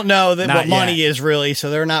 They don't know that Not what money yet. is really, so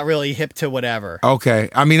they're not really hip to whatever. Okay.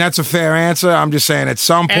 I mean, that's a fair answer. I'm just saying at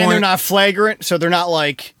some point. And they're not flagrant, so they're not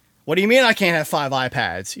like, what do you mean I can't have 5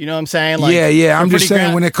 iPads? You know what I'm saying? Like, yeah. they're I'm just pretty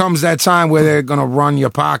saying when it comes that time where they're going to run your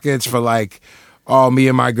pockets for like, oh, me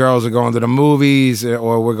and my girls are going to the movies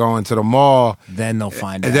or we're going to the mall. Then they'll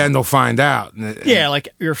find And out. then they'll find out. Yeah, like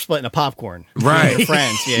you're splitting a popcorn. Right. With your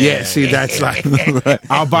friends. Yeah. Yeah, see, that's like,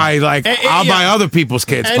 I'll buy other people's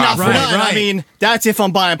kids And not for popcorn. nothing, Right. I mean, that's if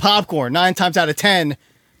I'm buying popcorn. 9 times out of 10,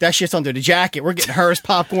 that shit's under the jacket. We're getting hers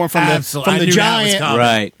popcorn from Absolutely. I the knew that was giant.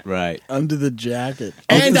 coming. Right. Under the jacket.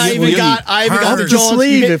 And I even got the Hers. Johns.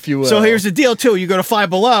 Sleeve, if you will. So here's the deal too. You go to Five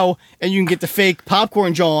Below and you can get the fake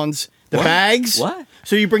popcorn Johns, the bags. What?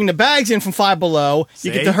 So you bring the bags in from Five Below.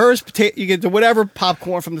 You get See? the hers potato. You get the whatever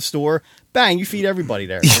popcorn from the store. Bang! You feed everybody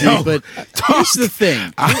there. But here's the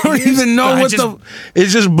thing. I don't even know I what just- it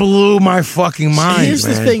just blew my fucking mind. Here's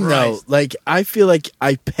man. the thing, though. Christ. Like, I feel like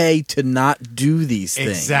I pay to not do these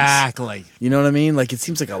things. Exactly. You know what I mean? Like, it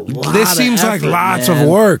seems like a lot. This of seems like effort, lots man. of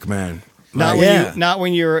work, man. Not Like, when Yeah. not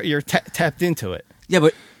when you're tapped into it. Yeah,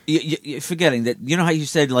 but you're forgetting that. You know how you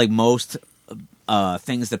said like most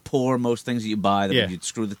things that pour, most things that you buy, that Yeah. when you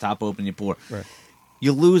screw the top open, you pour. Right.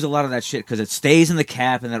 You lose a lot of that shit because it stays in the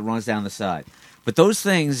cap and then it runs down the side. But those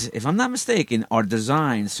things, if I'm not mistaken, are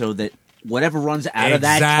designed so that whatever runs out of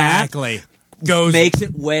that cap Exactly. Goes makes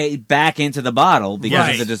it way back into the bottle because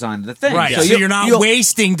Right. of the design of the thing. right. So you're not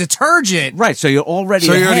wasting detergent. Right, so you're already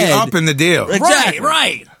So you're already ahead. up in the deal. Exactly.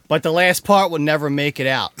 Right. But the last part would never make it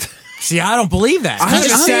out. See, I don't believe that. I'm Just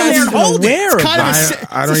not sit there and even hold it. aware of Kind of that.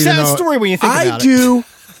 I it's don't a even sad know- story when you think I about it. do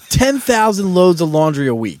 10,000 loads of laundry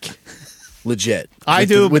a week. Legit. I With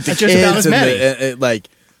do with the just kids about as and many. like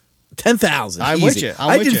 10,000. I'm easy. with you. I'm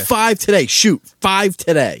I with did you. 5 today. Shoot, 5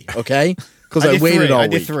 today. Okay, because I I did waited 3. all I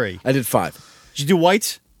week. did 3. I did 5. Did you do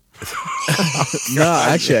whites? No,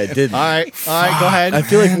 actually, I didn't. All right, go ahead. I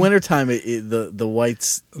feel like wintertime, the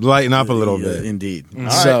whites Lighten up a little yeah, bit. indeed.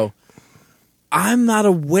 right. So I'm not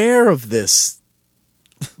aware of this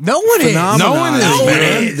No one is. phenomenon. No one is, No one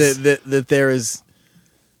man. is. That there is.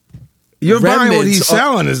 You're buying what he's remnants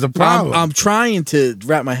selling is the problem. I'm trying to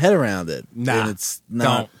wrap my head around it, Nah, and it's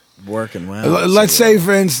not working well. Let's So, say,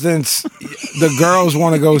 for instance, the girls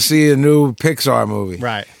want to go see a new Pixar movie.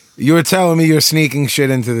 Right. You were telling me you're sneaking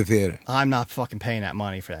shit into the theater. I'm not fucking paying that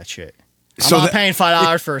money for that shit. I'm So not the- paying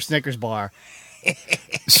 $5 for a Snickers bar.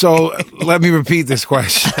 So let me repeat this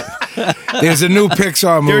question. There's a new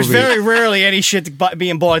Pixar movie. There's very rarely any shit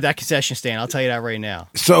being bought at that concession stand. I'll tell you that right now.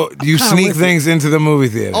 So you sneak things into the movie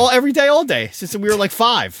theater. Every day, all day since we were like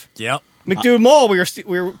 5. Yep. McDougal Mall. We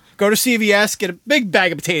were go to CVS, get a big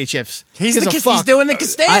bag of potato chips. He's Gives the a kid, fuck. he's doing the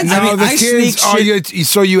Costanza. Now the kids sneak are shit- you.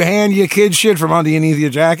 So you hand your kid shit from underneath your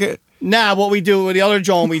jacket. Nah, what we do with the other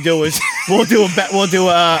John we do is we'll do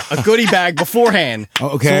a goodie bag beforehand.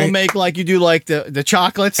 Okay. So we'll make like you do like the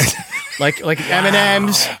chocolates, like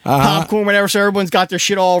M&Ms, popcorn, whatever. So everyone's got their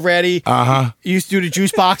shit all ready. You used to do the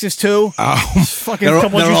juice boxes too. Fucking They're all-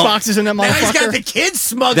 couple of they're juice all- boxes in that Now he's got motherfucker. the kids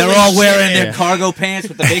smuggling. They're all wearing shit. their cargo pants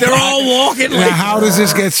with the big. They're all walking Now, like. how does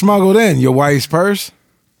this get smuggled in? Your wife's purse?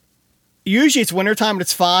 usually it's wintertime and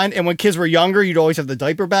it's fine. And when kids were younger, you'd always have the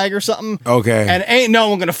diaper bag or something. Okay. And ain't no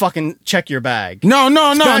one gonna fucking check your bag. No.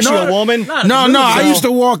 Especially a woman. No. I used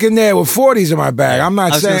to walk in there with 40s in my bag. I'm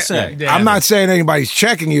not I was gonna saying say. I'm not saying anybody's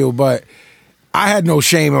checking you, but I had no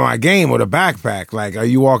shame in my game with a backpack. Like, are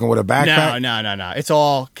you walking with a backpack? No. It's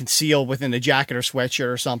all concealed within the jacket or sweatshirt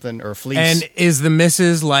or something or fleece. And is the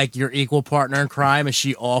missus like your equal partner in crime? Is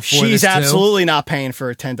she all for this she's too? absolutely not paying for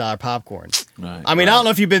a $10 popcorn. Right, I mean, I don't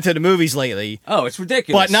know if you've been to the movies lately. Oh, it's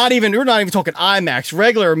ridiculous. But we're not even talking IMAX.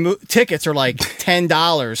 Regular tickets are like $10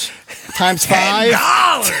 times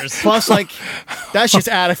 $5. Plus, like, that's just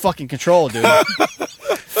out of fucking control, dude.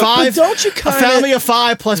 But don't you a kind family of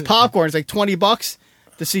 5 plus popcorn is like $20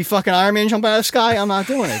 to see fucking Iron Man jump out of the sky. I'm not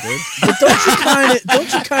doing it, dude. But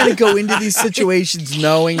don't you kind of go into these situations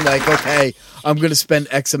knowing like, okay, I'm going to spend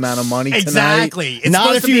X amount of money tonight. Exactly. It's Not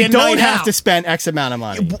supposed if to be you a don't night have out. to spend X amount of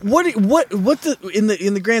money. What in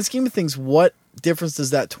the grand scheme of things, what difference does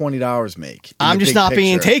that $20 make? in I'm the just big not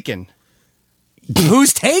being picture? taken.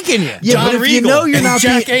 Who's taking you? Yeah, but John if Regal you know you're and not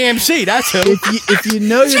Jack being, AMC, that's who. if you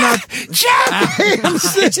know you're not, Jack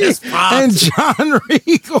AMC and John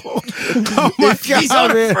Regal. Oh my God, He's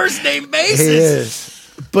on a man. first name He basis.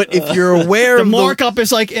 is. but if you're aware The of markup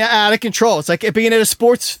is like out of control. It's like it being at a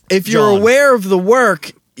sports. if you're John. aware of the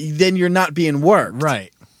work, then you're not being worked.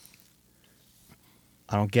 Right.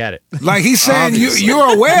 I don't get it. Like he's saying,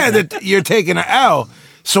 you're aware that you're taking an L.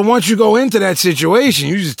 So once you go into that situation,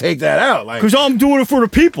 you just take that out. Like, Because I'm doing it for the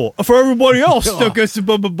people, for everybody else. That gets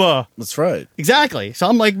blah, blah, blah. That's right. Exactly. So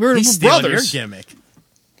I'm like, we're He's stealing brothers. your gimmick.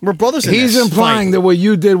 We're brothers in he's this implying fight. that what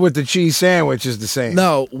you did with the cheese sandwich is the same.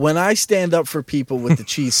 No, when I stand up for people with the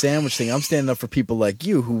cheese sandwich thing, I'm standing up for people like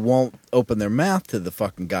you who won't open their mouth to the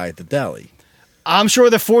fucking guy at the deli. I'm sure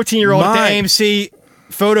the 14-year-old at the Mine. AMC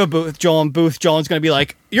photo booth, Joan's going to be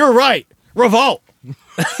like, you're right. Revolt.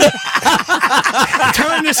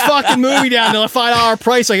 Turn this fucking movie down to a $5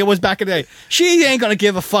 price like it was back in the day. She ain't going to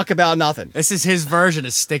give a fuck about nothing. This is his version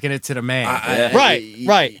of sticking it to the man.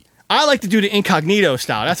 Right. I like to do the incognito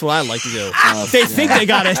style. That's what I like to do. They think they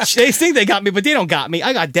got it. They think they got me, but they don't got me.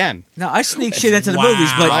 I got them. No, I sneak shit into the Wow. movies,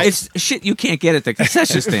 but it's shit you can't get at the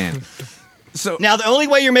concession stand. So Now, the only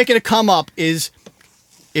way you're making it come up is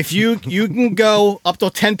if you can go up till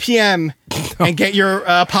 10 p.m. and get your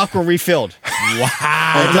popcorn refilled. Like,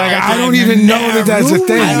 I don't even know that that's a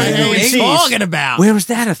thing. I don't man. know what he's AMC's. talking about. where was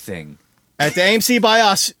that a thing? At the AMC by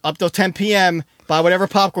us, up till 10 p.m., buy whatever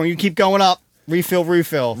popcorn. You keep going up,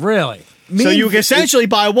 refill. Really? So you can essentially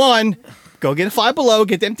buy one, go get a Five Below,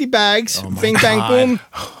 get the empty bags, bing, bang, boom,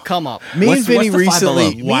 come up. Me What's- and Vinny what's the Five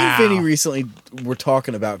recently, Below? me and Vinny Wow. recently were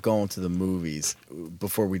talking about going to the movies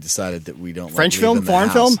before we decided that we don't French like film? leaving the Foreign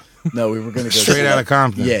house. film? No, we were going to go Straight out of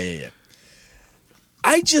Compton. Yeah.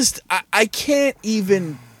 I can't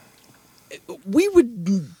even. We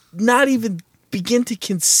would not even begin to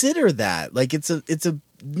consider that. Like it's a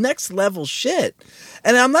next level shit,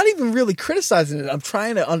 and I'm not even really criticizing it. I'm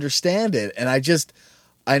trying to understand it, and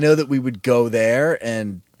I know that we would go there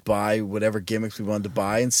and buy whatever gimmicks we wanted to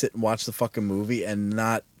buy and sit and watch the fucking movie and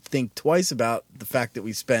not think twice about the fact that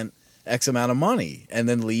we spent X amount of money and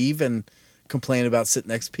then leave and complain about sitting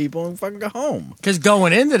next to people and fucking go home. Because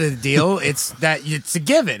going into the deal, it's a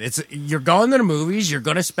given. You're going to the movies. You're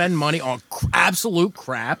going to spend money on absolute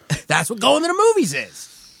crap. That's what going to the movies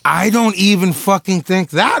is. I don't even fucking think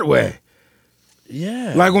that way.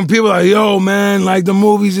 Yeah. Like when people are like, yo, man, like the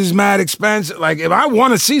movies is mad expensive. Like if I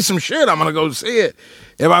want to see some shit, I'm going to go see it.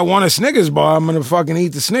 If I want a Snickers bar, I'm going to fucking eat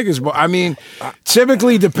the Snickers bar. I mean,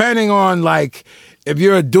 typically depending on like, if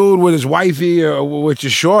you're a dude with his wifey or with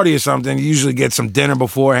your shorty or something, you usually get some dinner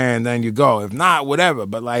beforehand, then you go. If not, whatever.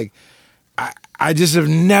 But like, I just have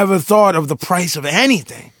never thought of the price of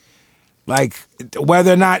anything. Like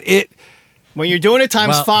whether or not it. When you're doing it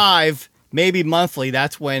times Well- 5, maybe monthly,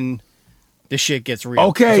 that's when the shit gets real.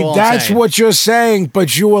 Okay, all I'm that's saying. what you're saying,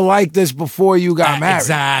 but you were like this before you got married.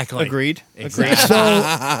 Exactly. Agreed. Exactly. So,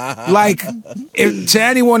 like, to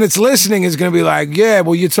anyone that's listening is going to be like, yeah,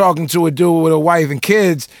 well, you're talking to a dude with a wife and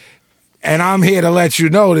kids, and I'm here to let you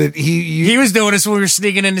know that He was doing this when we were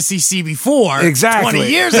sneaking in to see CB4 exactly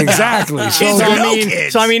 20 years ago. exactly. So,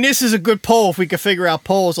 So I mean, this is a good poll if we could figure out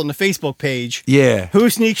polls on the Facebook page. yeah, Who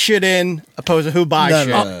sneaks shit in opposed to who buys No, shit.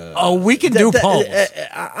 no, Oh, we can do polls.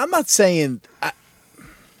 I'm not saying.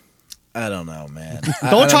 I don't know, man.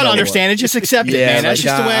 Don't try to understand it. Just accept it, Yeah, man. That's like,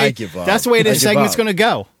 just the way. I give up. That's the way I this give segment's up. going to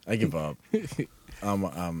go. I give up.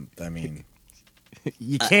 I mean,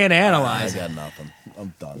 You can't analyze I it. got nothing.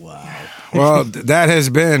 I'm done. Wow. well, that has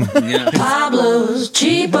been Pablo's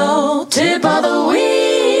Cheapo Tip of the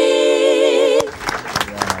Week.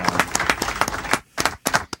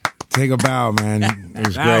 Take a bow, man. It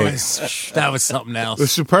was great. That was something It was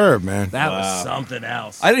else. superb, man. That was something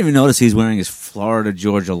else. I didn't even notice he's wearing his Florida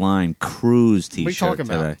Georgia Line cruise you T-shirt talking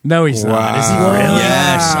about? today. No, he's not. Is he Wow. really?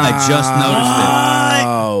 Yes, I just noticed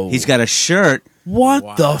Oh, it. He's got a shirt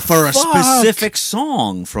what the for a fuck? specific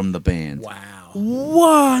song from the band. Wow.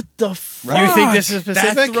 What the fuck? You think this is That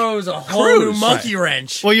specific? throws a whole new Cruise. monkey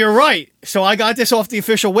wrench. Well, you're right. So I got this off the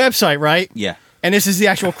official website, right? Yeah. And this is the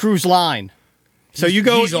actual cruise line. So you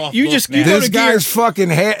go, he's off you book just now. you go This to gear. guy's fucking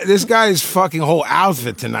this guy's fucking whole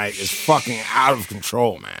outfit tonight is fucking out of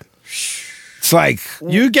control, man. It's like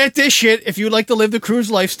You get this shit if you like to live the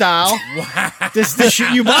cruise lifestyle. This is the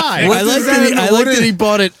shit you buy. I like that he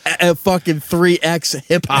bought it at fucking 3X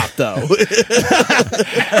hip hop though.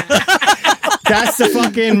 That's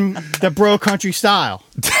the bro country style.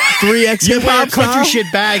 3X You hip wear hop country shit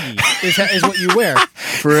baggy is what you wear.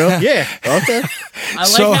 for real. Yeah. Okay. I like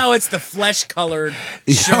So- how it's the flesh colored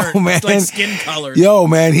shirt. man. It's like skin colored. yo,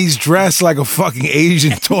 man, he's dressed like a fucking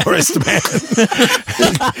Asian tourist, man.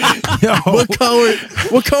 Yo, What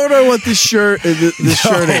color do I want this shirt? This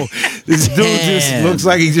shirt. in? this dude just Tan. looks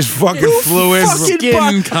like he just fucking flew in. Fucking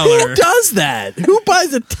Skin color. Who does that? Who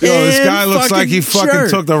buys a tan? Yo, this guy looks like he fucking shirt?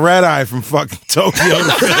 took the red eye from fucking Tokyo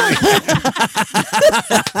to Philly.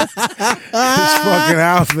 His fucking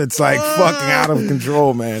outfit's like fucking out of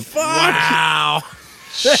control, man. Wow.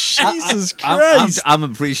 Jesus Christ. I'm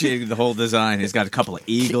appreciating the whole design. He's got a couple of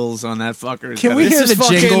eagles on that fucker. He's Can got we a- hear is the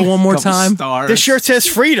fucking jingle one more couple time? Stars. This shirt says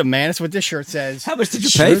freedom, man. That's what this shirt says. How much did you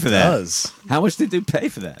pay for that? Does. How much did you pay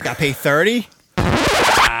for that? Got paid 30.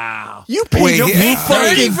 You paid Wait, me yeah.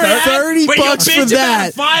 fucking 30 But you bucks for bitch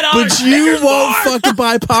that, about $5 but you won't fucking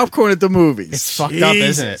buy popcorn at the movies. It's fucked up,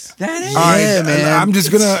 isn't it? That is. All right, Yeah, man. I'm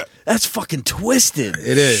just gonna. That's fucking twisted.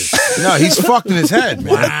 It is. No, he's fucked in his head,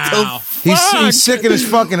 man. Wow. He's sick in his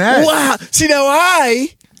fucking head. Wow. See, now I,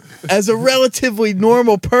 as a relatively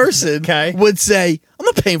normal person, Okay. would say, I'm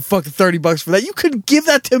not paying fucking $30 for that. You couldn't give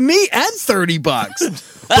that to me and $30.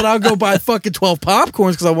 But I'll go buy fucking 12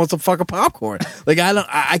 popcorns because I want some fucking popcorn. Like,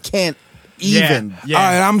 I can't even. Yeah. All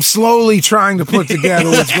right, I'm slowly trying to put together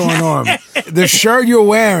what's going on. The shirt you're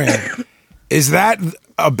wearing, is that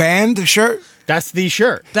a band shirt? That's the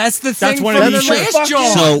shirt. That's the thing That's one from of the these last shirts.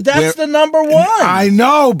 joint. So That's where- the number one. I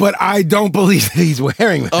know, but I don't believe that he's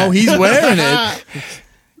wearing that. Oh, he's wearing it.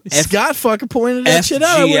 Scott fucking pointed that shit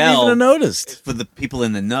out. I wouldn't FGL. even have noticed. For the people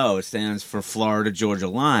in the know, it stands for Florida Georgia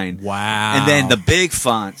Line. Wow. And then the big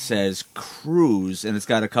font says Cruise, and it's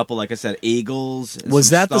got a couple, like I said, eagles. And Was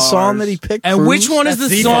some that the stars. song that he picked? And Cruise? which one is That's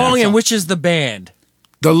the the song band. and which is the band?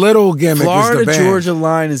 The little gimmick Florida is the band. Georgia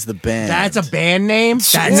Line is the band. That's a band name?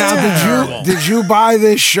 That's Now, terrible. did you buy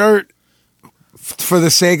this shirt for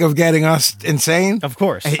the sake of getting us insane? Of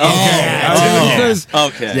course. Because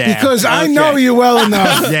Okay. because I know you well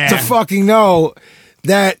enough to fucking know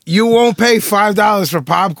that you won't pay $5 for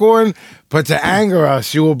popcorn, but to anger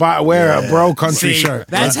us, you will wear a bro country See, shirt.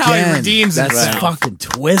 that's how he Again, redeems That's himself. fucking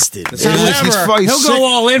twisted. It is. He's He'll sick. go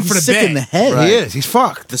all in for the He's sick bit. in the head. He is. He's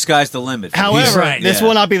fucked. The sky's the limit. However, right, this yeah.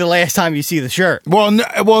 will not be the last time you see the shirt. Well,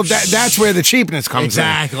 that's where the cheapness comes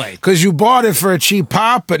Exactly. in. Because you bought it for a cheap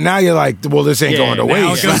pop, but now you're like, well, this ain't Yeah, going to Now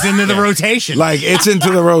waste. it goes into the rotation. Like, it's into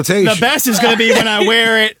the rotation. The best is going to be when I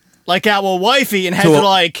wear it like out with wifey and has To a- to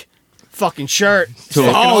like fucking shirt.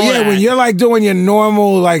 Oh yeah, when you're like doing your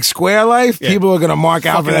normal like square life, people are gonna mark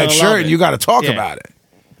out for Fucking that gonna shirt, love and it. you got to talk Yeah. about it.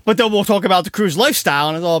 But then we'll talk about the cruise lifestyle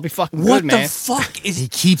and it'll all be fucking what good, the man. fuck is he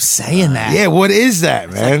keeps saying that? Yeah, what is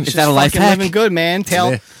that, man? Is that a life Fucking hack? living good, man.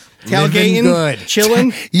 Living Tailgating, good.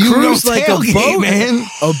 chilling. You Cruise don't like a tailgate, boat, man.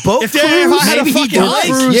 A boat If cruise. I had a Maybe he fucking did life.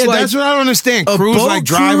 cruise Yeah, like that's what I don't understand. a Cruise boat like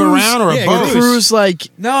drive cruise? around or Yeah, a go boat? cruise like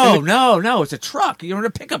No. It's a truck. You're in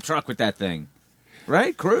a pickup truck with that thing.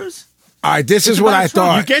 Right? Cruise? All right, this is what I You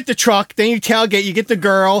thought. get the truck, then you tailgate, you get the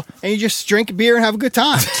girl, and you just drink a beer and have a good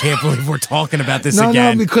time. Can't believe we're talking about this No,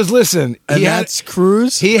 again. no, because listen, and he had, that's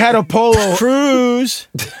cruise. he had a polo. Cruise.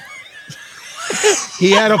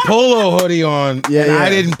 He had a polo hoodie on, Yeah, and yeah. I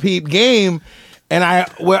didn't peep game. And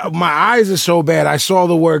my eyes are so bad. I saw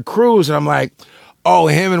the word cruise, and I'm like, oh,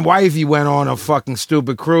 him and wifey went on a fucking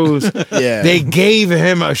stupid cruise. Yeah. They gave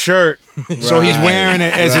him a shirt, so he's wearing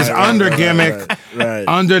it as his under gimmick right.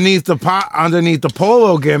 underneath the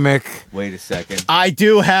polo gimmick. Wait a second. I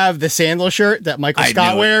do have the sandal shirt that Michael I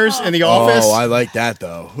Scott knew it. wears in the office. Oh, I like that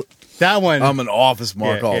though. That one. I'm an office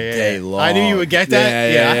mark Yeah, all yeah, yeah. day long. I knew you would get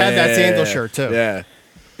that. Yeah, I had that sandal shirt, too. Yeah.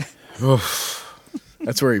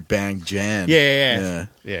 That's where he banged Jan. Yeah.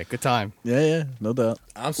 Good time. Yeah, no doubt.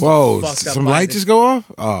 I'm still Whoa, fucked up some by lights this, just go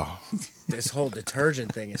off? Oh. this whole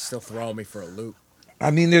detergent thing is still throwing me for a loop. I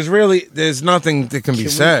mean, there's nothing that can be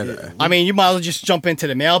said. I mean, you might as well just jump into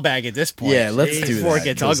the mailbag at this point. Yeah, let's do before that. it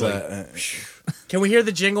gets 'cause, ugly. Can we hear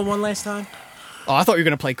the jingle one last time? Oh, I thought you were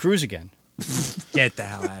going to play Cruise again. Get the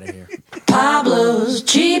hell out of here. Pablo's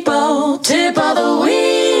Cheapo Tip of the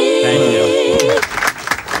Week. Thank you.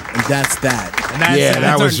 and that's that. And that's,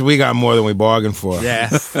 That was we got more than we bargained for. Yeah.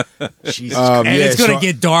 Jesus. Um, and yeah, it's going to so-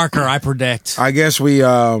 get darker, I predict. I guess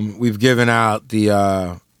we've given out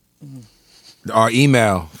the our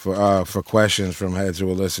email for questions from heads who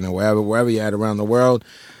are listening wherever you're at around the world.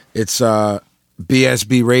 It's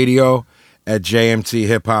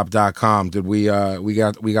bsbradio@jmthiphop.com. Did we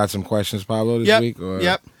got some questions, Pablo, this week? Or?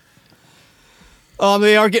 Yep.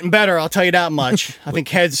 They are getting better, I'll tell you that much. I think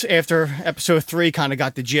heads after episode 3 kind of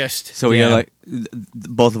got the gist. So we got like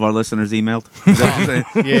both of our listeners emailed. Is that what you're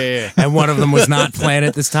saying? Yeah. And one of them was not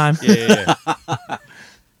Planet this time. Yeah.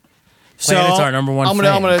 So Planet's our number one I'm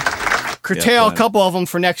gonna curtail Yeah, a Planet. couple of them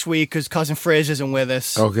for next week because Cousin Frizz isn't with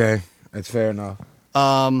us. Okay, that's fair enough.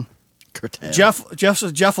 Curtail.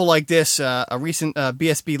 Jeff will like this. A recent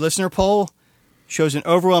BSB listener poll shows an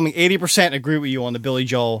overwhelming 80% agree with you on the Billy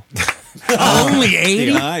Joel. Only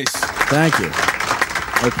 80? Nice. Thank you.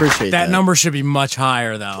 I appreciate that. That number should be much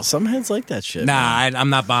higher, though. Some heads like that shit. Nah, man. I'm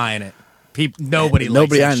not buying it. Nobody likes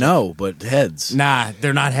Nobody that I shit. know, but heads. Nah,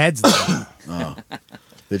 they're not heads, though.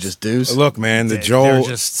 They're just dudes. Look, man, the They're Joel,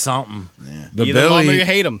 just something. the Either love him or you Billy.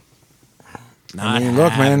 hate him. I mean,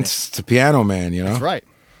 look, man, it's a piano man, you know. That's right.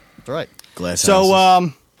 That's right. Glass So,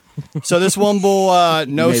 houses. so this one bull,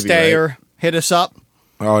 no Maybe, stayer, hit us up.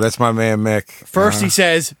 Oh, that's my man Mick. First, he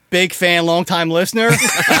says, "Big fan, long time listener."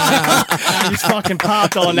 He's fucking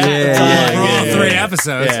popped on that. Yeah, For all yeah. 3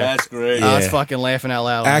 episodes. Yeah. That's great. I was fucking laughing out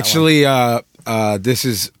loud. on that one. Actually, this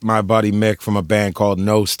is my buddy Mick from a band called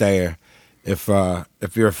No Stayer. If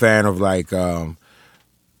you're a fan of like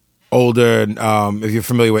older, if you're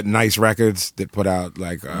familiar with Nice Records that put out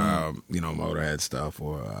like Motorhead stuff,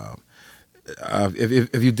 or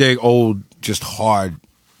if you dig old, just hard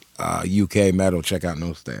UK metal, check out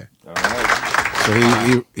No Stayer. All right. So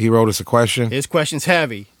he wrote us a question. His question's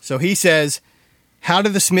heavy. So he says, "How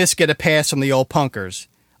did the Smiths get a pass from the old punkers?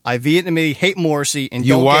 I vehemently hate Morrissey and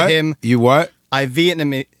You don't what? get him. You what? I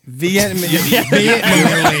vehemently. I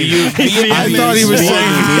thought he was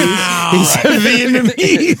saying he said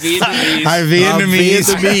Vietnamese. I Vietnamese.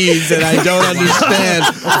 Vietnamese, and I don't understand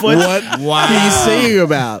what he's singing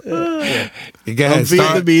about. Go ahead, I'm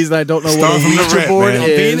start- Vietnamese, and I don't know start what a from the Ouija rip, board man.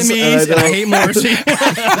 is. Vietnamese and I hate Morrissey.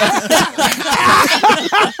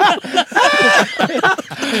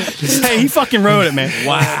 Hey, he fucking wrote it, man.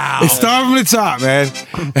 Wow. Start from the top, man.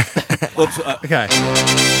 Oops, Okay.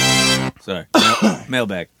 sorry.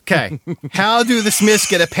 Mailbag. Okay. How do the Smiths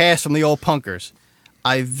get a pass from the old punkers?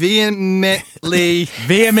 I vehemently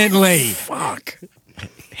hate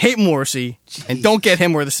Morrissey and don't get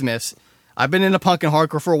him or the Smiths. I've been into punk and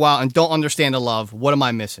hardcore for a while and don't understand the love. What am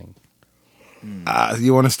I missing?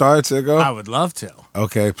 You want to start, Siggo? I would love to.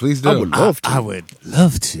 Okay, please do. I would love to. I would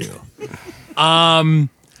love to.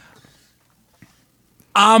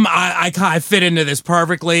 I fit into this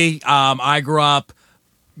perfectly. I grew up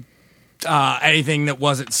anything that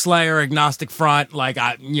wasn't Slayer, Agnostic Front, like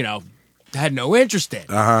I had no interest in.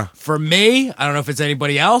 For me, I don't know if it's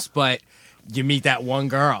anybody else, but you meet that one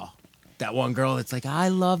girl that's like, I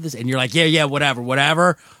love this, and you're like, yeah,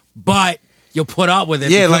 whatever, but you'll put up with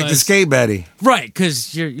it. Yeah, like the because- Skate Betty. Right,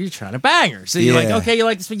 because you're trying to bang her. So you're Yeah. like, okay, you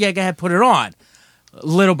like this, yeah, go ahead, put it on.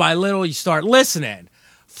 Little by little, you start listening.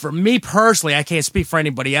 For me personally, I can't speak for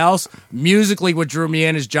anybody else. Musically, what drew me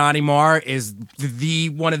in is Johnny Marr is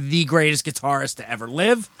one of the greatest guitarists to ever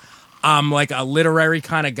live. I'm like a literary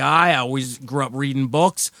kind of guy. I always grew up reading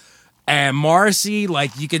books. And Morrissey,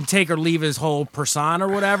 like, you can take or leave his whole persona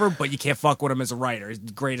or whatever, but you can't fuck with him as a writer. He's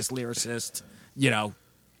the greatest lyricist,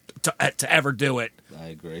 to ever do it. I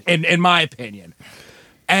agree. In my opinion.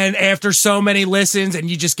 And after so many listens and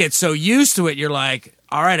you just get so used to it, you're like,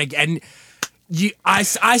 all right, again. I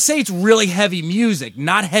say it's really heavy music,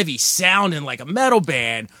 not heavy sounding like a metal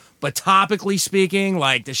band, but topically speaking,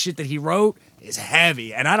 like the shit that he wrote is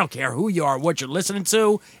heavy. And I don't care who you are, what you're listening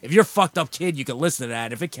to. If you're a fucked up kid, you can listen to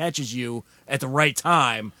that. If it catches you at the right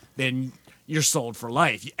time, then you're sold for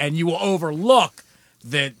life. And you will overlook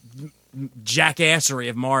the jackassery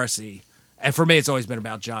of Morrissey. And for me, it's always been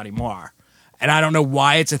about Johnny Marr. And I don't know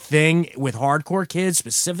why it's a thing with hardcore kids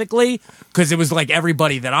specifically, because it was like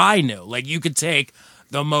everybody that I knew. Like, you could take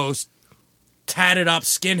the most tatted up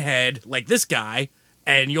skinhead like this guy,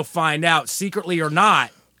 and you'll find out, secretly or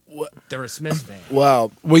not, they're a Smiths fan.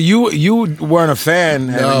 Well, Well, you weren't a fan,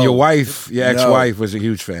 No. and your ex-wife, was a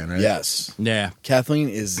huge fan, right? yes. Yeah. Kathleen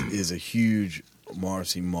is a huge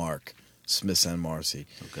Marcy Mark, Smiths and Marcy.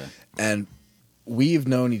 Okay. And we've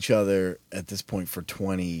known each other at this point for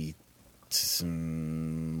 2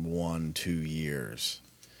 years.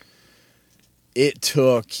 It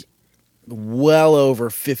took well over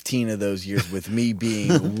 15 of those years with me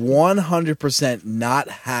being 100% not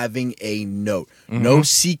having a note. No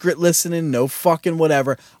secret listening, no fucking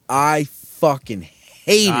whatever. I fucking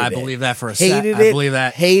hated it. I believe that for a Hated sec. it. I believe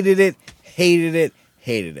that. Hated it. Hated it.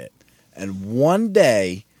 Hated it. And one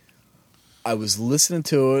day, I was listening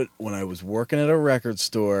to it when I was working at a record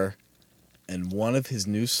store, and one of his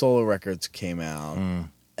new solo records came out,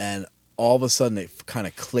 and all of a sudden it kind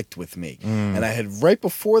of clicked with me. And I had, right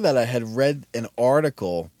before that, I had read an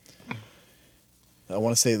article, I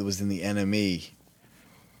want to say it was in the NME,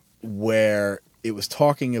 where it was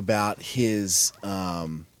talking about his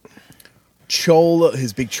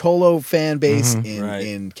his big Cholo fan base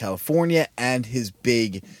in California and his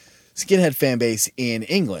big skinhead fan base in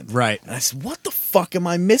England. Right. And I said, what the fuck am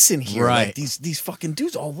I missing here? Right. Like, these fucking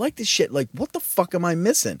dudes all like this shit. Like, what the fuck am I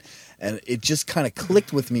missing? And it just kind of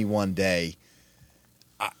clicked with me one day.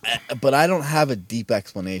 But I don't have a deep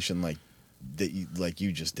explanation like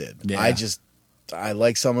you just did. Yeah. I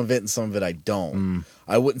like some of it and some of it I don't.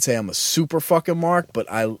 I wouldn't say I'm a super fucking Mark, but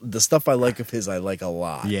the stuff I like of his I like a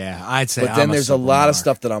lot. Yeah, I'd say. But then there's a super lot of Mark.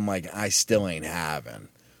 stuff that I'm like, I still ain't having.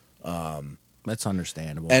 That's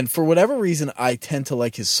understandable. And for whatever reason, I tend to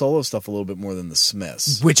like his solo stuff a little bit more than the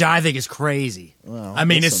Smiths. Which I think is crazy. Well, I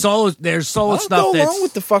mean, it's listen, solo. There's solo I'll stuff go that's. along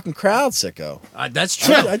with the fucking crowd, sicko. That's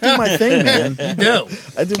true. I do my thing, man. You do.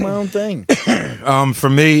 I do my own thing. For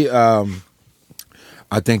me,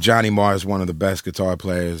 I think Johnny Marr is one of the best guitar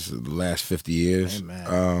players of the last 50 years.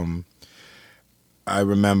 Amen. I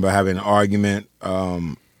remember having an argument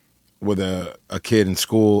with a kid in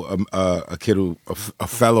school, a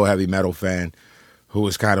fellow heavy metal fan, who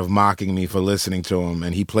was kind of mocking me for listening to him,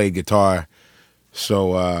 and he played guitar.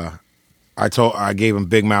 So I gave him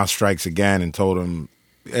Big Mouth Strikes Again and told him,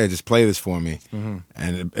 "Hey, just play this for me,"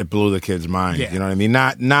 and it blew the kid's mind. Yeah. You know what I mean?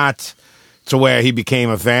 Not to where he became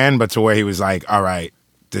a fan, but to where he was like, "All right,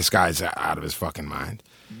 this guy's out of his fucking mind."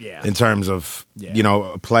 Yeah. In terms of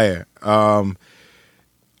a player.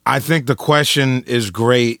 I think the question is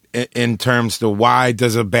great in terms of why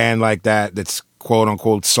does a band like that's quote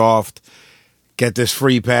unquote soft get this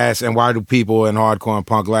free pass, and why do people in hardcore and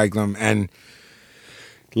punk like them? And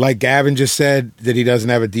like Gavin just said, that he doesn't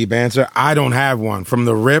have a deep answer. I don't have one. From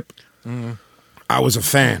the rip, I was a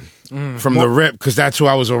fan. From the rip, because that's who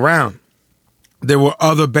I was around. There were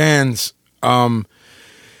other bands that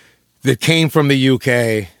came from the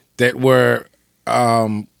UK that were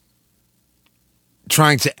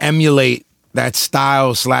trying to emulate that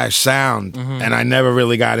style / sound, and I never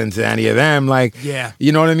really got into any of them. Like,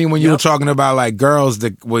 you know what I mean? When you were talking about like girls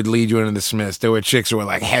that would lead you into the Smiths, there were chicks who were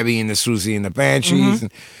like heavy in the Susie and the Banshees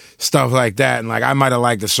and stuff like that. And like I might have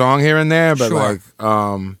liked the song here and there, but like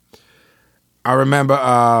I remember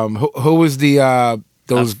who was the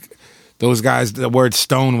those guys, the word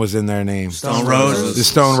Stone was in their name. Stone Roses. The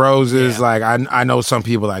Stone Roses. Like I know some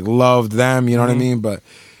people like loved them, you know what I mean? But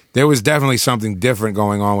there was definitely something different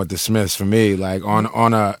going on with the Smiths for me, like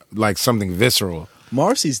on a like something visceral.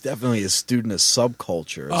 Marcy's definitely a student of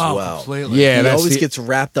subculture as well. Completely. Yeah, he that's always the- gets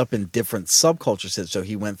wrapped up in different subcultures. So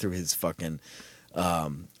he went through his fucking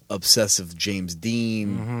obsessive James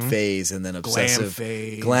Dean phase, and then obsessive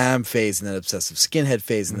glam phase, and then obsessive skinhead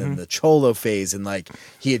phase, and then the Cholo phase, and like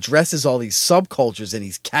he addresses all these subcultures, and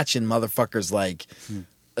he's catching motherfuckers like.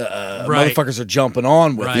 Motherfuckers are jumping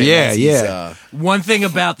on with it. Yeah, He's, One thing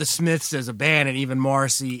about the Smiths as a band, and even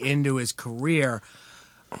Marcy into his career,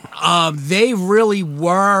 they really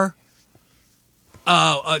were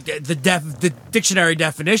the dictionary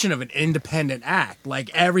definition of an independent act. Like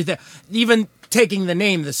everything, even taking the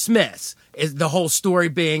name the Smiths, is the whole story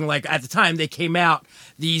being like at the time they came out,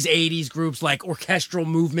 these 80s groups like Orchestral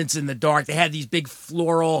Movements in the Dark, they had these big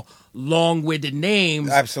floral, long-winded names.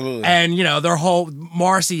 Absolutely. And, their whole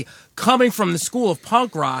Marcy coming from the school of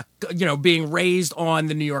punk rock, being raised on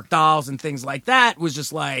the New York Dolls and things like that was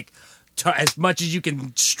just like, as much as you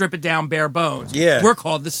can strip it down bare bones. Yeah. We're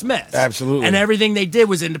called the Smiths. Absolutely. And everything they did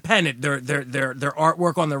was independent. Their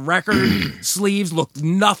artwork on the record sleeves looked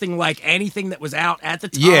nothing like anything that was out at the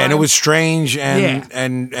time. Yeah, and it was strange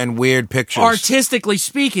and weird pictures. Artistically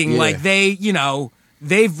speaking, like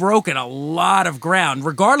they've broken a lot of ground,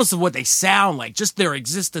 regardless of what they sound like, just their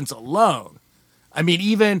existence alone. I mean,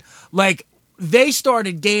 even like they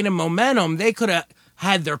started gaining momentum, they could have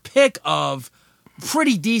had their pick of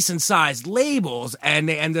pretty decent sized labels, and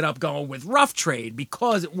they ended up going with Rough Trade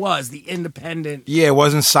because it was the independent. Yeah,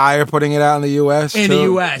 wasn't Sire putting it out in the U.S. In too? the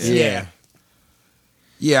U.S., yeah.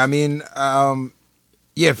 Yeah, I mean,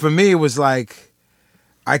 yeah, for me it was like,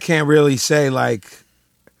 I can't really say like,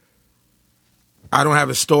 I don't have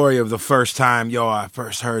a story of the first time, I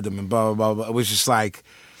first heard them and blah, blah, blah, blah. It was just like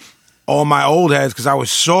all my old heads, because I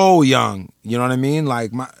was so young, you know what I mean?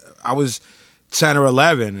 Like, I was 10 or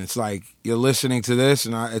 11. It's like, you're listening to this,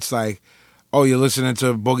 and it's like, oh, you're listening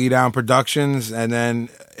to Boogie Down Productions, and then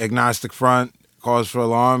Agnostic Front, Cause for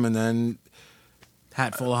Alarm, and then...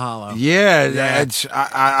 Hatful of Hollow. Yeah.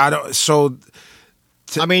 I don't... So...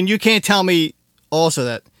 I mean, you can't tell me also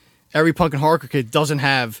that every punk and hardcore kid doesn't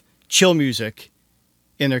have chill music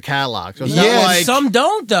in their catalog. So it's not like, some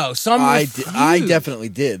don't though. Some I refuse. definitely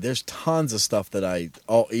did. There's tons of stuff that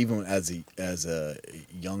even as a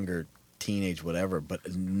younger teenage whatever, but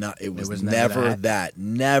it was never that.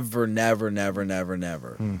 Never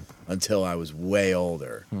until I was way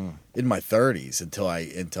older. In my 30s until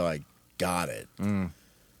I got it.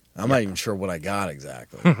 I'm not even sure what I got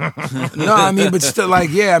exactly. No, I mean, but still, like,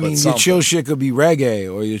 yeah, I mean, your something. chill shit could be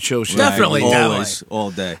reggae, or your chill shit. Definitely, always,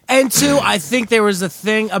 all day. And two, I think there was a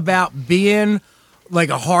thing about being like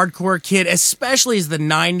a hardcore kid, especially as the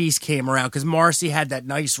 90s came around, because Marcy had that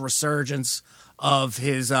nice resurgence of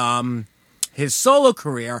his solo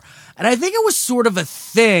career. And I think it was sort of a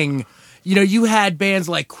thing. You know, you had bands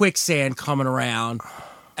like Quicksand coming around,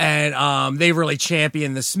 and they really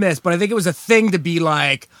championed the Smiths. But I think it was a thing to be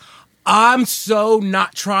like, I'm so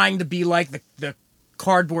not trying to be like the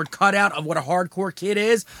cardboard cutout of what a hardcore kid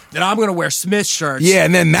is that I'm going to wear Smith shirts. Yeah,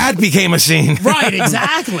 and then that became a scene. Right,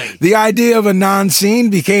 exactly. The idea of a non-scene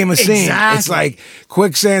became a scene. Exactly. It's like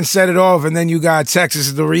Quicksand set it off, and then you got Texas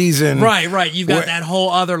is the Reason. Right. You've got Where- that whole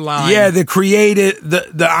other line. Yeah, the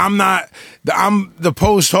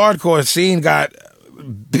post-hardcore scene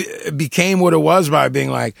became what it was by being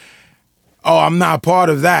like, oh, I'm not part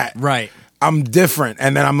of that. Right. I'm different.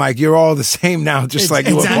 And then I'm like, you're all the same now, just like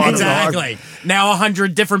you were part of the hardcore. Exactly. Now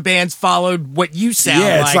 100 different bands followed what you sound like.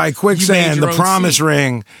 Yeah, it's like You Quicksand, made The your own Promise scene.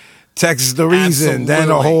 Ring, Texas the Reason, then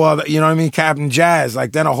a Absolutely. whole other, you know what I mean, Captain Jazz,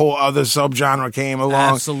 like then a whole other subgenre came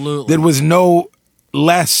along. Absolutely. There was no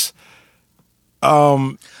less.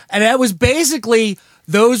 And that was basically,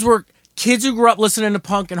 those were kids who grew up listening to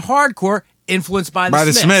punk and hardcore, influenced by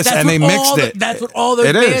the Smiths. That's and they what mixed it. That's what all those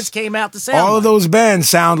It is. bands came out to sound All of like. those bands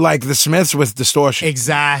sound like the Smiths with distortion.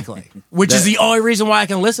 Exactly. Which is the only reason why I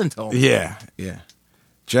can listen to them. Yeah.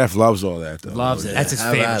 Jeff loves all that, though. Loves it. That's his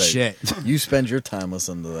Have favorite at it. shit. You spend your time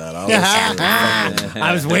listening to that. I'll listen to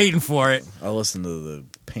I was waiting for it. I'll listen to the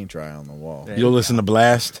paint dry on the wall. You'll listen to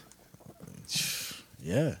Blast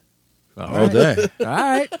Yeah. all day. All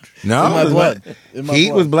right. No, In my blood. In my Heat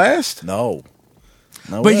blood. with Blast. No.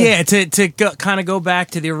 No But way. yeah, to kind of go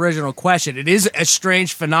back to the original question, it is a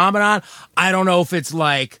strange phenomenon. I don't know if it's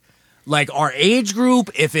like our age group,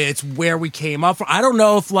 if it's where we came up from. I don't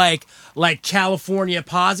know if like California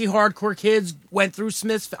posse hardcore kids went through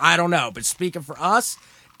Smiths. I don't know. But speaking for us,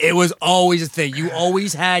 it was always a thing. You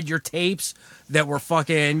always had your tapes that were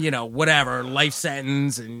fucking, whatever, Life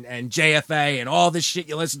Sentence and JFA and all this shit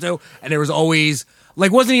you listen to. And there was always,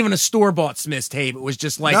 wasn't even a store-bought Smiths tape. It was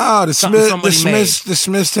just like No, the something somebody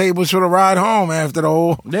Smiths tape was for the ride home after the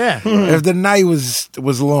whole. Yeah. If the night was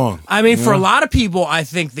long. I mean, for a lot of people, I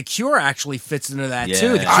think The Cure actually fits into that Yeah.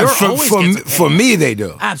 too. The I- Cure for, always for, gets me- a for pick. me, they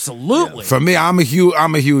do. Absolutely. For me, I'm a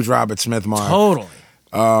huge Robert Smith mark. Totally.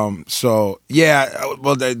 So yeah,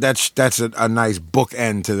 well, that's a nice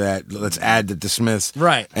bookend to that. Let's add the Smiths,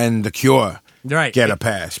 Right. and the Cure, Right. get a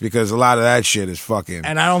pass, because a lot of that shit is fucking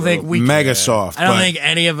And I don't think we mega soft. I don't but think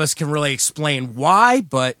any of us can really explain why,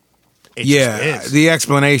 but it yeah, just is. the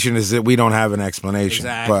explanation is that we don't have an explanation.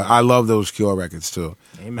 Exactly. But I love those Cure records too.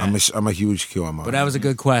 Amen. I'm a huge Cure mark. But that was a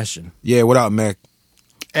good question. Yeah, what up, Mick?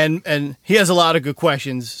 and he has a lot of good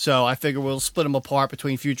questions, so I figure we'll split them apart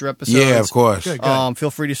between future episodes. Yeah, of course. Good. Feel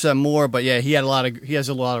free to send more, but yeah, he has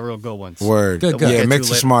a lot of real good ones. Word. Good, We'll Yeah, get Mick's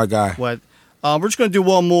to a later. smart guy. What? We're just going to do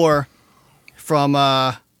one more from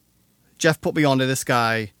Jeff. Put me onto this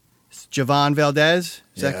guy, Javon Valdez.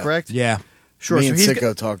 Is that Yeah. correct? Yeah. Sure. Me so and he's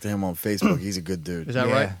Sicko talked to him on Facebook. He's a good dude. Is that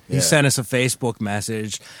Yeah. right? He Yeah. sent us a Facebook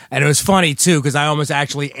message, and it was funny too because I almost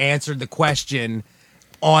actually answered the question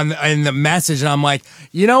in the message, and I'm like,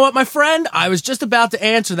 you know what, my friend, I was just about to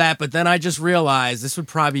answer that, but then I just realized this would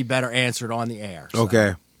probably be better answered on the air. So.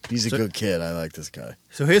 Okay. He's a good kid. I like this guy.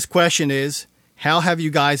 So his question is, how have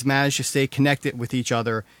you guys managed to stay connected with each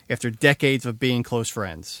other after decades of being close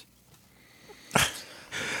friends?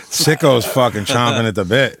 Sicko's fucking chomping at the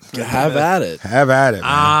bit. Have at it. Have at it. Man.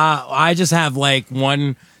 I just have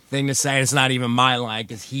one thing to say. It's not even my line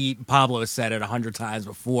because Pablo has said it 100 times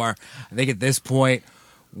before. I think at this point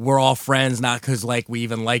we're all friends, not because like we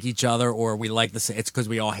even like each other or we like the same. It's because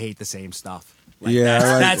we all hate the same stuff. Like, Yeah,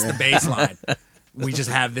 that's like- the baseline. We just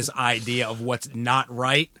have this idea of what's not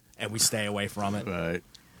right, and we stay away from it. Right.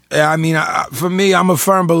 Yeah, I mean, for me, I'm a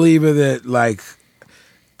firm believer that like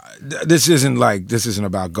this isn't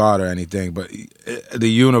about God or anything, but the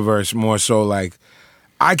universe more so. Like,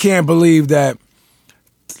 I can't believe that,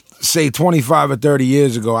 say, 25 or 30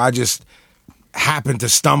 years ago, I just happened to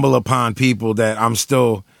stumble upon people that I'm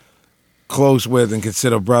still close with and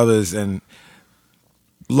consider brothers and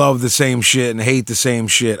love the same shit and hate the same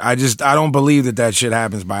shit. I don't believe that shit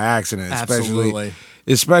happens by accident, Absolutely.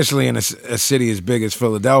 especially in a city as big as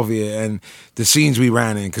Philadelphia and the scenes we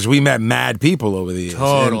ran in, because we met mad people over the years.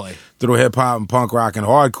 Totally. And through hip hop and punk rock and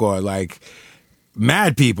hardcore, like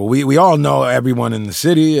mad people. We all know everyone in the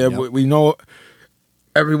city. We know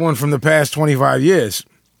everyone from the past 25 years.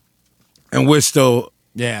 And we're still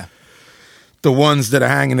Yeah. the ones that are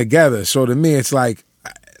hanging together. So to me, it's like,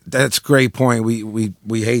 that's a great point.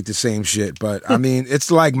 We hate the same shit, but I mean, it's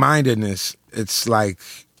like mindedness. It's like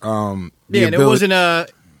the Yeah, and ability-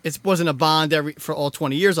 it wasn't a bond for all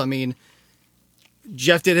 20 years. I mean,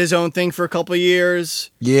 Jeff did his own thing for a couple of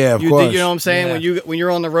years. Yeah, of You course. did, you know what I'm saying? Yeah. When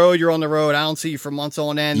you're on the road, you're on the road. I don't see you for months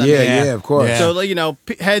on end. I yeah, mean, yeah, of course. Yeah. So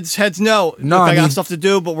like, heads know. No, Look, I I got mean- stuff to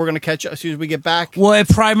do, but we're gonna catch up as soon as we get back. Well, it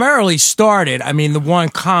primarily started. I mean, the one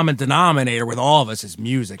common denominator with all of us is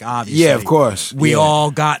music. Obviously, Yeah, of course. We Yeah.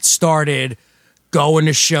 all got started going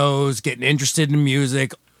to shows, getting interested in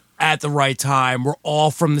music at the right time. We're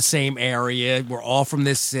all from the same area. We're all from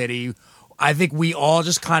this city. I think we all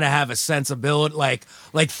just kind of have a sensibility, like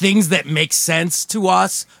things that make sense to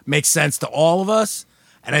us make sense to all of us.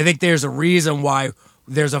 And I think there's a reason why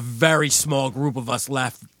there's a very small group of us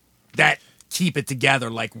left that keep it together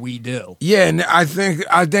like we do. Yeah, and I think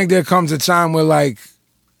there comes a time where like,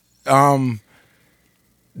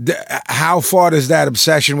 how far does that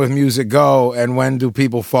obsession with music go, and when do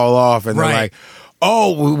people fall off? And they're Right. like,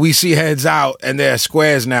 oh, we see Heads Out, and they're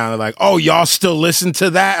squares now. They're like, oh, y'all still listen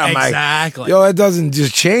to that? I'm Exactly. like, yo, it doesn't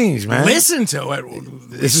just change, man. Listen to it.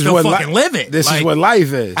 This is Still what fucking live it. This is Like, what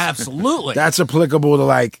life is. Absolutely. That's applicable to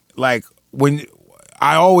like when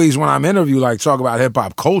I always, when I'm interviewed, like talk about hip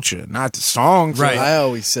hop culture, not the songs. Right. I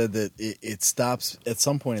always said that it stops at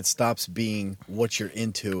some point. It stops being what you're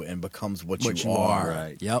into and becomes what you are.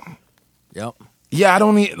 Right. Yep. Yeah, I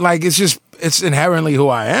don't need, like, it's inherently who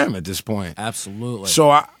I am at this point. Absolutely. So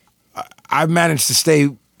I've managed to stay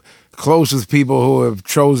close with people who have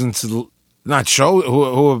chosen to not show,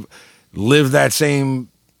 who have lived that same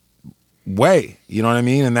way. You know what I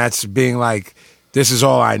mean? And that's being like, this is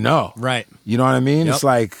all I know. Right. You know what I mean? Yep.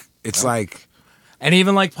 It's like, And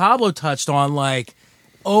even like Pablo touched on, like,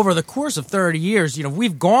 over the course of 30 years,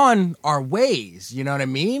 we've gone our ways. You know what I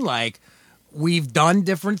mean? Like, we've done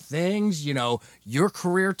different things. Your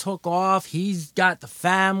career took off. He's got the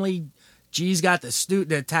family. G's got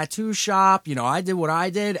the tattoo shop. I did what I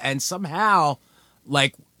did. And somehow,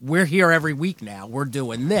 like, we're here every week now. We're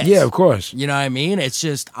doing this. yeah, of course. You know what I mean? It's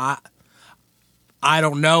just, I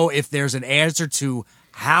don't know if there's an answer to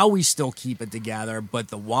how we still keep it together, but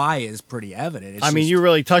the why is pretty evident. It's I mean, just- you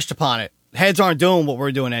really touched upon it. Heads aren't doing what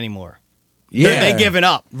we're doing anymore. Yeah. They're giving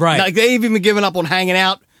up. Right. Like, they've even given up on hanging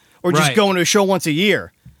out or just Right. going to a show once a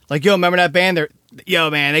year. Like, yo, remember that band?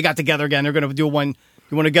 Man, they got together again. They're going to do one.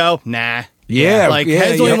 You want to go? Nah. Yeah, Like, yeah,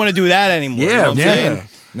 Heads don't yeah. even want to do that anymore. You know Yeah, what I'm saying?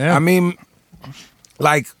 yeah. Yeah. I mean,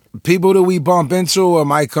 like, people that we bump into or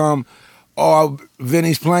might come, oh,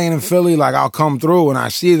 Vinny's playing in Philly, like, I'll come through and I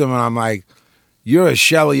see them and I'm like, you're a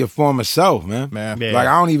shell of your former self, man. Yeah. Like,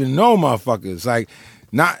 I don't even know motherfuckers. Like,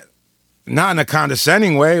 not in a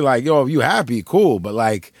condescending way, like, yo, if you happy, cool. But,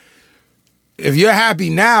 like, if you're happy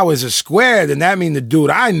now as a square, then that means the dude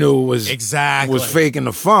I knew was Exactly. was faking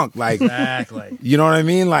the funk. Like, Exactly. you know what I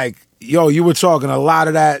mean? Like, yo, you were talking a lot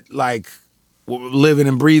of that, like, living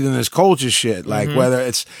and breathing this culture shit. Like, whether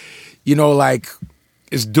it's, like,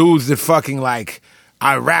 it's dudes that fucking, like,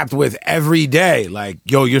 I rapped with every day. Like,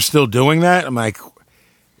 yo, you're still doing that? I'm like,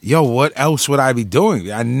 yo, what else would I be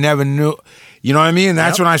doing? I never knew. You know what I mean?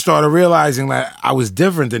 That's when I started realizing that I was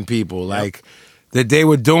different than people. Like, that they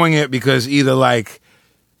were doing it because either, like,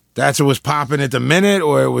 that's what was popping at the minute,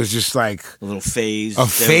 or it was just, like, A little phase. a they were going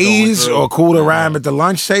phase through. or cool to rhyme at the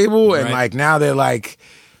lunch table. And, Right. like, now they're, like,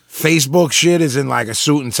 Facebook shit is in, like, a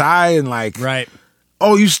suit and tie and, like, Right.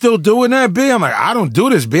 oh, you still doing that, B? I'm like, I don't do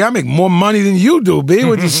this, B. I make more money than you do, B,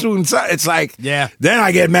 with the suit and tie. It's like, Yeah. then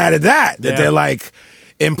I get mad at that Yeah. they're, like,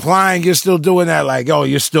 implying you're still doing that. Like, oh,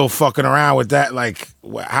 you're still fucking around with that. Like,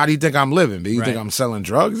 how do you think I'm living, B? You think Right. I'm selling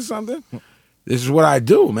drugs or something? This is what I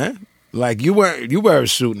do, man. Like, you wear a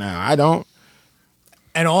suit now. I don't.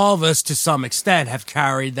 And all of us, to some extent, have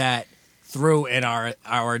carried that through in our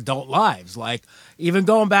adult lives. Like, even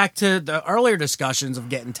going back to the earlier discussions of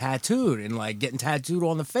getting tattooed and, like, getting tattooed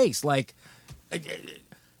on the face. Like,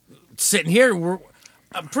 sitting here,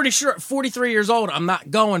 I'm pretty sure at 43 years old, I'm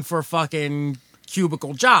not going for a fucking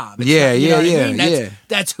cubicle job. It's Yeah, not- you know what I mean? yeah.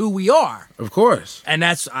 That's who we are. Of course. And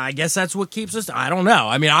I guess that's what keeps us. I don't know.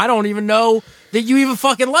 I mean, I don't even know that you even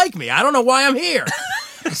fucking like me. I don't know why I'm here.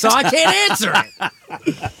 So I can't answer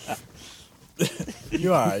it.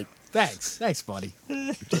 You all right? Thanks, buddy.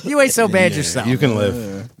 You ain't so bad yourself. You can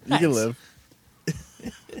live. You can live.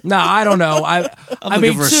 No, I don't know. I I'm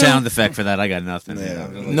mean, looking for a too- sound effect for that. I got nothing.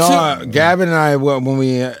 No, Gavin and I, when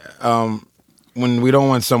we don't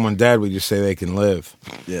want someone dead, we just say they can live.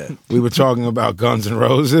 Yeah. We were talking about Guns N'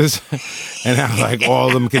 Roses and how like all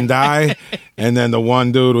of them can die, and then the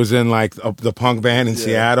one dude was in like the punk band in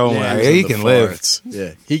Seattle. Yeah, Like, he can live.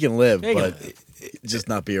 Yeah, he can live, He can but just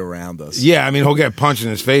not be around us. Yeah, I mean he'll get punched in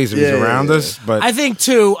his face if he's Yeah, around yeah, us. But I think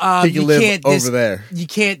too. He can you live can't over there. You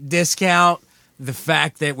can't discount the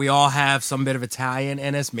fact that we all have some bit of Italian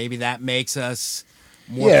in us. Maybe that makes us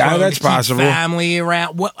more Yeah, prone that's to keep possible. family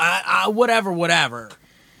around. Whatever.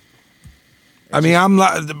 I mean,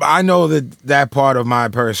 I know that part of my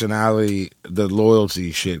personality, the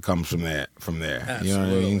loyalty shit, comes from there. You know what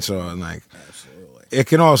I mean? So like, it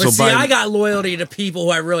can also. But see, bite- I got loyalty to people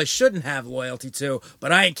who I really shouldn't have loyalty to,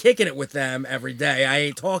 but I ain't kicking it with them every day. I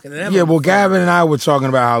ain't talking to them. Yeah, on well, the phone. Gavin and I were talking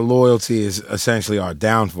about how loyalty is essentially our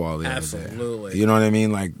downfall. The other Absolutely. day. You know what I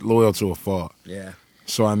mean? Like loyal to a fault. Yeah,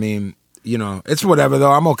 So I mean, you know, it's whatever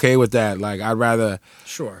though. I'm okay with that. Like I'd rather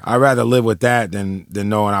live with that than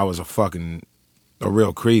knowing I was a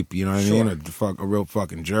real creep. You know what I mean? A real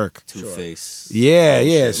fucking jerk. Two-Face.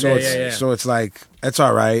 Yeah. So Yeah. so it's like that's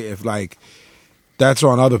all right if like that's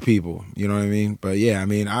on other people. You know what I mean? But yeah, I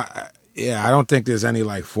mean, I don't think there's any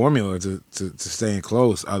like formula to staying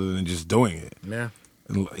close other than just doing it. yeah.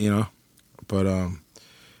 You know, but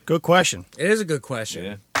Good question. It is a good question.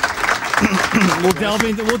 Yeah. We'll delve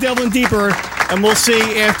in deeper, and we'll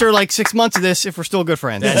see after like 6 months of this if we're still good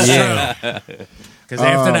friends. That's true. Because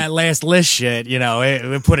after that last list shit, you know,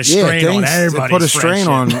 it put a strain on everybody. It put a strain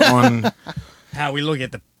on. how we look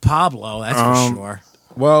at the Pablo. That's for sure.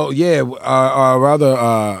 Well, yeah, our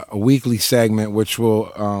other weekly segment, which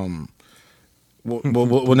will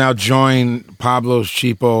we'll now join Pablo's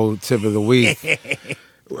cheapo tip of the week.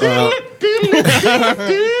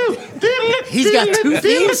 He's got 2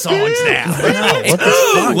 theme songs now. What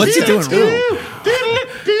the fuck? What's he doing wrong?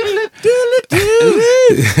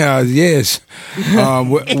 Yes,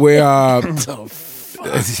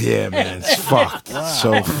 yeah, man, it's fucked.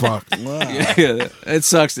 So fucked. Yeah, it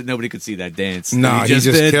sucks that nobody could see that dance. No, he just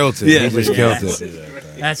did. killed it. Yeah. He just killed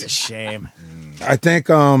it. That's a shame. I think,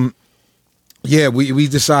 we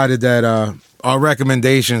decided that our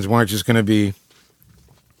recommendations weren't just going to be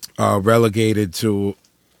relegated to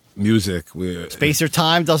music. Space or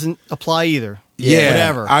time doesn't apply either. Yeah,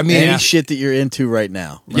 Whatever. I mean, Any shit that you're into right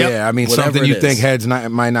now, yeah, I mean, Whatever something it you is. think heads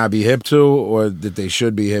might not be hip to, or that they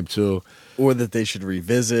should be hip to. or that they should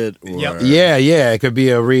revisit, or Yeah, it could be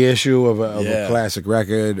a reissue of a Yeah. classic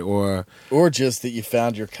record, or just that you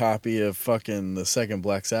found your copy of fucking the second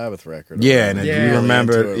Black Sabbath record. or yeah, and whatever. then Yeah. you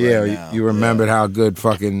remembered, Really into it right now. you remembered how good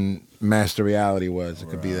fucking Master Reality was. It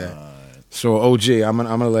could be that. So, OG, I'm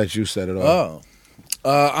gonna let you set it off.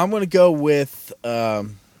 I'm going to go with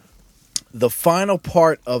the final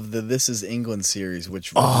part of the This Is England series,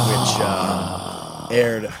 which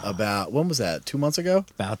aired about, when was that? 2 months ago?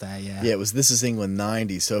 About that, yeah. Yeah, it was This Is England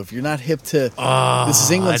 90. So if you're not hip to This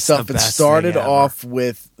Is England that's the stuff, it best started thing ever. off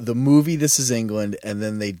with the movie This Is England, and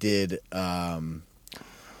then they did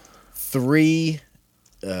 3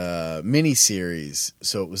 mini-series.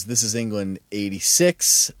 So it was This Is England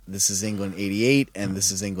 86, This Is England 88, and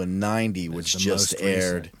This Is England 90, which the just most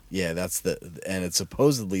aired. recent. Yeah, and it's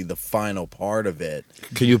supposedly the final part of it.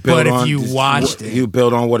 Can you build But if on? you watched it- you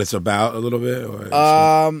build on what it's about a little bit.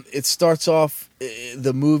 Or It starts off.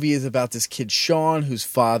 The movie is about this kid Sean, whose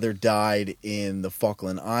father died in the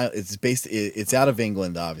Falkland Islands. It's out of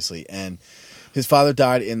England, obviously, and his father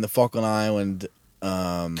died in the Falkland Island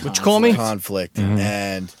What you call me? conflict,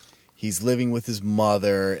 and he's living with his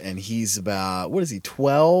mother, and he's about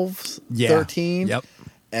 12, Yeah. 13, Yep.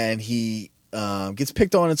 and he gets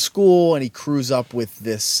picked on at school, and he crews up with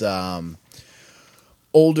this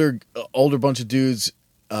older bunch of dudes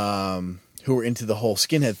who were into the whole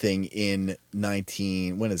skinhead thing in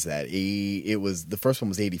when is that? The first one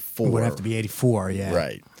was 84. It would have to be 84, yeah.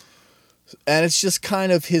 Right. and it's just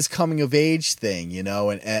kind of his coming of age thing, you know,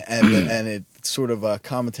 and it's sort of a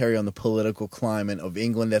commentary on the political climate of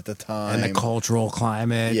England at the time and the cultural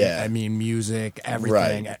climate. Yeah. I mean, music,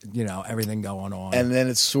 everything. You know, everything going on. and then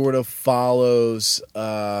it sort of follows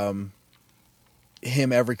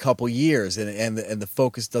him every couple years, and the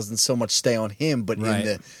focus doesn't so much stay on him, but Right. in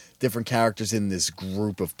the different characters in this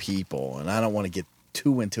group of people. And I don't want to get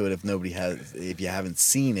too into it if you haven't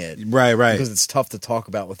seen it, Right. because it's tough to talk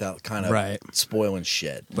about without kind of Right. spoiling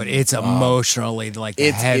shit. but it's emotionally like the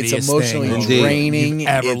It's heaviest emotionally thing Indeed. draining. you've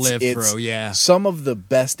ever It's- lived it's through. Yeah, some of the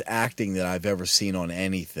best acting that I've ever seen on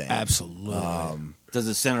anything. absolutely. Does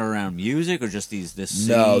it center around music or just this scene?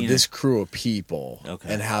 No, this crew of people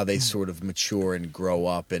Okay. and how they sort of mature and grow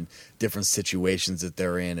up and different situations that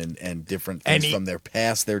they're in and different things And from their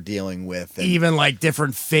past they're dealing with. And Even like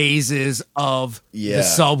different phases of Yeah. the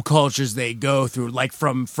subcultures they go through, like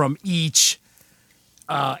from each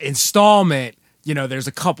installment. You know, there's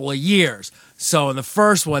a couple of years. So in the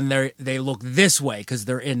first one, they look this way because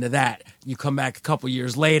they're into that. You come back a couple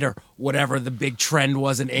years later, whatever the big trend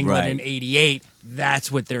was in England Right. in '88,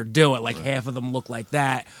 that's what they're doing. Like half of them look like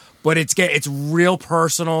that. But it's real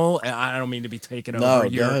personal. And I don't mean to be taking over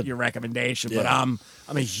go ahead. your recommendation, but Yeah. I'm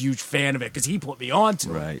a huge fan of it because he put me onto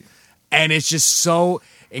it. Right. And it's just so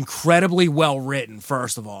incredibly well written.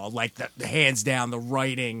 First of all, like the hands down, the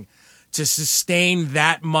writing to sustain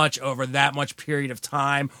that much over that much period of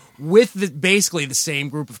time with basically the same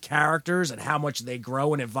group of characters and how much they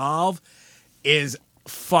grow and evolve is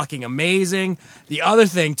fucking amazing. The other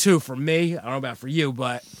thing too, for me, I don't know about for you,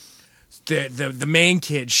 but the main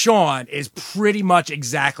kid, Sean, is pretty much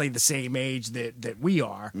exactly the same age that we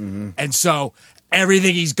are. And so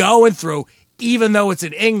everything he's going through, even though it's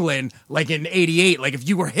in England, like in '88, like if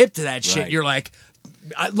you were hip to that shit, Right. you're like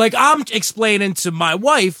I'm explaining to my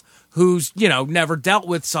wife, who's, you know, never dealt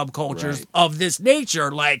with subcultures Right. of this nature,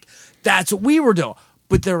 like that's what we were doing.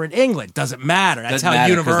 But they're in England. Doesn't matter. That's Doesn't how matter,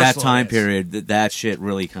 universal that time it is. period, that shit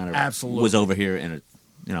really kind of Absolutely. was over here in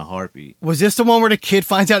a heartbeat. Was this the one where the kid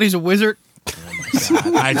finds out he's a wizard?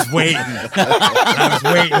 I was waiting. I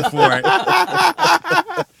was waiting for it.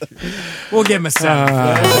 We'll give him a 7.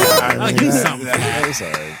 I'll give him something. that was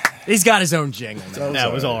all right. He's got his own jingle. Man.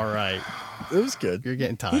 That was all right. It was good. You're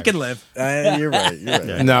getting tired. He can live. You're right. You're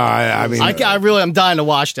right. No, I mean I'm dying to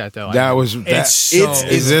watch that though. that was It's that. so.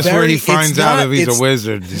 Is this where he it's finds out not- if he's it's- a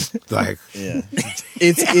wizard? Just like Yeah,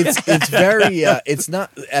 it's very. It's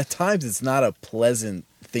not at times. It's not a pleasant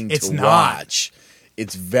thing It's to not. watch.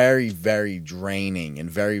 It's very, very draining and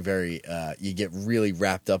very, very. You get really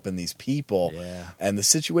wrapped up in these people, Yeah. and the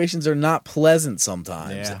situations are not pleasant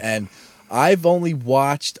sometimes. Yeah. And I've only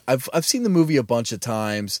watched. I've seen the movie a bunch of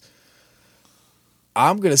times.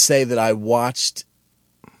 I'm gonna say that I watched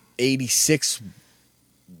 86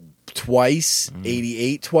 twice,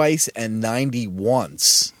 88 twice, and 90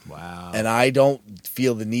 once. Wow. And I don't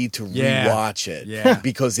feel the need to Yeah. rewatch it, Yeah.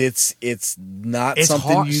 because it's not It's something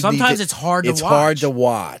hard- you sometimes need it's hard to It's hard watch. to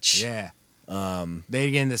watch. Yeah.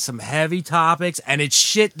 They get into some heavy topics, and it's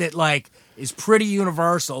shit that like is pretty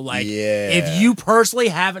universal. Like, Yeah. if you personally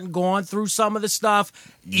haven't gone through some of the stuff,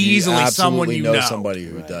 easily You someone absolutely you know know, somebody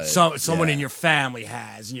who does. someone Yeah. in your family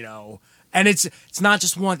has, you know. And it's not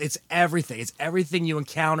just one; it's everything. It's everything you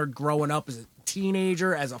encountered growing up as a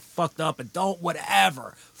teenager, as a fucked up adult,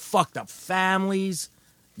 whatever. Fucked up families.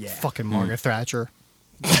 Yeah, Fucking Margaret Thatcher.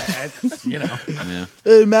 you know. Yeah.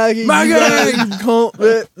 Hey, Maggie, Maggie! you guys call,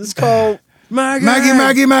 it's called. Maggie,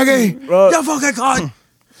 Maggie. you fucking cunt.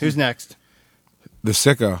 Who's next? The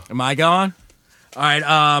sicko. Am I gone? All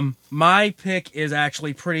right. My pick is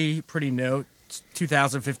actually pretty new. It's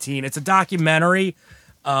 2015. It's a documentary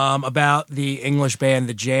about the English band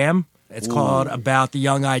The Jam. It's called About the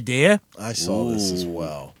Young Idea. I saw this as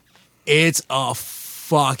well. It's a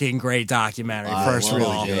fucking great documentary. First of really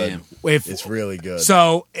all, good. If- It's really good.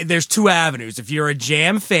 so there's two avenues. If you're a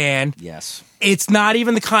Jam fan, Yes. it's not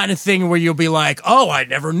even the kind of thing where you'll be like, "Oh, I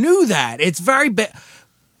never knew that." It's very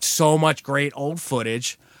so much great old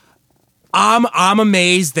footage. I'm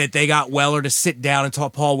amazed that they got Weller to sit down and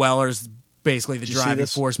talk. Paul Weller's basically the Did you see driving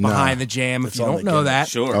this? force No. behind the Jam. If It's you on don't the know Guinness. that,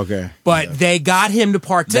 Sure. Okay. but they got him to Then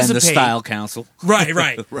participate. the Style Council. Right.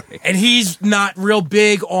 Right. And he's not real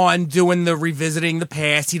big on doing the revisiting the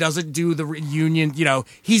past. He doesn't do the reunion. You know,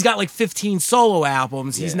 he's got like 15 solo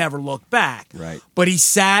albums. He's Yeah. never looked back. Right. But he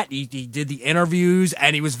sat, he did the interviews,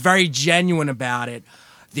 and he was very genuine about it.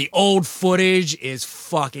 The old footage is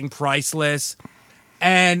fucking priceless.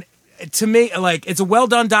 And to me, like, it's a well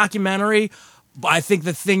done documentary. But I think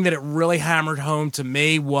the thing that it really hammered home to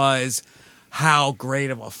me was how great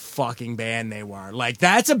of a fucking band they were. Like,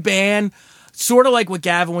 that's a band sort of like what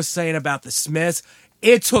Gavin was saying about the Smiths.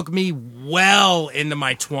 It took me well into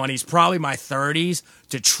my 20s, probably my 30s,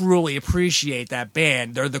 to truly appreciate that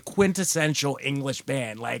band. They're the quintessential English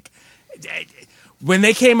band. Like, when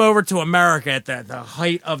they came over to America at the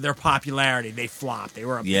height of their popularity, they flopped. They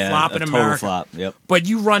were a flop in a America. total flop. Yep. But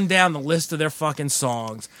you run down the list of their fucking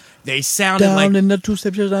songs. They sounded Down like in the two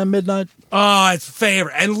steps at midnight. oh, it's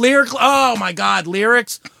favorite and lyric. Oh my God,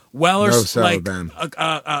 lyrics. Weller's No Cell like band.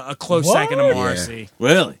 a close second to Marcy.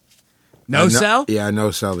 Really? No cell. Yeah, I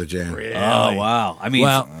know Sell the Jam. Really? Oh wow. I mean,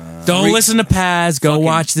 Well, don't listen to Paz. Go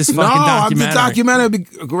watch this fucking documentary. The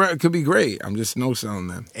documentary could be great. I'm just no selling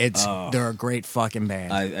them. They're a great fucking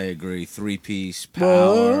band. I agree. 3-piece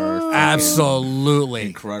power. fucking Absolutely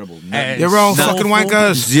incredible. And You're all soulful. fucking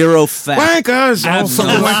wankers. Zero fat. Wankers. All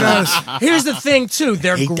fucking wankers. Here's the thing, too.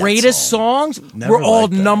 Their hate that greatest song. songs Never were all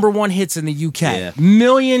liked that. #1 hits in the UK. Yeah.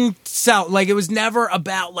 Million sell. Like, it was never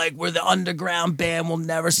about, like, we're the underground band, we'll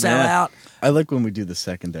never sell Yeah. out. I like when we do the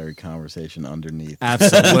secondary conversation underneath.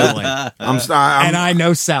 Absolutely. I'm And I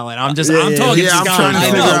know selling. I'm talking yeah, to I'm Scott. trying to I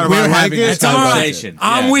figure know. out if We're I like having it. this It's all right. conversation.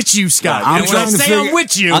 I'm Yeah. with you, Scott. I'm And when I trying to say figure- I'm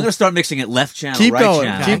with you. I'm gonna start mixing it left channel, Keep right going.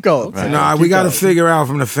 channel. Keep going. Right. Nah, Keep we got to going. figure out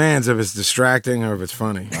from the fans if it's distracting or if it's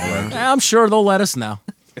funny. I'm sure they'll let us know.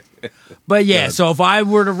 But yeah, so if I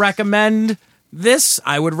were to recommend this,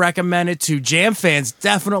 I would recommend it to Jam fans,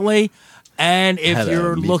 definitely. And if Had a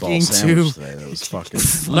you're meatball looking sandwich to today that was fucking.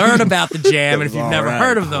 learn about the Jam, and if you've never right.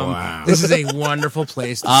 heard of them, this is a wonderful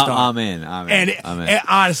place to start. I'm in. I'm in. And, I'm in. and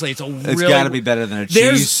honestly, it's a It's really got to be better than a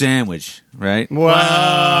There's- cheese sandwich, right? The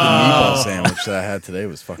meatball sandwich that I had today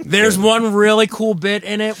was fucking. There's good. one really cool bit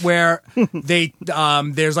in it where they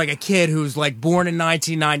there's like a kid who's like born in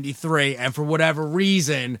 1993, and for whatever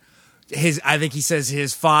reason, I think he says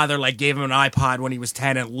his father like gave him an iPod when he was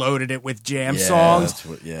 10 and loaded it with Jam Yeah, songs, that's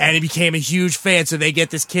what- yeah. and he became a huge fan. So they get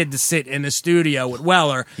this kid to sit in the studio with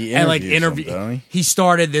Weller He and like interviews him, don't he? He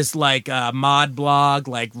started this like mod blog,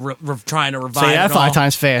 like trying to revive Say that it all. 5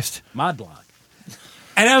 times fast. Mod blog.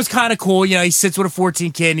 And that was kind of cool. You know, he sits with a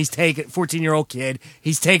 14-year-old kid.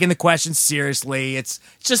 He's taking the questions seriously. It's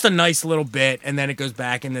just a nice little bit, and then it goes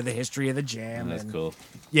back into the history of the Jam. That's and- cool.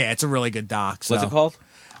 Yeah, it's a really good doc. So. What's it called?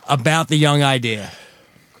 About the Young Idea.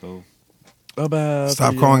 Cool. About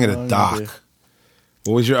Stop the calling it a young doc. idea.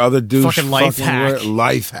 What was your other douche? Fucking life fucking hack. word?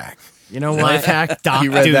 Life hack. You know Life what? hack, doc He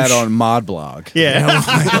read douche. that on Mod Blog. Yeah.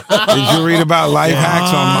 Did you read about life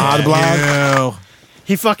hacks on Modblog?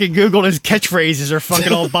 He fucking Googled his catchphrases are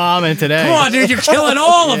fucking all bombing today. Come on, dude, you're killing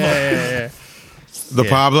all of them. The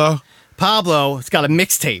Pablo? Pablo, it's got a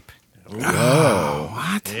mixtape.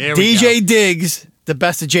 There we DJ Diggs, the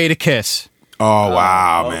best of Jada Kiss. Oh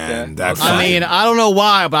wow, okay. man! That I mean, I don't know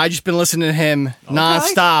why, but I just been listening to him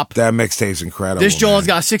nonstop. that mixtape's incredible. This Jones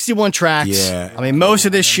man. got 61 tracks. Yeah. I mean, most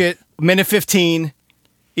of this shit, minute 15.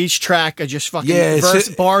 Each track are just fucking Yeah, it's-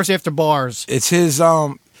 bars after bars. It's his.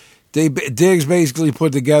 Diggs basically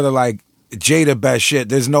put together like Jada best shit.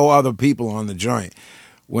 There's no other people on the joint.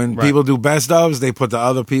 When people do best ofs, they put the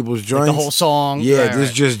other people's joints. the whole song. Yeah, Right, this is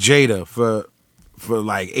right. just Jada for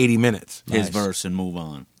like 80 minutes. His verse and move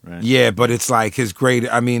on, right? Yeah, but it's like his great.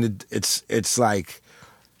 I mean, it's like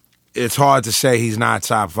it's hard to say he's not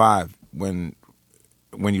top 5 when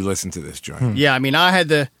you listen to this joint. Yeah, I mean, I had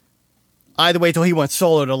to wait till he went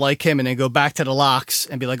solo to like him and then go back to the locks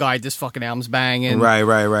and be like, all right, this fucking album's banging.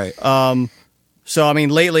 Right. So, I mean,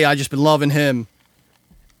 lately I just been loving him.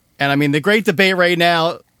 And I mean, the great debate right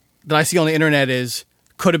now that I see on the internet is,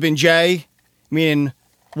 could have been Jay, meaning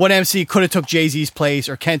what MC could have took Jay-Z's place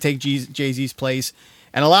or can take Jay-Z's place.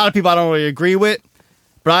 And a lot of people I don't really agree with,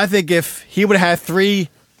 but I think if he would have had 3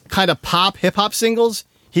 kind of pop hip-hop singles,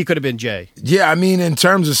 he could have been Jay. Yeah, I mean, in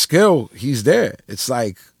terms of skill, he's there. It's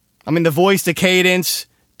like I mean, the voice, the cadence,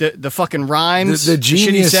 the fucking rhymes, the shit he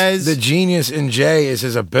genius. says. The genius in Jay is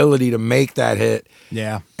his ability to make that hit.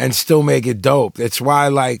 Yeah. And still make it dope. It's why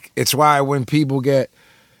when people get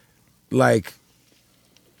like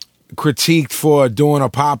critiqued for doing a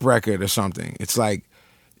pop record or something, it's like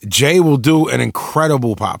Jay will do an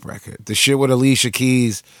incredible pop record. The shit with Alicia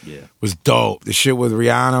Keys was dope. The shit with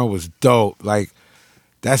Rihanna was dope. Like,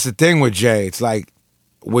 that's the thing with Jay. It's like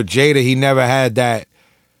with Jada, he never had that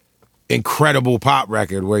incredible pop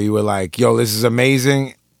record where you were like, yo, this is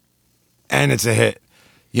amazing and it's a hit.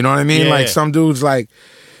 You know what I mean? Yeah. Like some dudes, like,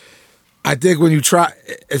 I think when you try,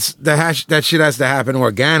 that shit has to happen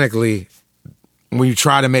organically. When you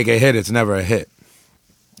try to make a hit, it's never a hit.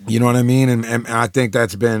 You know what I mean? And I think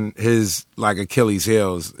that's been his like Achilles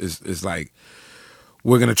heels is like,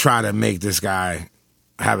 we're gonna try to make this guy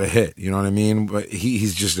have a hit. You know what I mean? But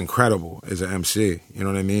he's just incredible as an MC. You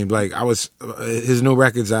know what I mean? Like his new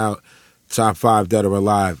record's out. top 5 dead or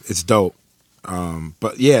alive. It's dope.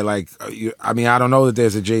 But yeah, like I mean, I don't know that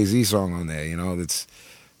there's a Jay-Z song on there, you know, that's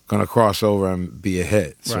gonna cross over and be a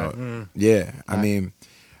hit. So yeah, I mean,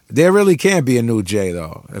 there really can't be a new Jay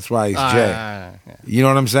though. That's why he's Jay. Yeah. You know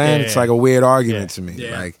what I'm saying? Yeah, it's yeah. like a weird argument to me.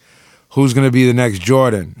 Yeah. Like, who's gonna be the next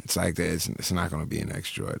Jordan? It's like it's not gonna be a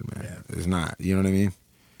next Jordan, man. It's not. You know what I mean?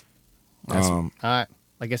 All right.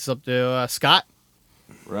 I guess it's up to Scott.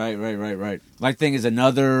 Right. My thing is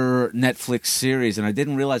another Netflix series, and I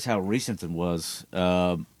didn't realize how recent it was.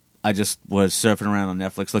 I just was surfing around on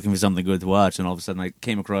Netflix looking for something good to watch, and all of a sudden I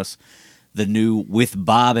came across the new With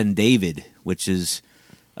Bob and David, which is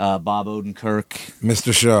Bob Odenkirk,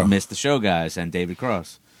 Mr. Show. Missed the Show guys, and David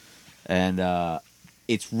Cross. And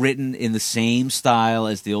it's written in the same style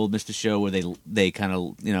as the old Mr. Show, where they kind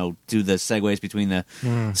of do the segues between the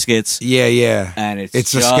skits. Yeah. And it's a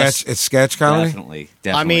just- sketch. It's sketch comedy. Definitely.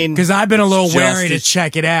 I mean, Because I've been a little It's wary to just-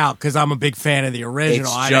 check it out because I'm a big fan of the original.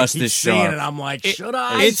 It's I just keep as seeing sharp. it. I'm like, It- should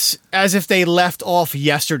I? It's as if they left off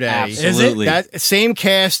yesterday. Absolutely. That same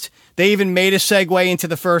cast. They even made a segue into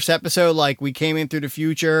the first episode, like we came in through the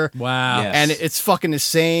future. Wow. Yeah. And it's fucking the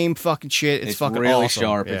same fucking shit. It's fucking really awesome.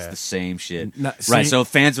 sharp. Yeah. It's the same shit. No, Right. see- So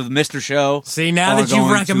fans of the Mr. Show. See, now are that you've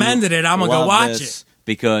going recommended it, I'm gonna go love watch this it.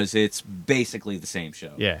 because it's basically the same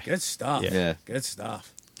show. Yeah. Good stuff. Yeah. Good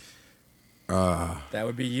stuff. That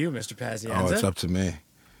would be you, Mr. Pazienza. Oh, it's up to me.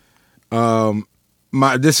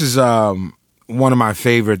 This is one of my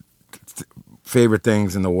favorite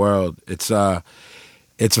things in the world.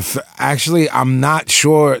 Actually, I'm not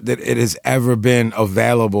sure that it has ever been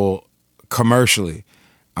available commercially.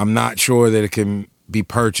 I'm not sure that it can be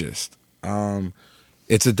purchased.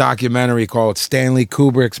 It's a documentary called Stanley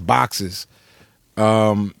Kubrick's Boxes.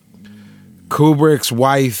 Kubrick's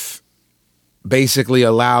wife basically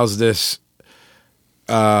allows this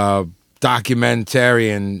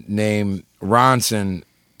documentarian named Ronson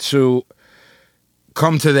to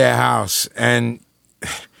come to their house, and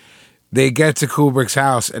they get to Kubrick's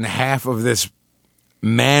house, and half of this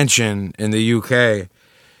mansion in the UK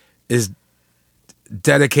is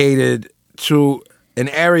dedicated to an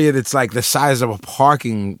area that's like the size of a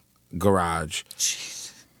parking garage.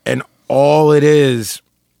 And all it is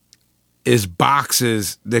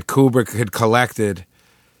boxes that Kubrick had collected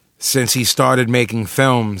since he started making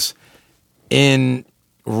films in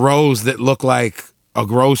rows that look like a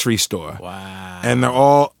grocery store. Wow. And they're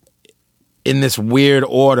all in this weird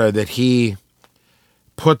order that he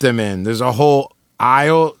put them in. There's a whole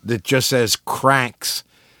aisle that just says cranks.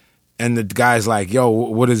 And the guy's like, yo,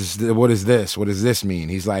 what is this? What does this mean?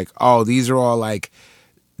 He's like, oh, these are all like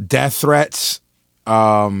death threats.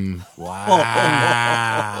 Wow.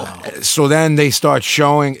 So then they start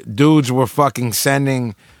showing, dudes were fucking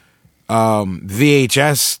sending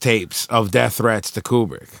VHS tapes of death threats to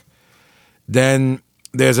Kubrick. Then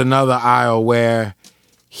there's another aisle where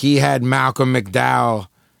he had Malcolm McDowell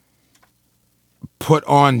put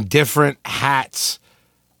on different hats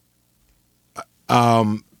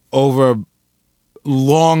over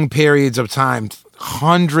long periods of time,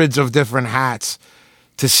 hundreds of different hats,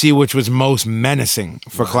 to see which was most menacing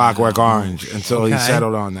for Clockwork Orange until he Okay.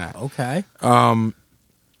 settled on that. Okay.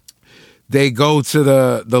 They go to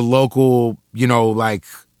the local, like,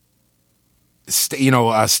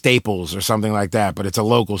 Staples or something like that, but it's a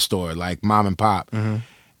local store, like mom and pop. Mm-hmm.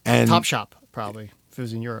 And Top Shop, probably, if it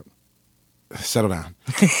was in Europe. settle down.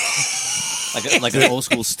 Like an old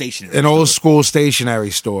school station. An old school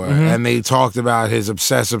stationery store, Mm-hmm. and they talked about his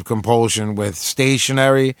obsessive compulsion with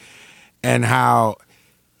stationery and how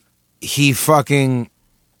he fucking,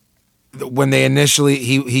 when they initially,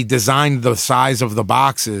 he designed the size of the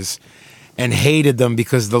boxes and hated them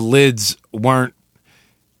because the lids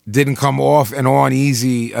didn't come off and on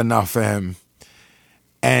easy enough for him.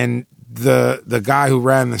 And the guy who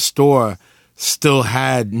ran the store still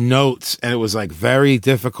had notes, and it was like very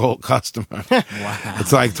difficult customer. Wow.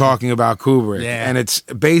 It's like talking about Kubrick. Yeah. And it's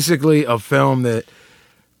basically a film that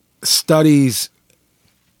studies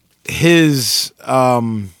his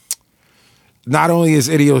not only his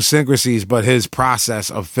idiosyncrasies but his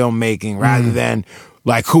process of filmmaking rather than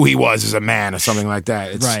like who he was as a man or something like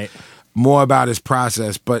that. It's Right. more about his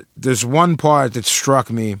process. But there's one part that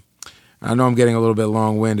struck me. I know I'm getting a little bit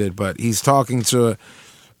long-winded, but he's talking to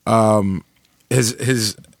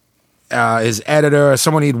his editor,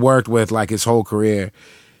 someone he'd worked with like his whole career,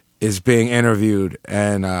 is being interviewed,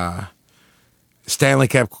 and Stanley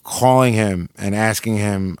kept calling him and asking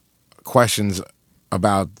him questions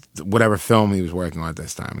about whatever film he was working on at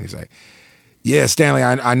this time. And he's like, "Yeah, Stanley,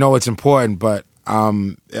 I know it's important, but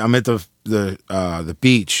I'm at the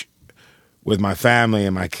beach with my family,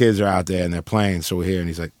 and my kids are out there and they're playing. So we're here, and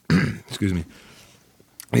he's like, excuse me.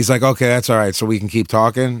 He's like, okay, that's all right. So we can keep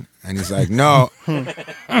talking. And he's like, no,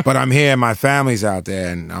 but I'm here. My family's out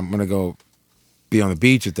there, and I'm gonna go be on the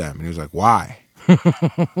beach with them. And he was like, why?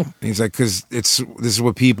 And he's like, because this is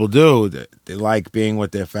what people do. They like being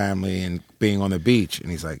with their family and being on the beach. And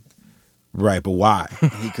he's like, right, but why?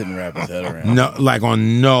 He couldn't wrap his head around. No, like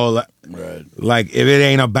Right. like if it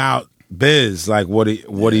ain't about biz, like what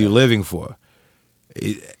are you living for?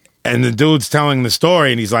 And the dude's telling the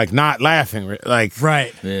story, and he's like not laughing, like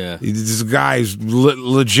Right. Yeah. this guy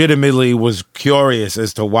legitimately was curious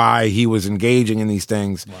as to why he was engaging in these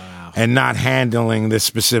things and not handling this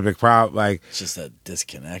specific problem. Like It's just that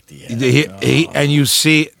disconnect he had. and you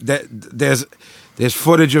see that there's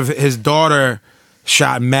footage of his daughter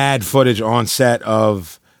shot mad footage on set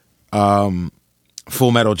of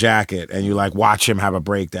Full Metal Jacket, and you like watch him have a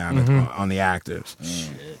breakdown on the actors,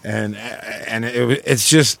 and it's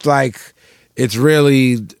just like it's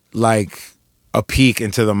really like a peek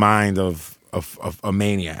into the mind of a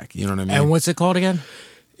maniac. You know what I mean? And what's it called again?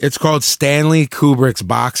 It's called Stanley Kubrick's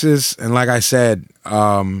Boxes, and like I said,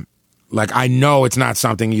 like I know it's not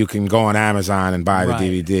something you can go on Amazon and buy Right.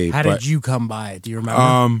 the DVD. How but, did you come by it? Do you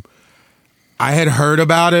remember? I had heard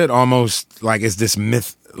about it almost like it's this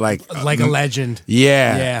myth, like a legend.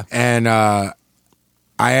 Yeah. Yeah. And I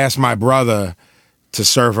asked my brother to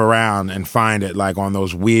surf around and find it like on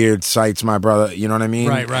those weird sites, my brother, you know what I mean?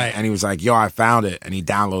 Right, right. And he was like, yo, I found it. And he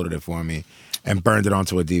downloaded it for me and burned it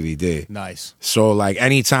onto a DVD. Nice. So like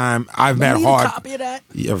anytime I've met Need a hard, copy of that?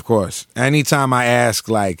 yeah, of course. Anytime I ask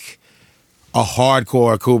like a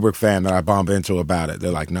hardcore Kubrick fan that I bump into about it,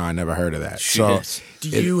 they're like, no, I never heard of that. So, Do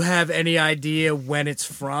you have any idea when it's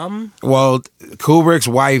from? well, Kubrick's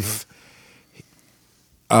wife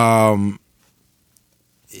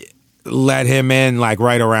let him in like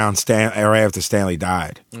right around or after Stanley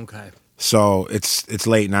died. Okay. So it's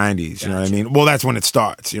late 90s, you know what I mean? Well, that's when it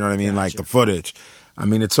starts, you know what I mean? Like the footage. I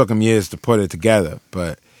mean, it took him years to put it together,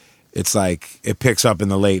 but it's like it picks up in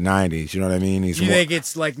the late 90s, you know what I mean? Do you think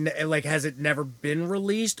it's like has it never been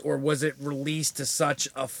released, or was it released to such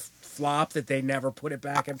a flop that they never put it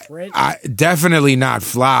back in print? Definitely not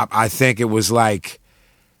flop. I think it was like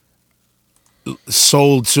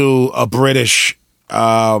sold to a British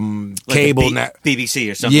cable net. BBC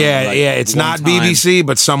or something. Yeah, like yeah. It's one not time. BBC,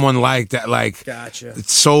 but someone like that. Like, Gotcha.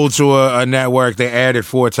 it's sold to a network. They aired it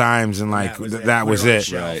 4 times, and like that was Put it on it. the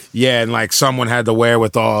shelf. Right. Yeah, and like someone had the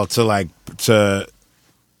wherewithal to like to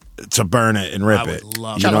burn it and rip I it. would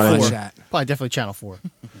love You know to what I watch mean? that. Probably definitely Channel 4.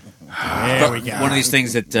 There we go. One of these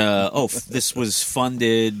things that this was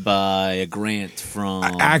funded by a grant from.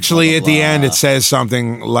 Actually, blah, at blah, the blah. end, it says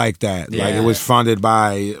something like that. Like it Yeah. was funded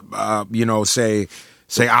by,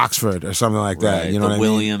 say Oxford or something like that. Right, You know the what I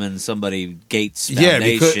mean? William and somebody Gates Yeah,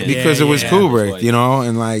 Foundation. because it was Yeah. Kubrick, you know,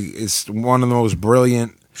 and like it's one of the most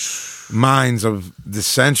brilliant minds of the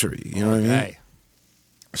century. You know what I mean? Okay.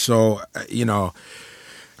 So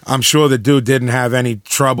I'm sure the dude didn't have any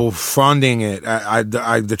trouble funding it.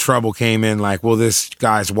 The trouble came in like, well, this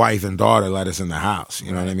guy's wife and daughter let us in the house.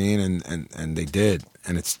 You know what I mean? And they did,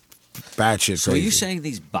 and it's batshit So are crazy. you saying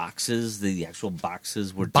these boxes, the actual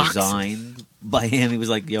boxes, were designed by him? He was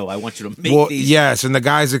like, "Yo, I want you to make these." Yes, and the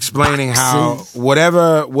guy's explaining how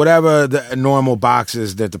whatever the normal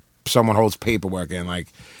boxes that someone holds paperwork in, like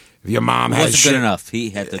if your mom It has wasn't shit, good enough. He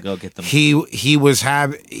had to go get them. he was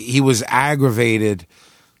aggravated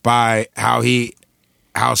by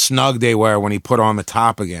how snug they were when he put on the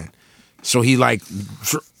top again. So he like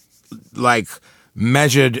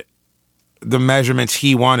measured the measurements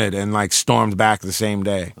he wanted and like stormed back the same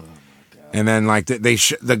day. And then like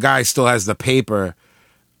the guy still has the paper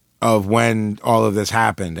of when all of this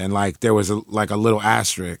happened, and like there was a little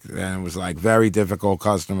asterisk, and it was like very difficult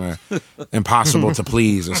customer, impossible to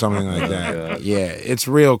please or something like that. Yeah, it's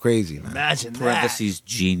real crazy, man. Imagine that. Parentheses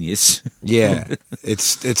genius. Yeah,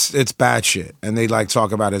 it's bad shit, and they like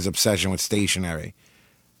talk about his obsession with stationery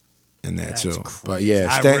in there too. But yeah,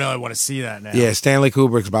 I really want to see that now. yeah, Stanley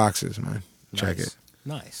Kubrick's Boxes, man. Check it.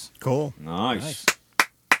 Nice. Cool. Nice.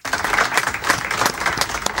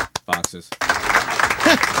 Boxes.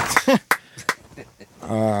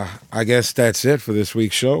 I guess that's it for this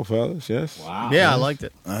week's show, fellas. Yes. Wow. Yeah, I liked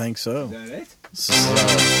it. I think so. I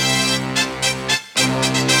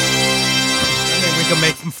mean, we can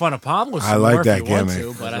make some fun of Pablo. I like more that if you want gimmick.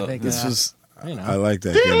 to, but I think This was I like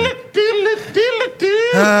that gimmick.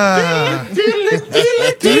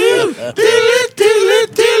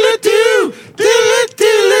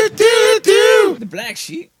 The black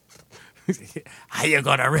sheep. how you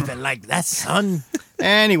gonna rip it like that, son?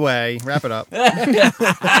 Anyway, wrap it up.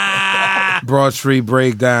 Broad Street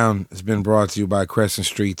Breakdown has been brought to you by Crescent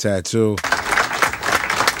Street Tattoo.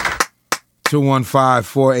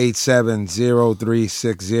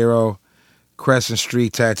 215-487-0360.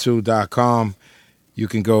 CrescentStreetTattoo.com. You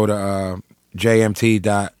can go to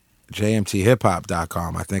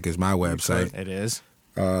jmthiphop.com, I think is my website. It is.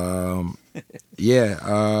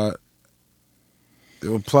 Yeah.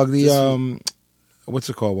 We'll plug the what's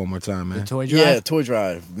it called one more time, man? The toy drive. Yeah, Toy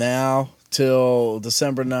Drive. Now till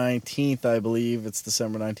December 19th, I believe. It's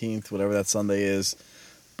December 19th, whatever that Sunday is.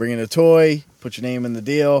 Bring in a toy, put your name in the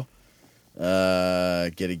deal,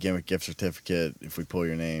 get a gimmick gift certificate if we pull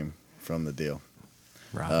your name from the deal.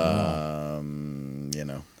 Right. You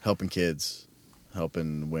know, helping kids,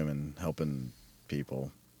 helping women, helping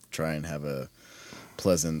people. Try and have a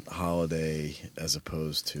pleasant holiday as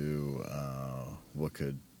opposed to what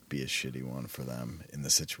could be a shitty one for them in the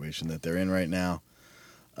situation that they're in right now.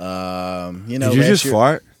 You know, Did you just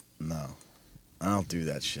fart? No, I don't do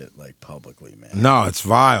that shit like publicly, man. No, it's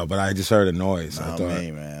vile, but I just heard a noise. I Not thought,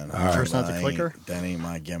 me, man. All Sure it's not the That ain't- clicker? That ain't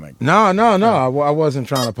my gimmick. No. I wasn't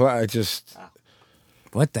trying to play. I just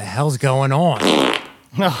What the hell's going on?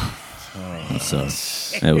 So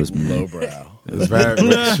that was Lowbrow. it was very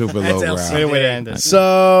super low LC. brow. Way to way to end it.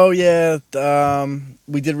 So yeah,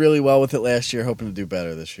 we did really well with it last year. Hoping to do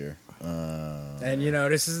better this year. And you know,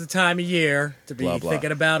 this is the time of year to be Blah, blah.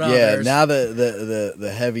 thinking about Yeah, others. now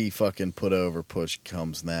the heavy fucking put over push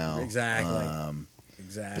comes now. Exactly.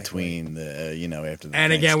 Exactly. Between the after the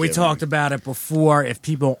And again, we Thanksgiving. talked about it before. If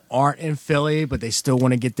people aren't in Philly but they still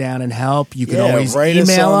want to get down and help, you can Yeah, always write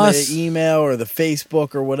email us on us. the email or the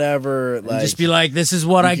Facebook or whatever. And Like, just be like, "This is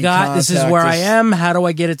what you I can got. This is contact where I us. am. How do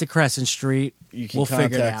I get it to Crescent Street?" you can we'll figure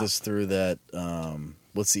it contact out. us through that.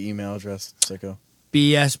 What's the email address, Sicko?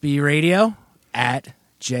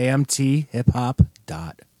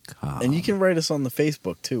 bsbradio@jmthiphop.com. And you can write us on the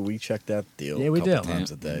Facebook too. We check that deal. Yeah, we a couple do.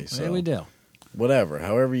 times a day. So Yeah, we do. whatever,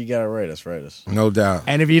 however you gotta write us, write us. No doubt.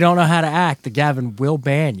 And if you don't know how to act, the Gavin will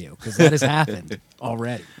ban you because that has happened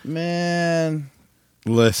already. Man,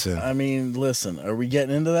 Listen, I mean, listen, are we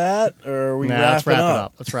getting into that or are we Nah, let's wrapping wrap it up?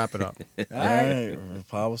 up. Let's wrap it up. All right,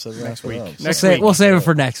 Pablo said wrap week. it up. Next We'll week. save it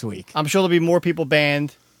for next week. I'm sure there'll be more people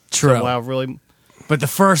banned. True. So, wow, really. But the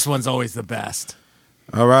first one's always the best.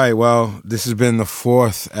 all right. Well, this has been the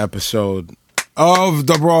 4th episode of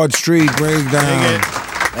the Broad Street Breakdown.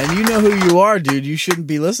 And you know who you are, dude. You shouldn't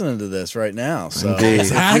be listening to this right now. So Indeed. if you're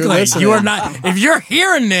Exactly. listening- You are not. If you're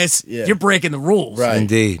hearing this, Yeah. you're breaking the rules. Right.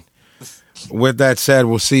 Indeed. With that said,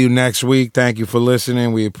 we'll see you next week. Thank you for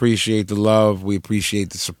listening. We appreciate the love. We appreciate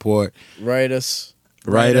the support. Write us.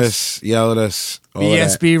 Write us, yell at us. All of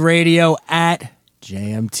that.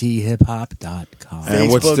 bsbradio@jmthiphop.com. And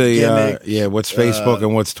what's Facebook the gimmick, what's Facebook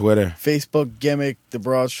and what's Twitter? Facebook gimmick, the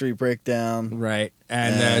Broad Street Breakdown. Right.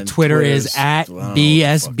 And And Twitter is Twitter's- at I don't know what the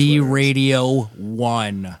fuck Twitter is.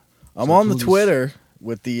 BSBRadio1. I'm on the Twitter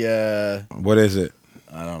with the What is it?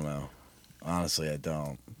 I don't know. Honestly, I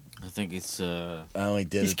don't. I think it's I only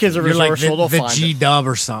did These it kids to, are You're like resourceful. the They'll find it. G-Dub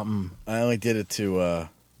or something. I only did it to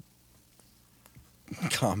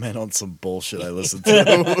comment on some bullshit I listened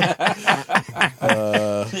to.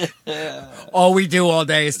 All we do all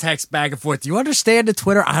day is text back and forth. Do you understand the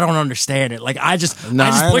Twitter? I don't understand it. Like I just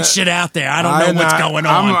put shit out there. I don't know what's going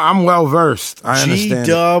on. I'm well versed. I G understand.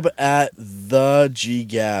 Dub at the G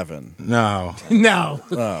Gavin. No. No.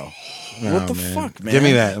 Oh, No, what the man. fuck, man? Give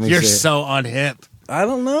me that. Let me You're see it. so unhip. I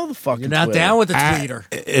don't know the fucking. You're not Twitter. down with the At- tweeter.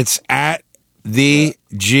 It's at the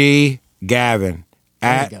G Gavin.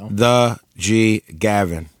 At you go. the G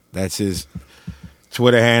Gavin. That's his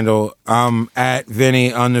Twitter handle. I'm at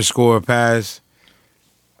Vinny_Paz.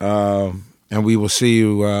 And we will see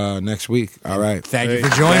you next week. All right. Thank you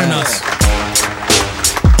for joining us.